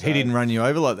 Wow. He didn't run you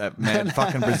over like that mad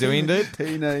fucking Brazilian dude.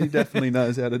 He definitely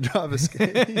knows how to drive a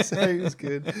ski, so he was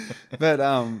good. But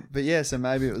yeah, so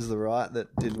maybe it was the right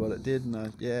that did what it did,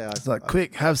 and It's like,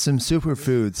 quick, have some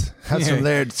superfoods. Have some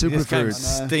Laird You just came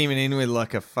superfoods. steaming in with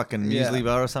like a fucking muesli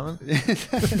bar or something.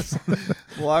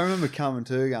 Well, I remember coming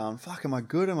to going, "Fuck, am I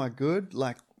good? Am I good?"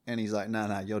 Like, and he's like,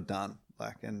 "No, you're done."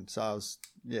 Like, and so I was,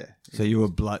 So you were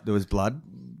blood. There was blood.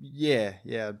 yeah,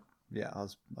 I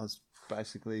was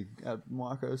basically had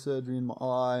microsurgery in my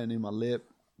eye and in my lip,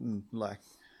 and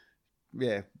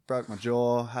broke my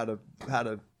jaw. Had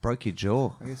a Broke your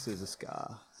jaw. I guess there's a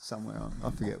scar somewhere on.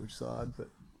 I forget which side, but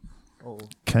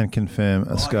Can confirm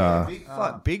a scar.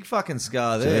 Big fucking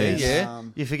scar there. Jeez. Yeah,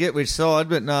 you forget which side,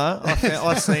 but no,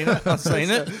 I've seen it. I've seen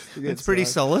it. It's pretty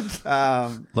solid.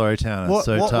 Laurie Towner, What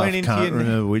so tough, went into can't your-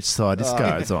 remember which side his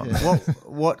scar is on.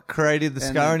 What created the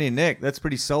And scar on your neck? That's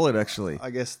pretty solid, actually.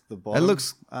 I guess the It bottom.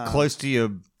 looks close to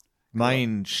your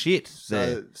main shit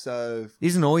there. So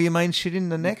Isn't all your main shit in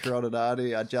the neck? carotid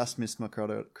artery. I just missed my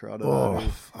carotid Oh, artery.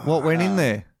 What went in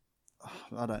there?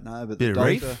 I don't know, but Bit the of doctor.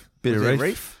 reef. Bit of Was it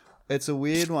reef. It's a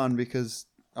weird one because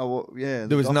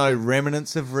There was no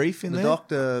remnants of reef in the there?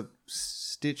 doctor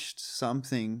stitched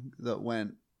something that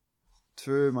went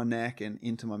through my neck and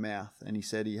into my mouth, and he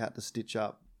said he had to stitch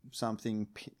up something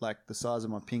like the size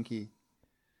of my pinky.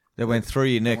 That went through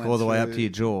your neck went all the way up through to your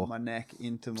jaw. My neck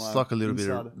into my. It's like a little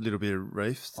inside. bit of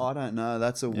reef. I don't know.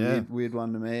 That's a weird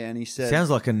one to me. And he said Sounds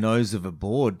like a nose of a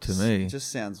board to me.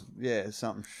 Just sounds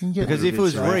something. Because if it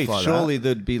was reef, surely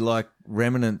there'd be like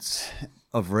remnants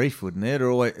of reef, wouldn't it?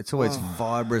 It's always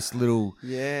fibrous little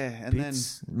Yeah, and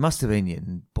bits. It must have been your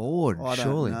board, then I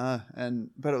surely. don't know.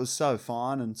 But it was so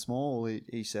fine and small.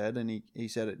 He said, and he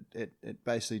said it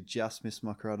basically just missed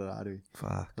my carotid artery,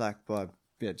 Fuck. like by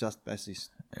just basically.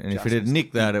 And if just it had missed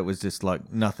nicked that, it was just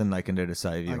like nothing they can do to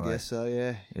save you. I guess so.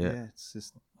 Yeah. Yeah. It's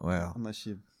just Wow. unless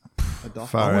you a doctor.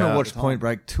 Far I want out. to watch Point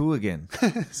Break 2 again.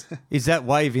 Is that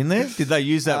wave in there? Did they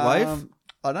use that wave?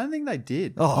 I don't think they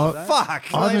did. Oh, fuck.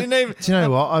 I They didn't haven't, even... do you know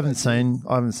what? I haven't seen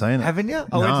it. Haven't you? I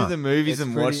No. went to the movies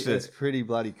and pretty, watched It's it. pretty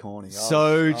bloody corny.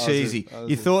 So cheesy.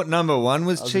 You thought number one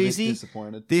was I was a bit cheesy?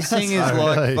 disappointed. This thing is Oh,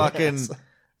 like really? fucking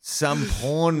some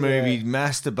porn movie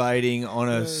masturbating on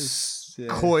a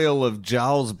coil of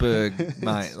Jarlsberg,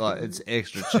 mate. Like, it's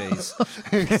extra cheese.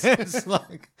 it's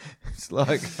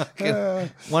like fucking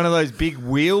one of those big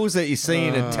wheels that you see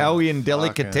in Italian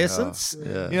delicatessens.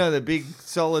 Yeah. You know, the big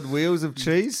solid wheels of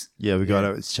cheese? Yeah, we got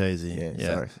it. It's cheesy. Yeah,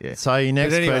 sorry, yeah. So your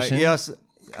next But anyway, question. yes.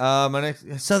 My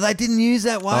next. So they didn't use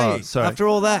that way. Oh, sorry. After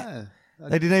all that,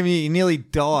 they didn't even. You nearly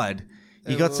died.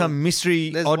 You got some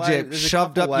mystery there's object there's a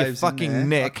shoved couple up your waves in fucking there.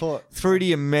 neck, I caught- through to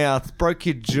your mouth, broke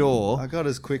your jaw. I got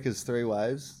as quick as 3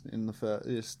 waves in the first.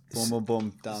 Just boom, boom,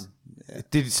 boom, done. Yeah.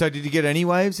 Did you get any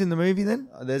waves in the movie then?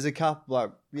 There's a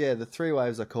couple the 3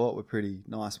 waves I caught were pretty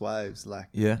nice waves. Like,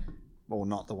 Yeah. well,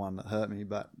 not the one that hurt me,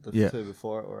 but the Yeah. 2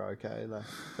 before it were okay. Like,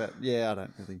 but yeah,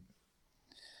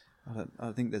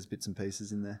 I think there's bits and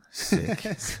pieces in there. Sick.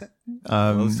 It's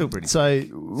still pretty So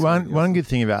one good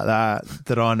thing about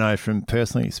that I know from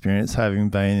personal experience, having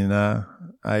been in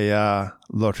a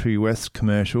Lottery West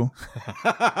commercial.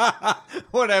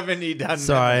 What haven't you done?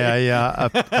 Sorry,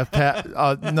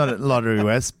 not at Lottery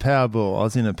West, Powerball. I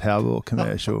was in a Powerball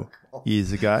commercial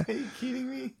years ago. Are you kidding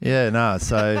me? Yeah, no.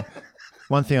 So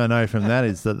one thing I know from that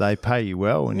is that they pay you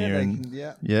well when you're in.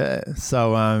 Yeah. Yeah.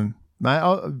 So, mate,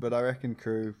 But I reckon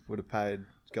Crew would have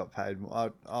got paid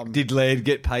more. Did Laird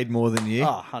get paid more than you?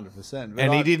 100%. But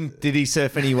And he didn't. Did he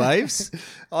surf any waves?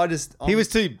 He was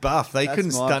too buff. They That's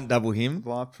couldn't my- stunt double him.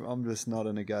 I'm just not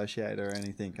a negotiator or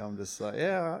anything. I'm just like,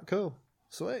 yeah, all right, cool,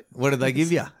 sweet. What did they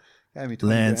give you? Gave me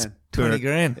 20 Lance. grand. 20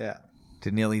 grand Yeah.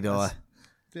 to nearly die.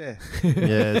 Yeah.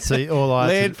 yeah. See, all I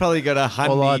Laird had to, probably got a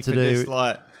all I hundy had to for do- just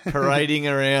like parading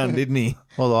around, didn't he?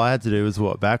 all I had to do was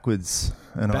walk backwards.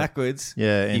 And Backwards.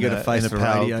 Yeah, You got a face in for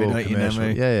radio, Powerball don't you, commercial.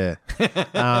 Namu? Yeah.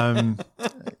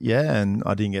 Yeah, and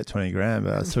I didn't get 20 grand,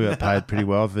 but I still got paid pretty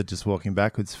well for just walking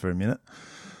backwards for a minute.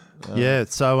 Yeah.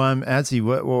 So, Adzi,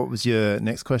 what was your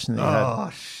next question that you had? Oh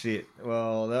shit!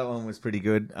 Well, that one was pretty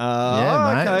good.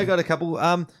 Yeah, mate. Okay, I got a couple.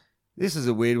 This is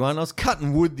a weird one. I was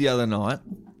cutting wood the other night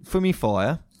for me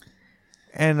fire,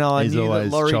 and I He's knew that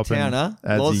always Laurie chopping, Towner,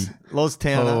 Adzi. Loz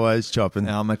Towner. Always chopping.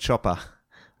 No, I'm a chopper.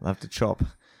 Love to chop.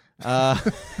 I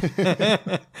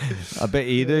bet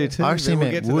you do too. I actually but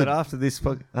we'll meant get to wood. that after this.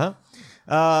 Huh?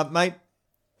 Mate,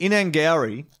 in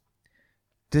Angauri,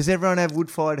 does everyone have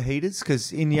wood-fired heaters?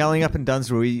 Because in Yellingup and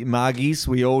Dunsbury, Margies,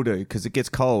 we all do because it gets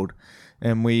cold.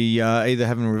 And we either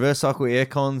having reverse cycle air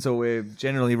cons or we're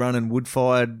generally running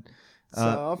wood-fired.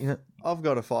 So you know- I've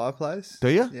got a fireplace. Do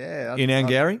you? Yeah. In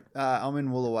Angauri? I'm in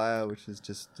Woolawaya, which is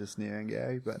just near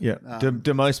Angauri. But Yeah.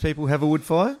 Do most people have a wood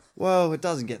fire? well, it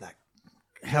doesn't get that.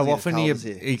 How get often cold are you, as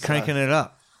here, are you cranking it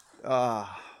up?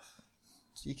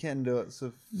 You can do it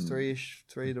sort of 3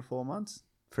 to 4 months.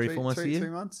 3-4 months a year? 3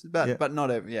 months, but Yeah. but not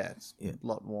every. Yeah, it's Yeah. a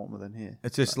lot warmer than here.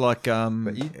 It's just like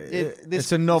this-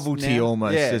 it's a novelty now-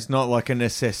 almost. yeah. It's not like a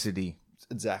necessity.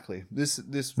 Exactly. This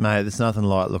Mate, there's nothing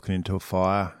like looking into a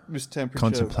fire, temperature.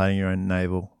 contemplating your own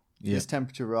navel. This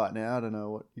temperature right now, I don't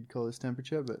know what you'd call this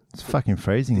temperature, but It's fucking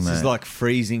freezing, This mate. is like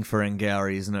freezing for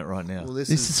Angari, isn't it, right now? well, this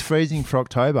is freezing for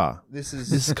October. this is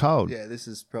This is cold. Yeah, this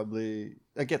is probably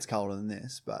it gets colder than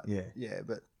this, but Yeah.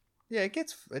 it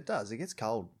gets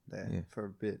cold there for a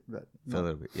bit, but For a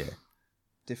little bit, yeah.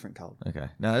 different cold. Okay.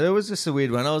 No, there was just a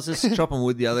weird one. I was just chopping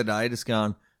wood the other day, just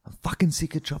going, I'm fucking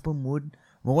sick of chopping wood.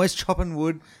 I'm always chopping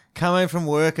wood. Come home from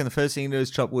work, and the first thing you do is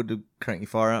chop wood to crank your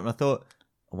fire up. And I thought,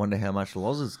 I wonder how much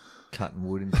Loz is cutting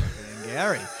wood in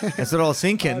Gary. That's what I was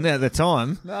thinking at the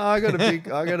time. No, I got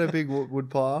a big wood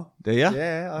pile. Do you?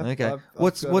 Yeah. Okay. I've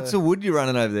What's got the wood you're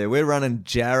running over there? We're running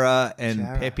Jarrah and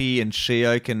Jarrah. Peppy and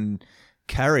Sheoak and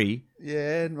Carrie.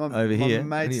 Yeah, my Over here.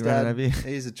 My What are mate's you running dad, over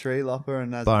here? he's a tree lopper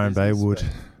and has Byron a business, Bay wood.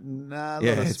 but- Nah, a Yeah,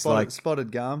 lot of it's like-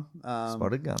 spotted gum.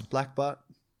 Spotted gum. Black butt.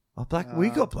 Oh, we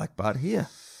got black butt here.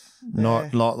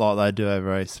 Not like they do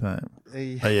over east, mate.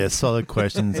 He, Oh, yeah, solid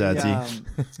questions, he, Adsy.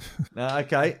 No,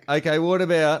 okay. What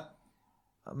about?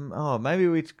 Maybe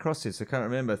we crossed this. I can't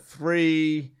remember.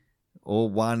 3 or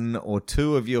 1 or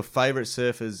 2 of your favourite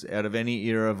surfers out of any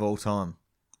era of all time.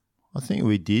 I think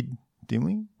we did, didn't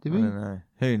we? Did I we? don't know.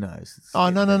 Who knows? Oh,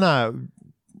 no.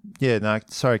 Yeah, no,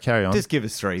 sorry, carry on. Just give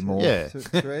us 3 more. Yeah.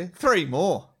 3. 3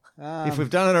 more. If we've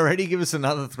done it already, give us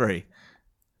another 3.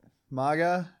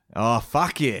 Margo. Oh,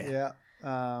 fuck yeah.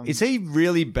 Yeah. Is he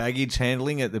really baggage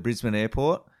handling at the Brisbane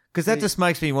airport? Because that just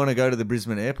makes me want to go to the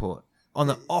Brisbane airport. On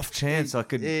the off chance I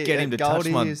could get him to touch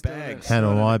Goldie my is doing bags. it.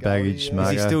 Handle my Goldie, baggage, yeah. mate. Is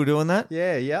he Margo. still doing that?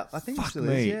 Yeah. I think he Fuck still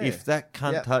me. is, yeah. If that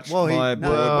cunt Yeah. touched Well, my no,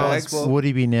 board bags. well, Would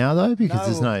he be now, though? Because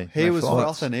there's no... he no was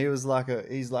flights. frothing.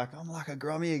 He's like I'm like a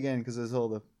grummy again because there's all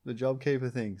the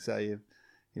JobKeeper thing. So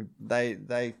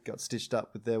they got stitched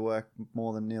up with their work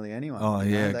more than nearly anyone. Oh,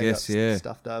 you know? yeah, I They guess, got yeah.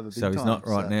 Stuffed over big So he's time, not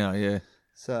right now, yeah.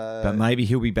 So, But maybe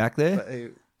he'll be back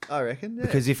there. but I reckon. Yeah.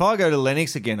 Because if I go to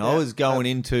Lennox again, I Yeah. was going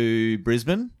into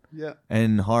Brisbane yeah,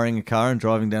 and hiring a car and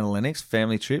driving down to Lennox,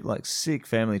 family trip, like sick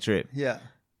family trip. yeah.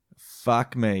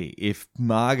 Fuck me. If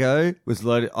Margo was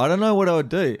loaded, I don't know what I would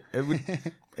do.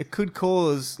 It could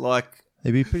cause like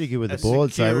He'd be pretty good with a the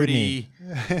boards, though, wouldn't he?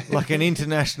 security, like an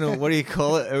international, what do you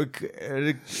call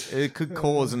it? It could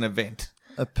cause an event.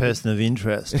 A person of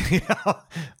interest.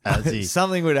 As he.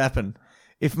 Something would happen.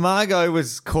 If Margo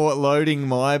was caught loading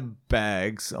my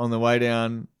bags on the way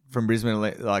down from Brisbane,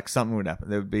 like something would happen.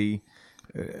 There would be,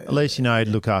 At least you know he'd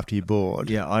look after your board.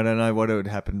 yeah, I don't know what would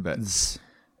happen, but Zzz.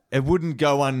 it wouldn't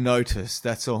go unnoticed.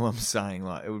 That's all I'm saying.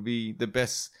 Like, it would be the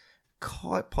best,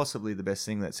 quite possibly the best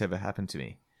thing that's ever happened to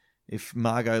me. If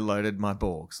Margo loaded my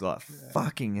Borgs, like,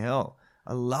 fucking hell.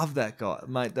 I love that guy,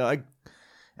 mate.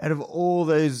 Out of all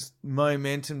those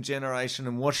momentum generation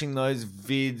and watching those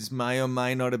vids may or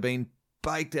may not have been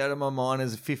baked out of my mind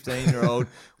as a 15-year-old,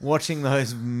 watching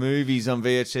those movies on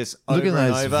VHS Look at over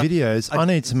and those over. videos. I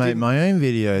need to make my own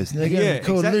videos. They're going to be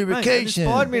called exactly, mate. It lubrication.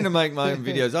 inspired me to make my own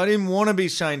videos. I didn't want to be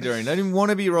Shane Durant. I didn't want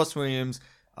to be Ross Williams.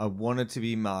 I wanted to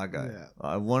be Margo. Yeah.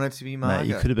 I wanted to be Margo. Mate,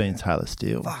 you could have been Taylor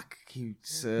Steele. Fuck, he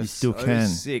surfed You still so can.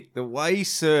 sick. The way he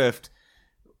surfed,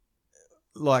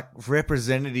 like,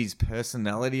 represented his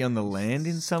personality on the land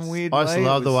in some weird way. I just It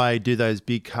love the was- way he'd do those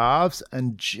big calves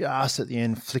and just at the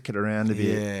end flick it around a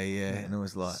bit. Yeah. And it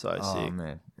was like, So oh, sick.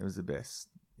 man, it was the best.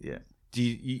 Yeah. Do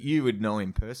you would know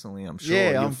him personally, I'm sure.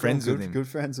 Yeah, You're I'm friends good, with him. Good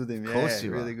friends with him. Of course yeah,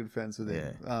 you really are. good friends with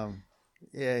him.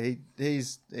 Yeah,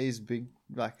 he's big.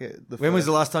 Like the When was first-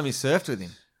 the last time you surfed with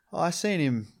him? I seen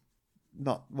him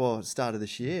at the start of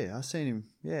this year. I seen him,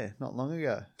 not long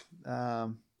ago.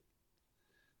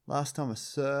 Last time I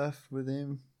surfed with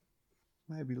him,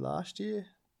 maybe last year.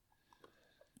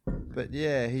 But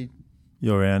yeah,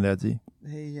 You're around, Adsy.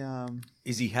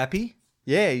 Is he happy?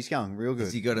 he's going real good.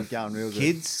 Has he got He's going real good.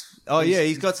 kids? Oh, He's- yeah,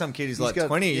 he's got some kid. He's like got-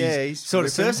 20. Yeah, he's sort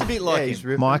of ripping. surfs a bit like he's him.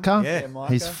 ripping. Micah? Yeah.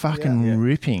 Micah. He's fucking Yeah.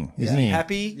 ripping, isn't Is he he?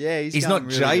 happy? Yeah, he's not going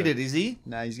really jaded, good. is he?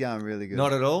 No, he's going really good.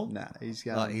 Not at all? No, he's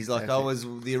going. Like, he's like, I perfect.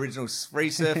 was the original free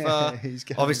surfer. He's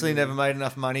going Obviously really never made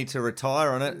enough money to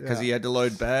retire on it because Yeah. he had to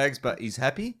load bags, but he's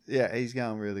happy. Yeah, he's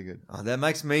going really good. Oh, that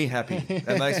makes me happy.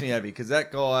 That makes me happy because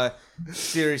that guy,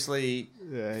 seriously,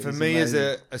 Yeah, for he's me as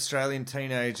amazing. an Australian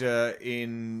teenager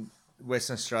in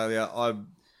Western Australia,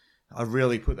 I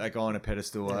really put that guy on a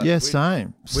pedestal. Yeah,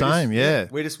 same. Same, yeah.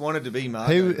 We just wanted to be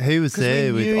Margo. He was 'Cause we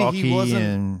there with knew he Occy wasn't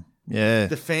and... Yeah.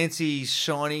 the fancy,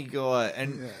 shiny guy.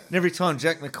 And every time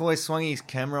Jack McCoy swung his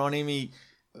camera on him,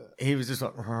 he was just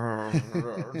like,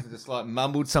 just like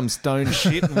mumbled some stone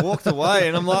shit and walked away.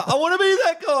 And I'm like, I want to be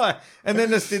that guy. And then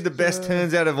just did the best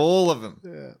turns out of all of them.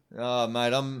 Yeah. Oh,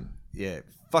 mate,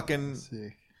 fucking.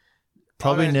 Sick.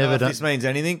 Probably I don't know never if done... this means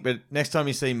anything, but next time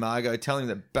you see Margo, tell him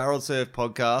that Barrel Surf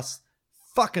Podcast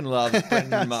fucking love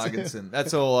Brendan Marginson.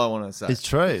 That's all I want to say. It's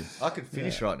true. I could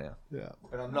finish right now, Yeah.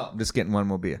 but I'm not. I'm just getting one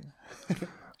more beer.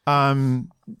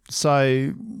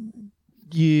 So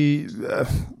you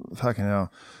fucking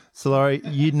hell. So Laurie,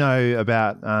 you know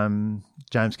about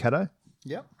James Caddo?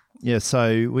 Yep. Yeah,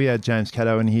 so we had James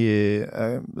Caddo in here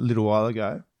a little while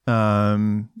ago.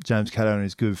 James Caddo and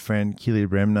his good friend Keely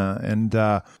Bremner, and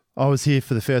I was here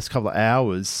for the first couple of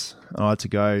hours. I had to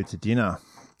go to dinner,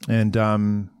 and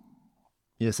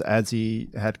yes,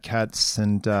 Adzi had Cats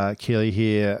and Keely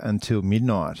here until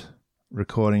midnight,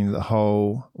 recording the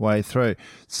whole way through.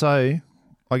 So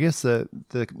I guess the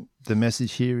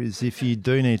message here is, if you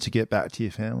do need to get back to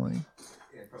your family,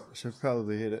 Should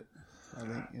probably hit it. I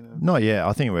think not yet.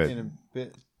 I think in we're. a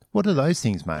bit. What are those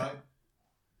things, mate?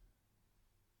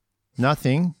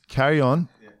 Nothing. Carry on.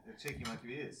 The cheeky monkey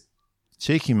beers.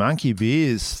 Cheeky Monkey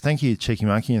beers. Thank you, Cheeky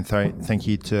Monkey, and thank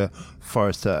you to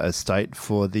Forrester Estate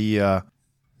for the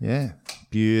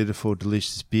beautiful,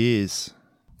 delicious beers.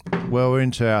 Well, we're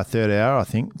into our third hour, I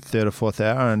think, third or fourth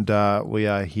hour, and we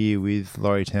are here with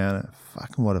Laurie Towner.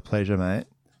 Fucking what a pleasure, mate.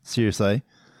 Seriously.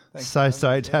 So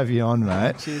stoked to have you on,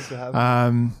 mate. Cheers for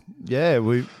having me.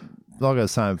 We, like I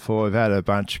was saying before, we've had a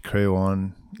bunch of crew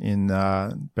on in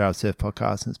Barrel Surf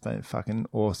Podcast, and it's been fucking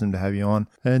awesome to have you on.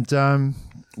 And so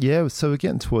we're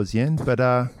getting towards the end, but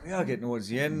We are getting towards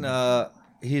the end.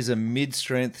 Here's a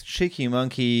mid-strength Cheeky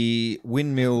Monkey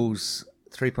Windmills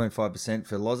 3.5%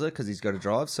 for Loza because he's got to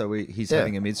drive, so he's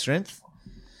having a mid-strength.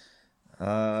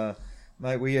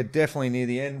 Mate, we are definitely near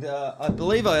the end. I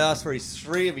believe I asked for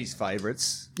three of his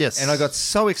favourites. Yes. And I got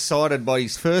so excited by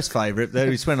his first favourite that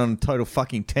he just went on a total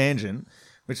fucking tangent,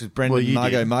 which was Brendan you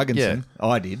Margot did. Marginson. Yeah.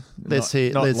 I did. let's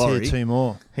not hear Laurie. two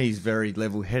more. He's very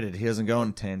level-headed. He doesn't go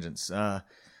on tangents.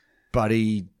 But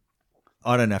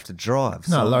I don't have to drive.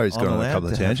 No, so Laurie's I'm gone on a allowed couple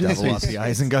of to have tangents. double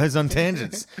IPAs and goes on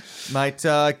tangents. Mate,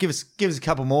 give us a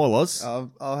couple more, Loz.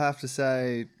 I'll have to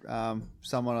say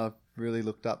someone I've really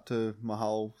looked up to my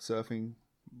whole surfing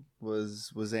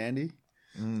was Andy.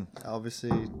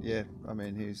 Obviously, yeah. I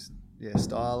mean, he's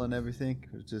style and everything.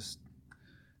 It was just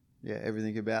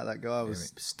everything about that guy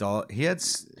was Style. He had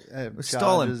charges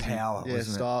style and power, yeah,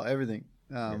 wasn't style, everything.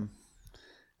 And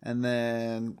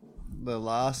then the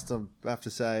last I have to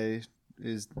say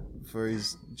is for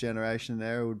his generation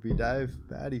there would be Dave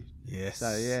Batty. it? Yes.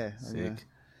 So yeah, Sick.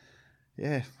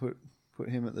 put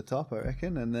him at the top, I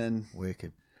reckon. And then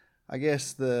Wicked. I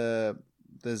guess there's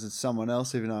someone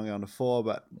else, even though I'm going to 4,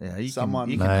 but Yeah, you someone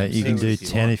can, Mate, you can do seriously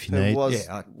 10 want. if you who need. was,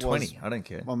 Yeah, 20. I don't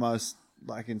care. my most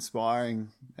inspiring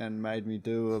and made me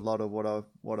do a lot of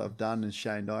what I've done is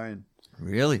Shane Dorian.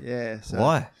 Really? Yeah. So,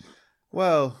 Why?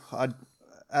 Well,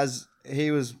 as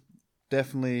he was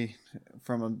definitely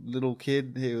from a little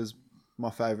kid, he was my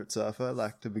favourite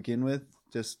surfer, to begin with.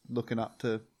 Just looking up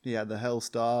to, he had the hell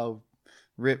style,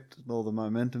 ripped all the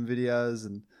momentum videos,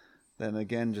 and then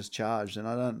again just charged. And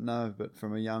I don't know, but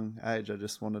from a young age, I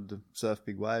just wanted to surf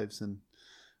big waves and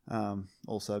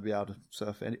also be able to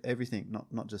surf everything,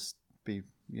 not just be,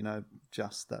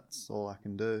 just that's all I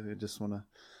can do. I just want to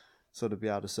sort of be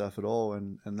able to surf it all,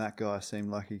 and that guy seemed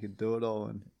like he could do it all,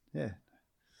 and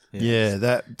Yeah,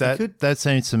 that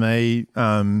seems to me,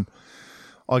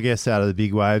 I guess, out of the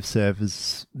big wave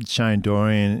surfers, Shane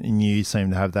Dorian and you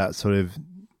seem to have that sort of,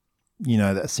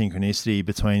 that synchronicity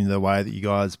between the way that you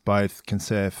guys both can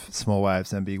surf small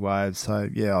waves and big waves. So,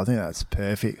 yeah, I think that's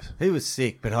perfect. He was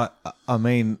sick, but I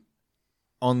mean,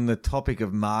 on the topic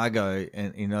of Margot,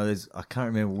 and I can't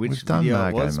remember which We've done video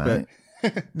Margot, it was, mate.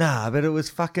 but but it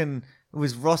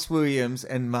was Ross Williams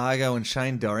and Margot and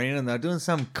Shane Dorian, and they were doing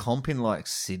some comp in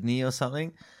Sydney or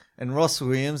something. And Ross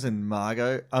Williams and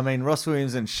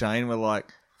Shane were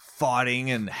fighting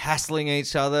and hassling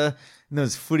each other. And there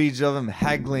was footage of them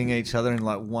haggling each other in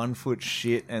 1 foot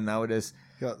shit, and they were just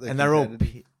they're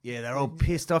all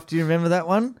pissed off. Do you remember that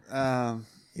one?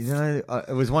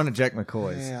 It was one of Jack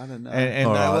McCoy's. Yeah, I don't know. And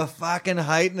All they right. were fucking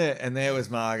hating it, and there was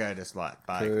Margot just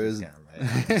Cruising.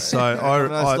 So I don't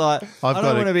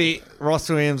got want to be Ross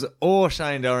Williams or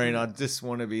Shane Dorian. I just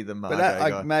want to be the Margot But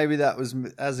guy. maybe that was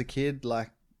as a kid,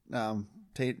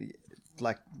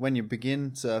 when you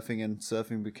begin surfing and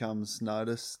surfing becomes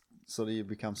noticed, sort of you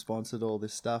become sponsored, all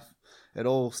this stuff. It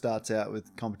all starts out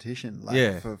with competition.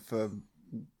 For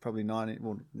probably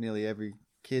nearly every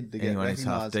kid to get Anyone who's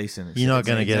half recognised. decent. You're not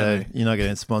going to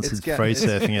get sponsored It's free it's-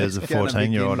 surfing as a it's gonna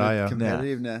 14-year-old, begin are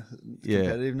with you?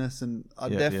 competitiveness, and I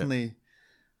Yeah, definitely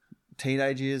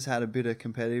teenage years had a bit of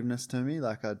competitiveness to me.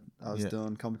 I was Yeah.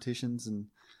 doing competitions, and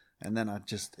then I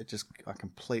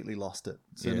completely lost it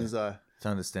as soon Yeah. as I It's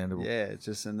understandable.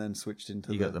 and then switched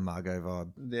into You got the Margot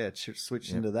vibe.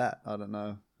 switched into that. I don't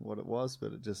know what it was,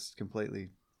 but it just completely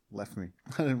left me.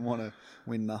 I didn't want to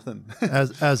win nothing.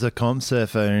 As a comp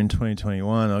surfer in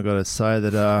 2021, I got to say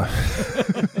that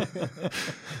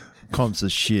comps are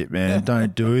shit, man.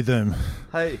 Don't do them.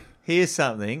 Hey, here's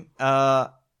something.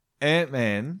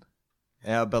 Ant-Man,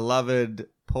 our beloved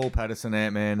Paul Patterson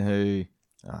Ant-Man, who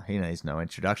he needs no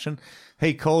introduction.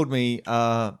 He called me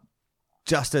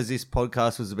just as this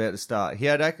podcast was about to start. He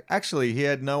had he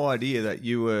had no idea that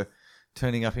you were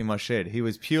turning up in my shed. He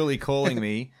was purely calling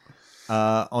me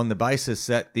on the basis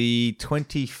that the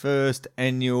 21st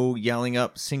annual Yelling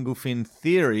Up Single Fin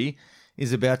Theory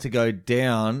is about to go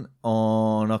down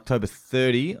on October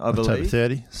 30, I believe. October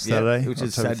 30, Saturday. Yeah, which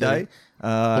is October Saturday.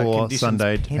 30. Or Conditions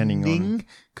Sunday, depending pending. on...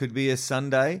 Could be a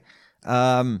Sunday.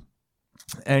 And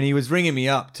he was ringing me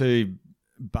up to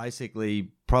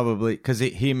basically probably, because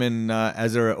him and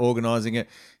Azza are organising it,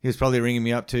 he was probably ringing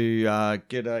me up to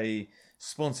get a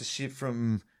sponsorship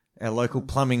from our local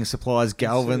plumbing suppliers,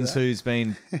 Galvin's, who's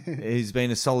been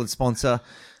a solid sponsor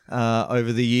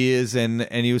over the years, and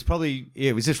he was probably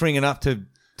he was just ringing up to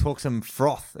talk some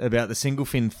froth about the single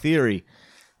fin theory,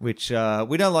 which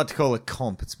we don't like to call a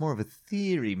comp. It's more of a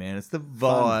theory, man. It's the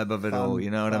vibe of it all. You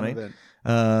know what I mean?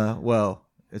 Well,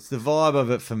 it's the vibe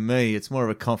of it for me. It's more of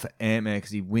a comp for Ant-Man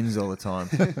because he wins all the time.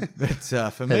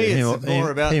 But for me, it's more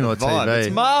about the vibe. TV. It's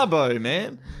Marbo,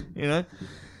 man. You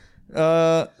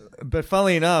know. But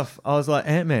funnily enough, I was like,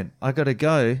 Ant-Man, I got to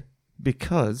go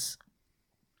because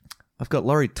I've got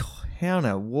Laurie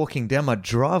Towner walking down my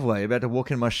driveway, about to walk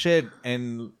in my shed,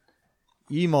 and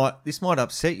this might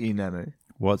upset you, Namu,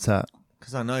 What's that?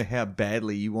 because I know how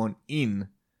badly you want in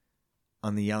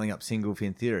on the Yelling Up Single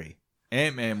Fin Theory.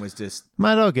 Ant-Man was just,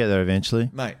 Mate, I'll get there eventually.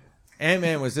 mate,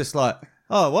 Ant-Man was just like,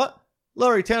 oh, what?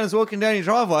 Laurie Towner's walking down your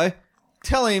driveway.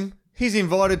 Tell him he's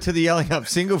invited to the Yelling Up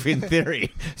Single Fin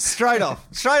Theory. Straight off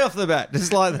the bat,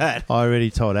 just like that. I already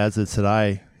told Azza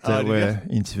today that did we're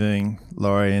interviewing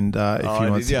Laurie, and if he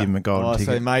wants to give him a golden So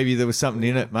ticket. maybe there was something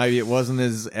in it. Maybe it wasn't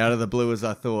as out of the blue as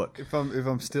I thought. If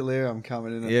I'm still here, I'm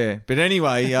coming in. Yeah, but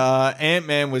anyway,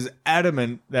 Ant-Man was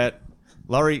adamant that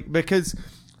Laurie, because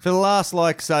for the last,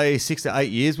 say 6 to 8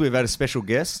 years, we've had a special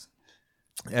guest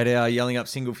at our Yelling Up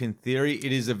Single Fin Theory.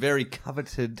 It is a very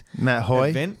coveted Matt Hoy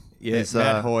event. Yeah, is,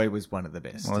 Matt Hoy was one of the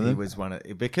best. one of He them? was one of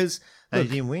because He look,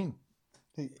 didn't win.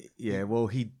 yeah, well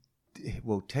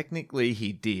technically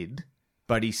he did,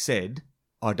 but he said,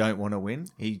 "I don't want to win."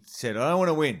 He said, "I don't want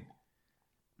to win."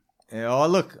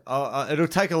 It'll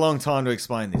take a long time to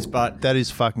explain this, but That is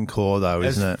fucking core, though,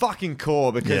 it's isn't it? fucking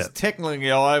core because Yeah.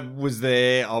 technically I was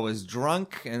there, I was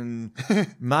drunk and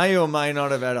may or may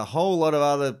not have had a whole lot of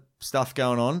other stuff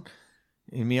going on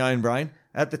in my own brain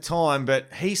at the time, but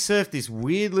he surfed this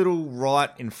weird little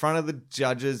right in front of the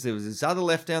judges. There was this other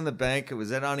left down the bank. It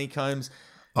was at Honeycombs.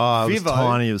 Oh, it was Vivo.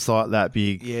 tiny. It was like that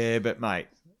big. Yeah, but mate,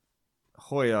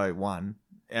 Hoyo won.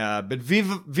 But Viv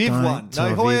Don't won. No,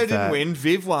 tell Hoyo Viv didn't that. win.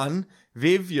 Viv won.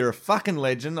 Viv, you're a fucking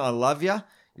legend. I love you.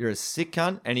 You're a sick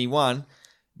cunt. And he won.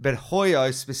 But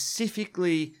Hoyo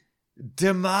specifically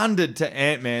demanded to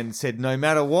Ant-Man, said, no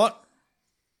matter what,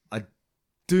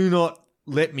 do not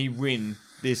let me win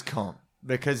this comp.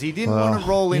 Because he didn't want to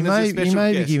roll in as a special He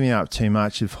may be guest. giving up too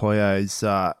much of Hoyo's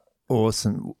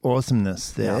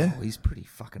awesomeness there. No, he's pretty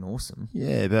fucking awesome.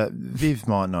 Yeah, but Viv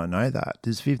might not know that.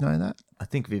 Does Viv know that? I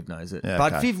think Viv knows it. Yeah,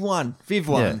 but okay. Viv won.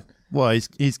 Yeah. Well,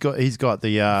 he's got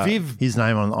the Viv- his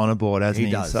name on the honour board, hasn't he?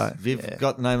 He does. So, Viv yeah.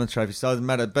 got the name on the trophy, so it doesn't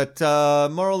matter. But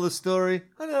moral of the story,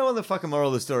 I don't know what the fucking moral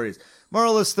of the story is.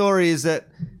 Moral of the story is that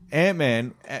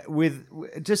Ant-Man,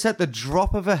 with just at the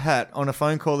drop of a hat on a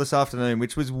phone call this afternoon,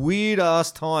 which was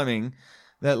weird-ass timing,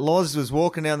 that Loz was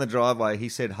walking down the driveway, he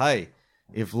said, hey,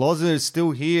 if Loz is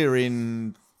still here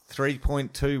in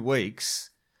 3.2 weeks,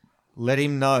 let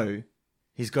him know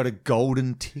he's got a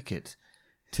golden ticket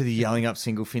to the Yelling Up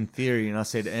Single Fin Theory. And I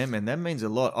said, Ant-Man, that means a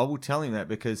lot. I will tell him that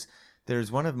because there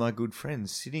is one of my good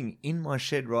friends sitting in my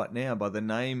shed right now by the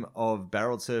name of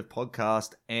Barrel Surf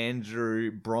Podcast,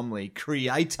 Andrew Bromley,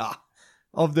 creator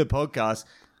of the podcast,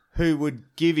 who would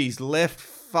give his left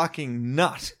fucking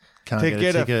nut Can't to get a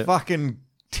get a ticket. fucking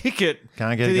ticket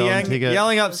Can't get to a the golden ticket.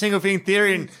 Yelling Up Single Fin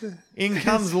Theory. And in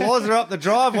comes Lozer up the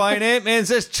driveway and Ant-Man's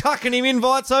just chucking him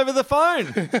invites over the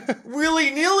phone.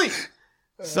 Willy-nilly.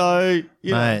 So,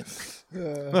 you know.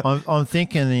 Mate, I'm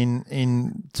thinking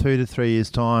in 2 to 3 years'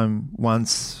 time,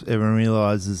 once everyone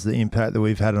realises the impact that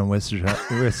we've had on West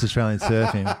Australian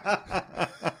surfing.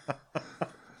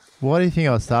 Why do you think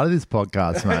I started this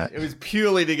podcast, mate? It was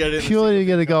purely to get in. Purely to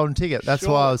get a golden ticket. That's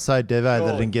Sure. why I was so devastated that I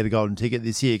Sure. didn't get a golden ticket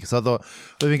this year, because I thought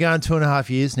we've been going 2.5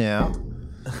 years now.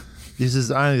 This is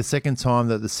only the second time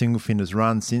that the single fin has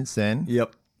run since then.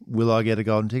 Yep. Will I get a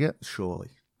golden ticket? Surely.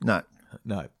 No,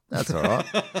 No. that's all right.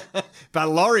 But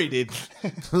Laurie did.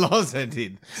 Loza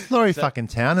did. Laurie fucking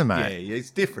Towner, mate. Yeah, it's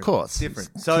different. Of course. It's different.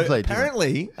 It's So completely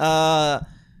apparently,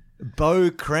 Bo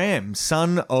Cram,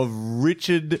 son of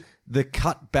Richard the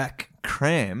Cutback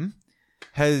Cram,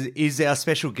 is our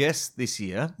special guest this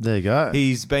year. There you go.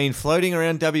 He's been floating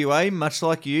around WA, much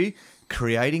like you,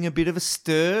 creating a bit of a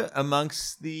stir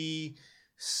amongst the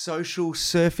social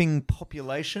surfing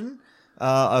population.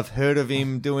 I've heard of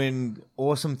him doing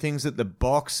awesome things at the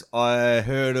box. I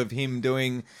heard of him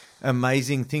doing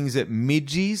amazing things at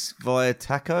Midgies via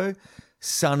Taco.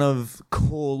 Son of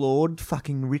Core Lord,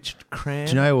 fucking Richard Cram.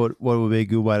 Do you know what would be a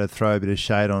good way to throw a bit of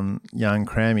shade on young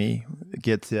Crammy?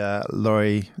 Get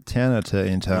Laurie Towner to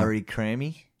enter. Laurie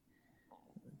Crammy?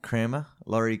 Crammer?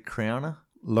 Laurie Crowner?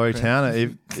 Laurie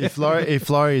Towner. If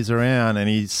Laurie's around and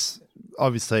he's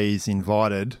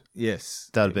invited, Yes.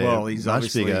 that'd be he's much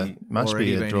obviously much already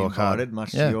bigger been draw card. invited,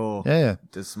 much Yeah. to your Yeah.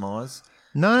 demise.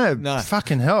 No,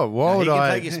 fucking hell. Why No, would he can I?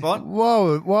 take your spot.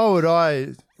 Why would I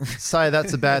say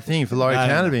that's a bad thing for Laurie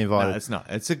Towner to be invited? No, it's not.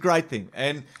 It's a great thing.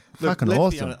 And look, Fucking let's be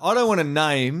awesome. honest, I don't want to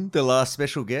name the last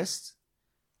special guest.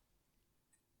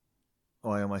 Oh,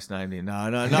 I almost named him. No,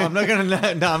 I'm not going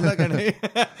to. No, I'm not going to.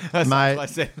 That's Mate, not what I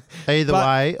said. Either But,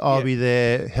 way, I'll yeah. be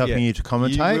there helping Yeah. you to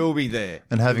commentate You will be there.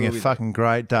 and having You a will be fucking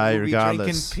great there. day We'll be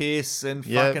regardless. drinking piss and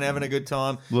Yep. fucking having a good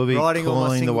time. We'll be riding all my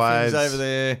calling the single fins waves. over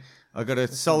there. I got a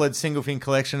solid single fin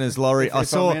collection as Laurie. If I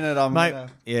saw, I'm in it, I'm mate. gonna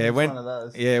Yeah, use when one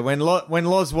of those. when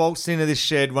Loz waltzed into this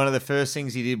shed, one of the first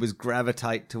things he did was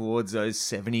gravitate towards those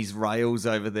 70s rails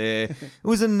over there. It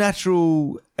was a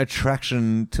natural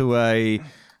attraction to a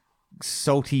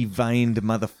salty veined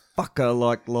motherfucker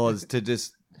like Loz to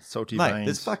just Salty mate. veins.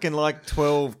 There's fucking like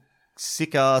 12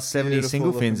 sick ass 70 Beautiful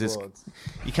single fins. looking There's- boards.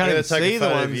 You can't I'm even gonna take a see the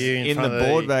photo of ones you in in the front of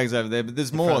board the- bags over there, but there's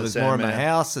front more. of There's the more in my Sandman.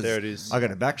 house. There it is. I got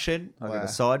a back shed. I got Wow. a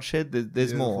side shed.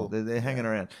 There's more. Beautiful. They're hanging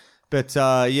around. But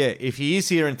yeah, if he is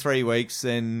here in 3 weeks,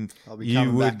 then I'll be you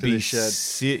coming would back to be the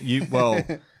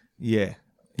shed. yeah.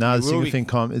 No, the will single be- fin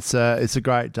comp. It's a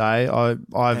great day. And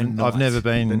I've night. never The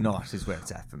been. night is where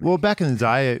it's at for me. Well, back in the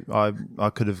day, I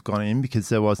could have gone in because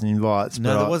there wasn't invites.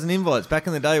 no, but there wasn't invites. Back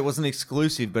in the day, it wasn't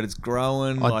exclusive, but it's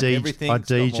growing. I like everything. I It's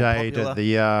got more DJ'd popular. at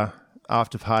the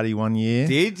after party one year.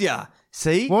 Did ya?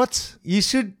 See? What? You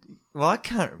should. Well, I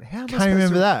can't. How am I Can't supposed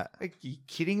remember to- that. Are you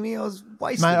kidding me? I was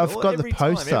wasting. Mate, I've all- got the every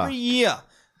time, poster. every year.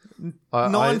 I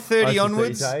 9:30 used to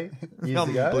onwards. DJ years I'm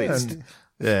ago, blitzed. and-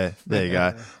 yeah, there you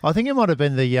go. I think it might have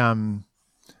been the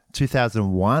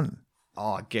 2001,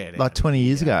 Oh, get it, like 20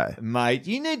 years ago. mate.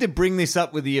 You need to bring this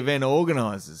up with the event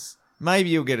organisers. Maybe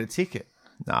you'll get a ticket.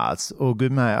 Nah, it's all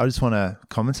good, mate. I just want to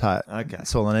commentate. Okay.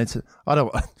 That's all I need to. I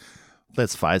don't.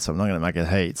 Let's face it, I'm not going to make a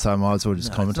heat, so I might as well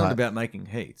just No, it's not commentate. about making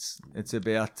heats. It's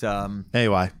about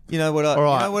Anyway, you know what I, All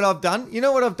right. you know what I've done. You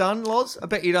know what I've done, Loz. I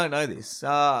bet you don't know this.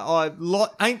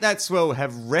 Ain't That Swell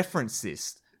have referenced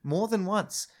this more than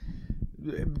once.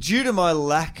 Due to my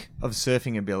lack of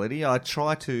surfing ability, I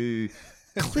try to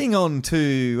cling on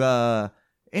to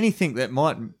anything that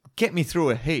might get me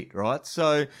through a heat. Right.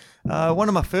 So one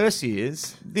of my first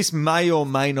years, this may or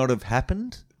may not have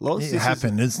happened. Loz, it This is-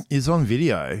 happened. It's on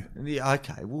video. Yeah,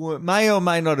 okay. Well, it may or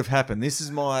may not have happened. This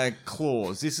is my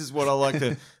clause. This is what I like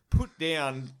to put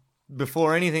down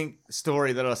before anything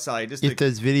story that I say. Just If to,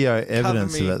 there's video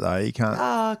evidence me. of it, though, you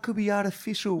can't. could be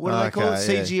artificial. What do they call it?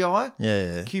 Okay, yeah. CGI?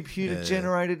 Yeah. Computer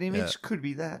generated image? Yeah. Could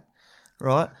be that.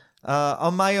 Right? I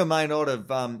may or may not have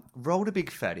rolled a big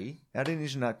fatty out in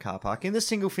Nut car park in the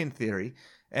single fin theory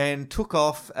and took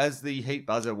off as the heat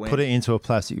buzzer went. Put it into a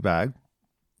plastic bag.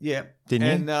 Yeah.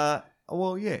 Didn't you? And,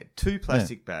 well, yeah, 2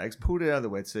 plastic bags, pulled it out of the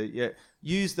wetsuit. Yeah.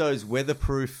 Use those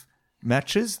weatherproof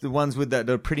matches, the ones with that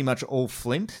are pretty much all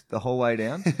flint the whole way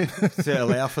down to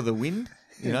allow for the wind.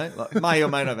 You know, like, may or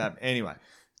may not have happened. Anyway,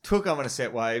 took on a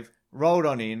set wave, rolled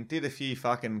on in, did a few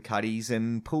fucking cutties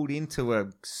and pulled into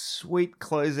a sweet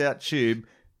closeout tube,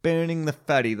 burning the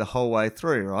fatty the whole way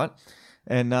through, right?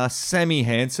 And Sammy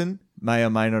Hansen may or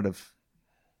may not have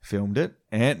filmed it.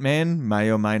 Ant-Man may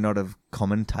or may not have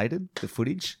commentated the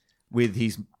footage with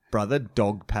his brother,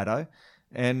 Dog Pato.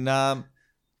 And,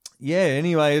 yeah,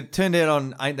 anyway, it turned out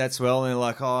on Ain't That Swell, and they're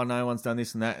like, oh, no one's done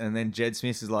this and that. And then Jed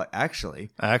Smith is like,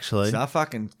 actually, that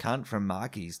fucking cunt from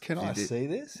Marky's. Can I did it." see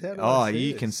this? How do Oh, I see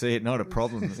you this? can see it, not a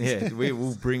problem. Yeah, we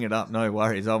will bring it up, no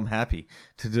worries. I'm happy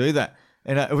to do that.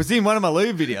 And it was in one of my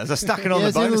lube videos. I stuck it on Yeah, the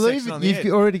it's in bonus the section lube. on the You've end.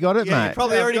 already got it, Yeah, mate. you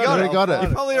probably Yeah, already I've got it. got it.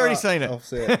 You've probably already seen it. I'll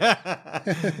see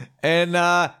it. And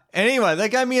anyway, they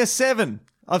gave me a 7.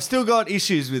 I've still got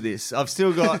issues with this.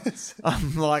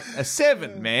 I'm like, a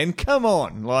 7, man. Come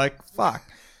on. Like, fuck.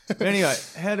 But anyway,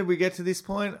 how did we get to this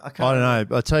point? I don't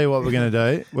know. I'll tell you what we're going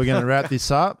to do. We're going to wrap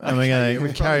this up, and we're going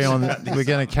to carry on. We're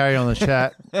going to carry on the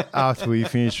chat after we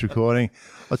finish recording.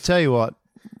 I'll tell you what,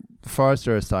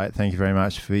 Forrester Estate. Thank you very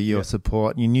much for your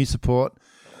support, your new support.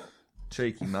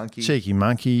 Cheeky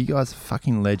Monkey. You guys are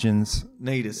fucking legends.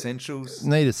 Need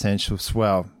Essentials.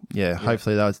 Well, yeah.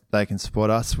 Hopefully they can support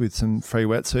us with some free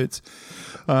wetsuits.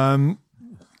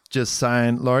 Just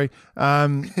saying, Laurie.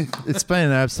 It's been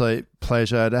an absolute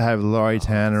pleasure to have Laurie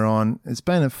Tanner on. It's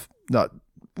been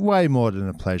way more than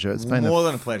a pleasure. It's been more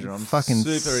than a pleasure. I'm fucking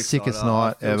super sickest excited.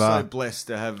 night I feel ever. so blessed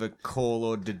to have a call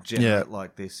or degenerate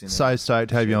like this. So stoked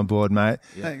to have you on board, mate.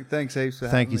 Thanks heaps for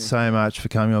Thank having you me. so much for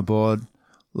coming on board,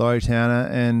 Laurie Tanner.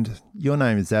 And your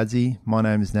name is Zadzi. My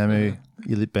name is Namu.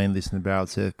 You've been listening to Barrel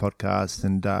Surf Podcast,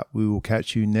 and we will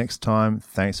catch you next time.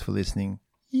 Thanks for listening.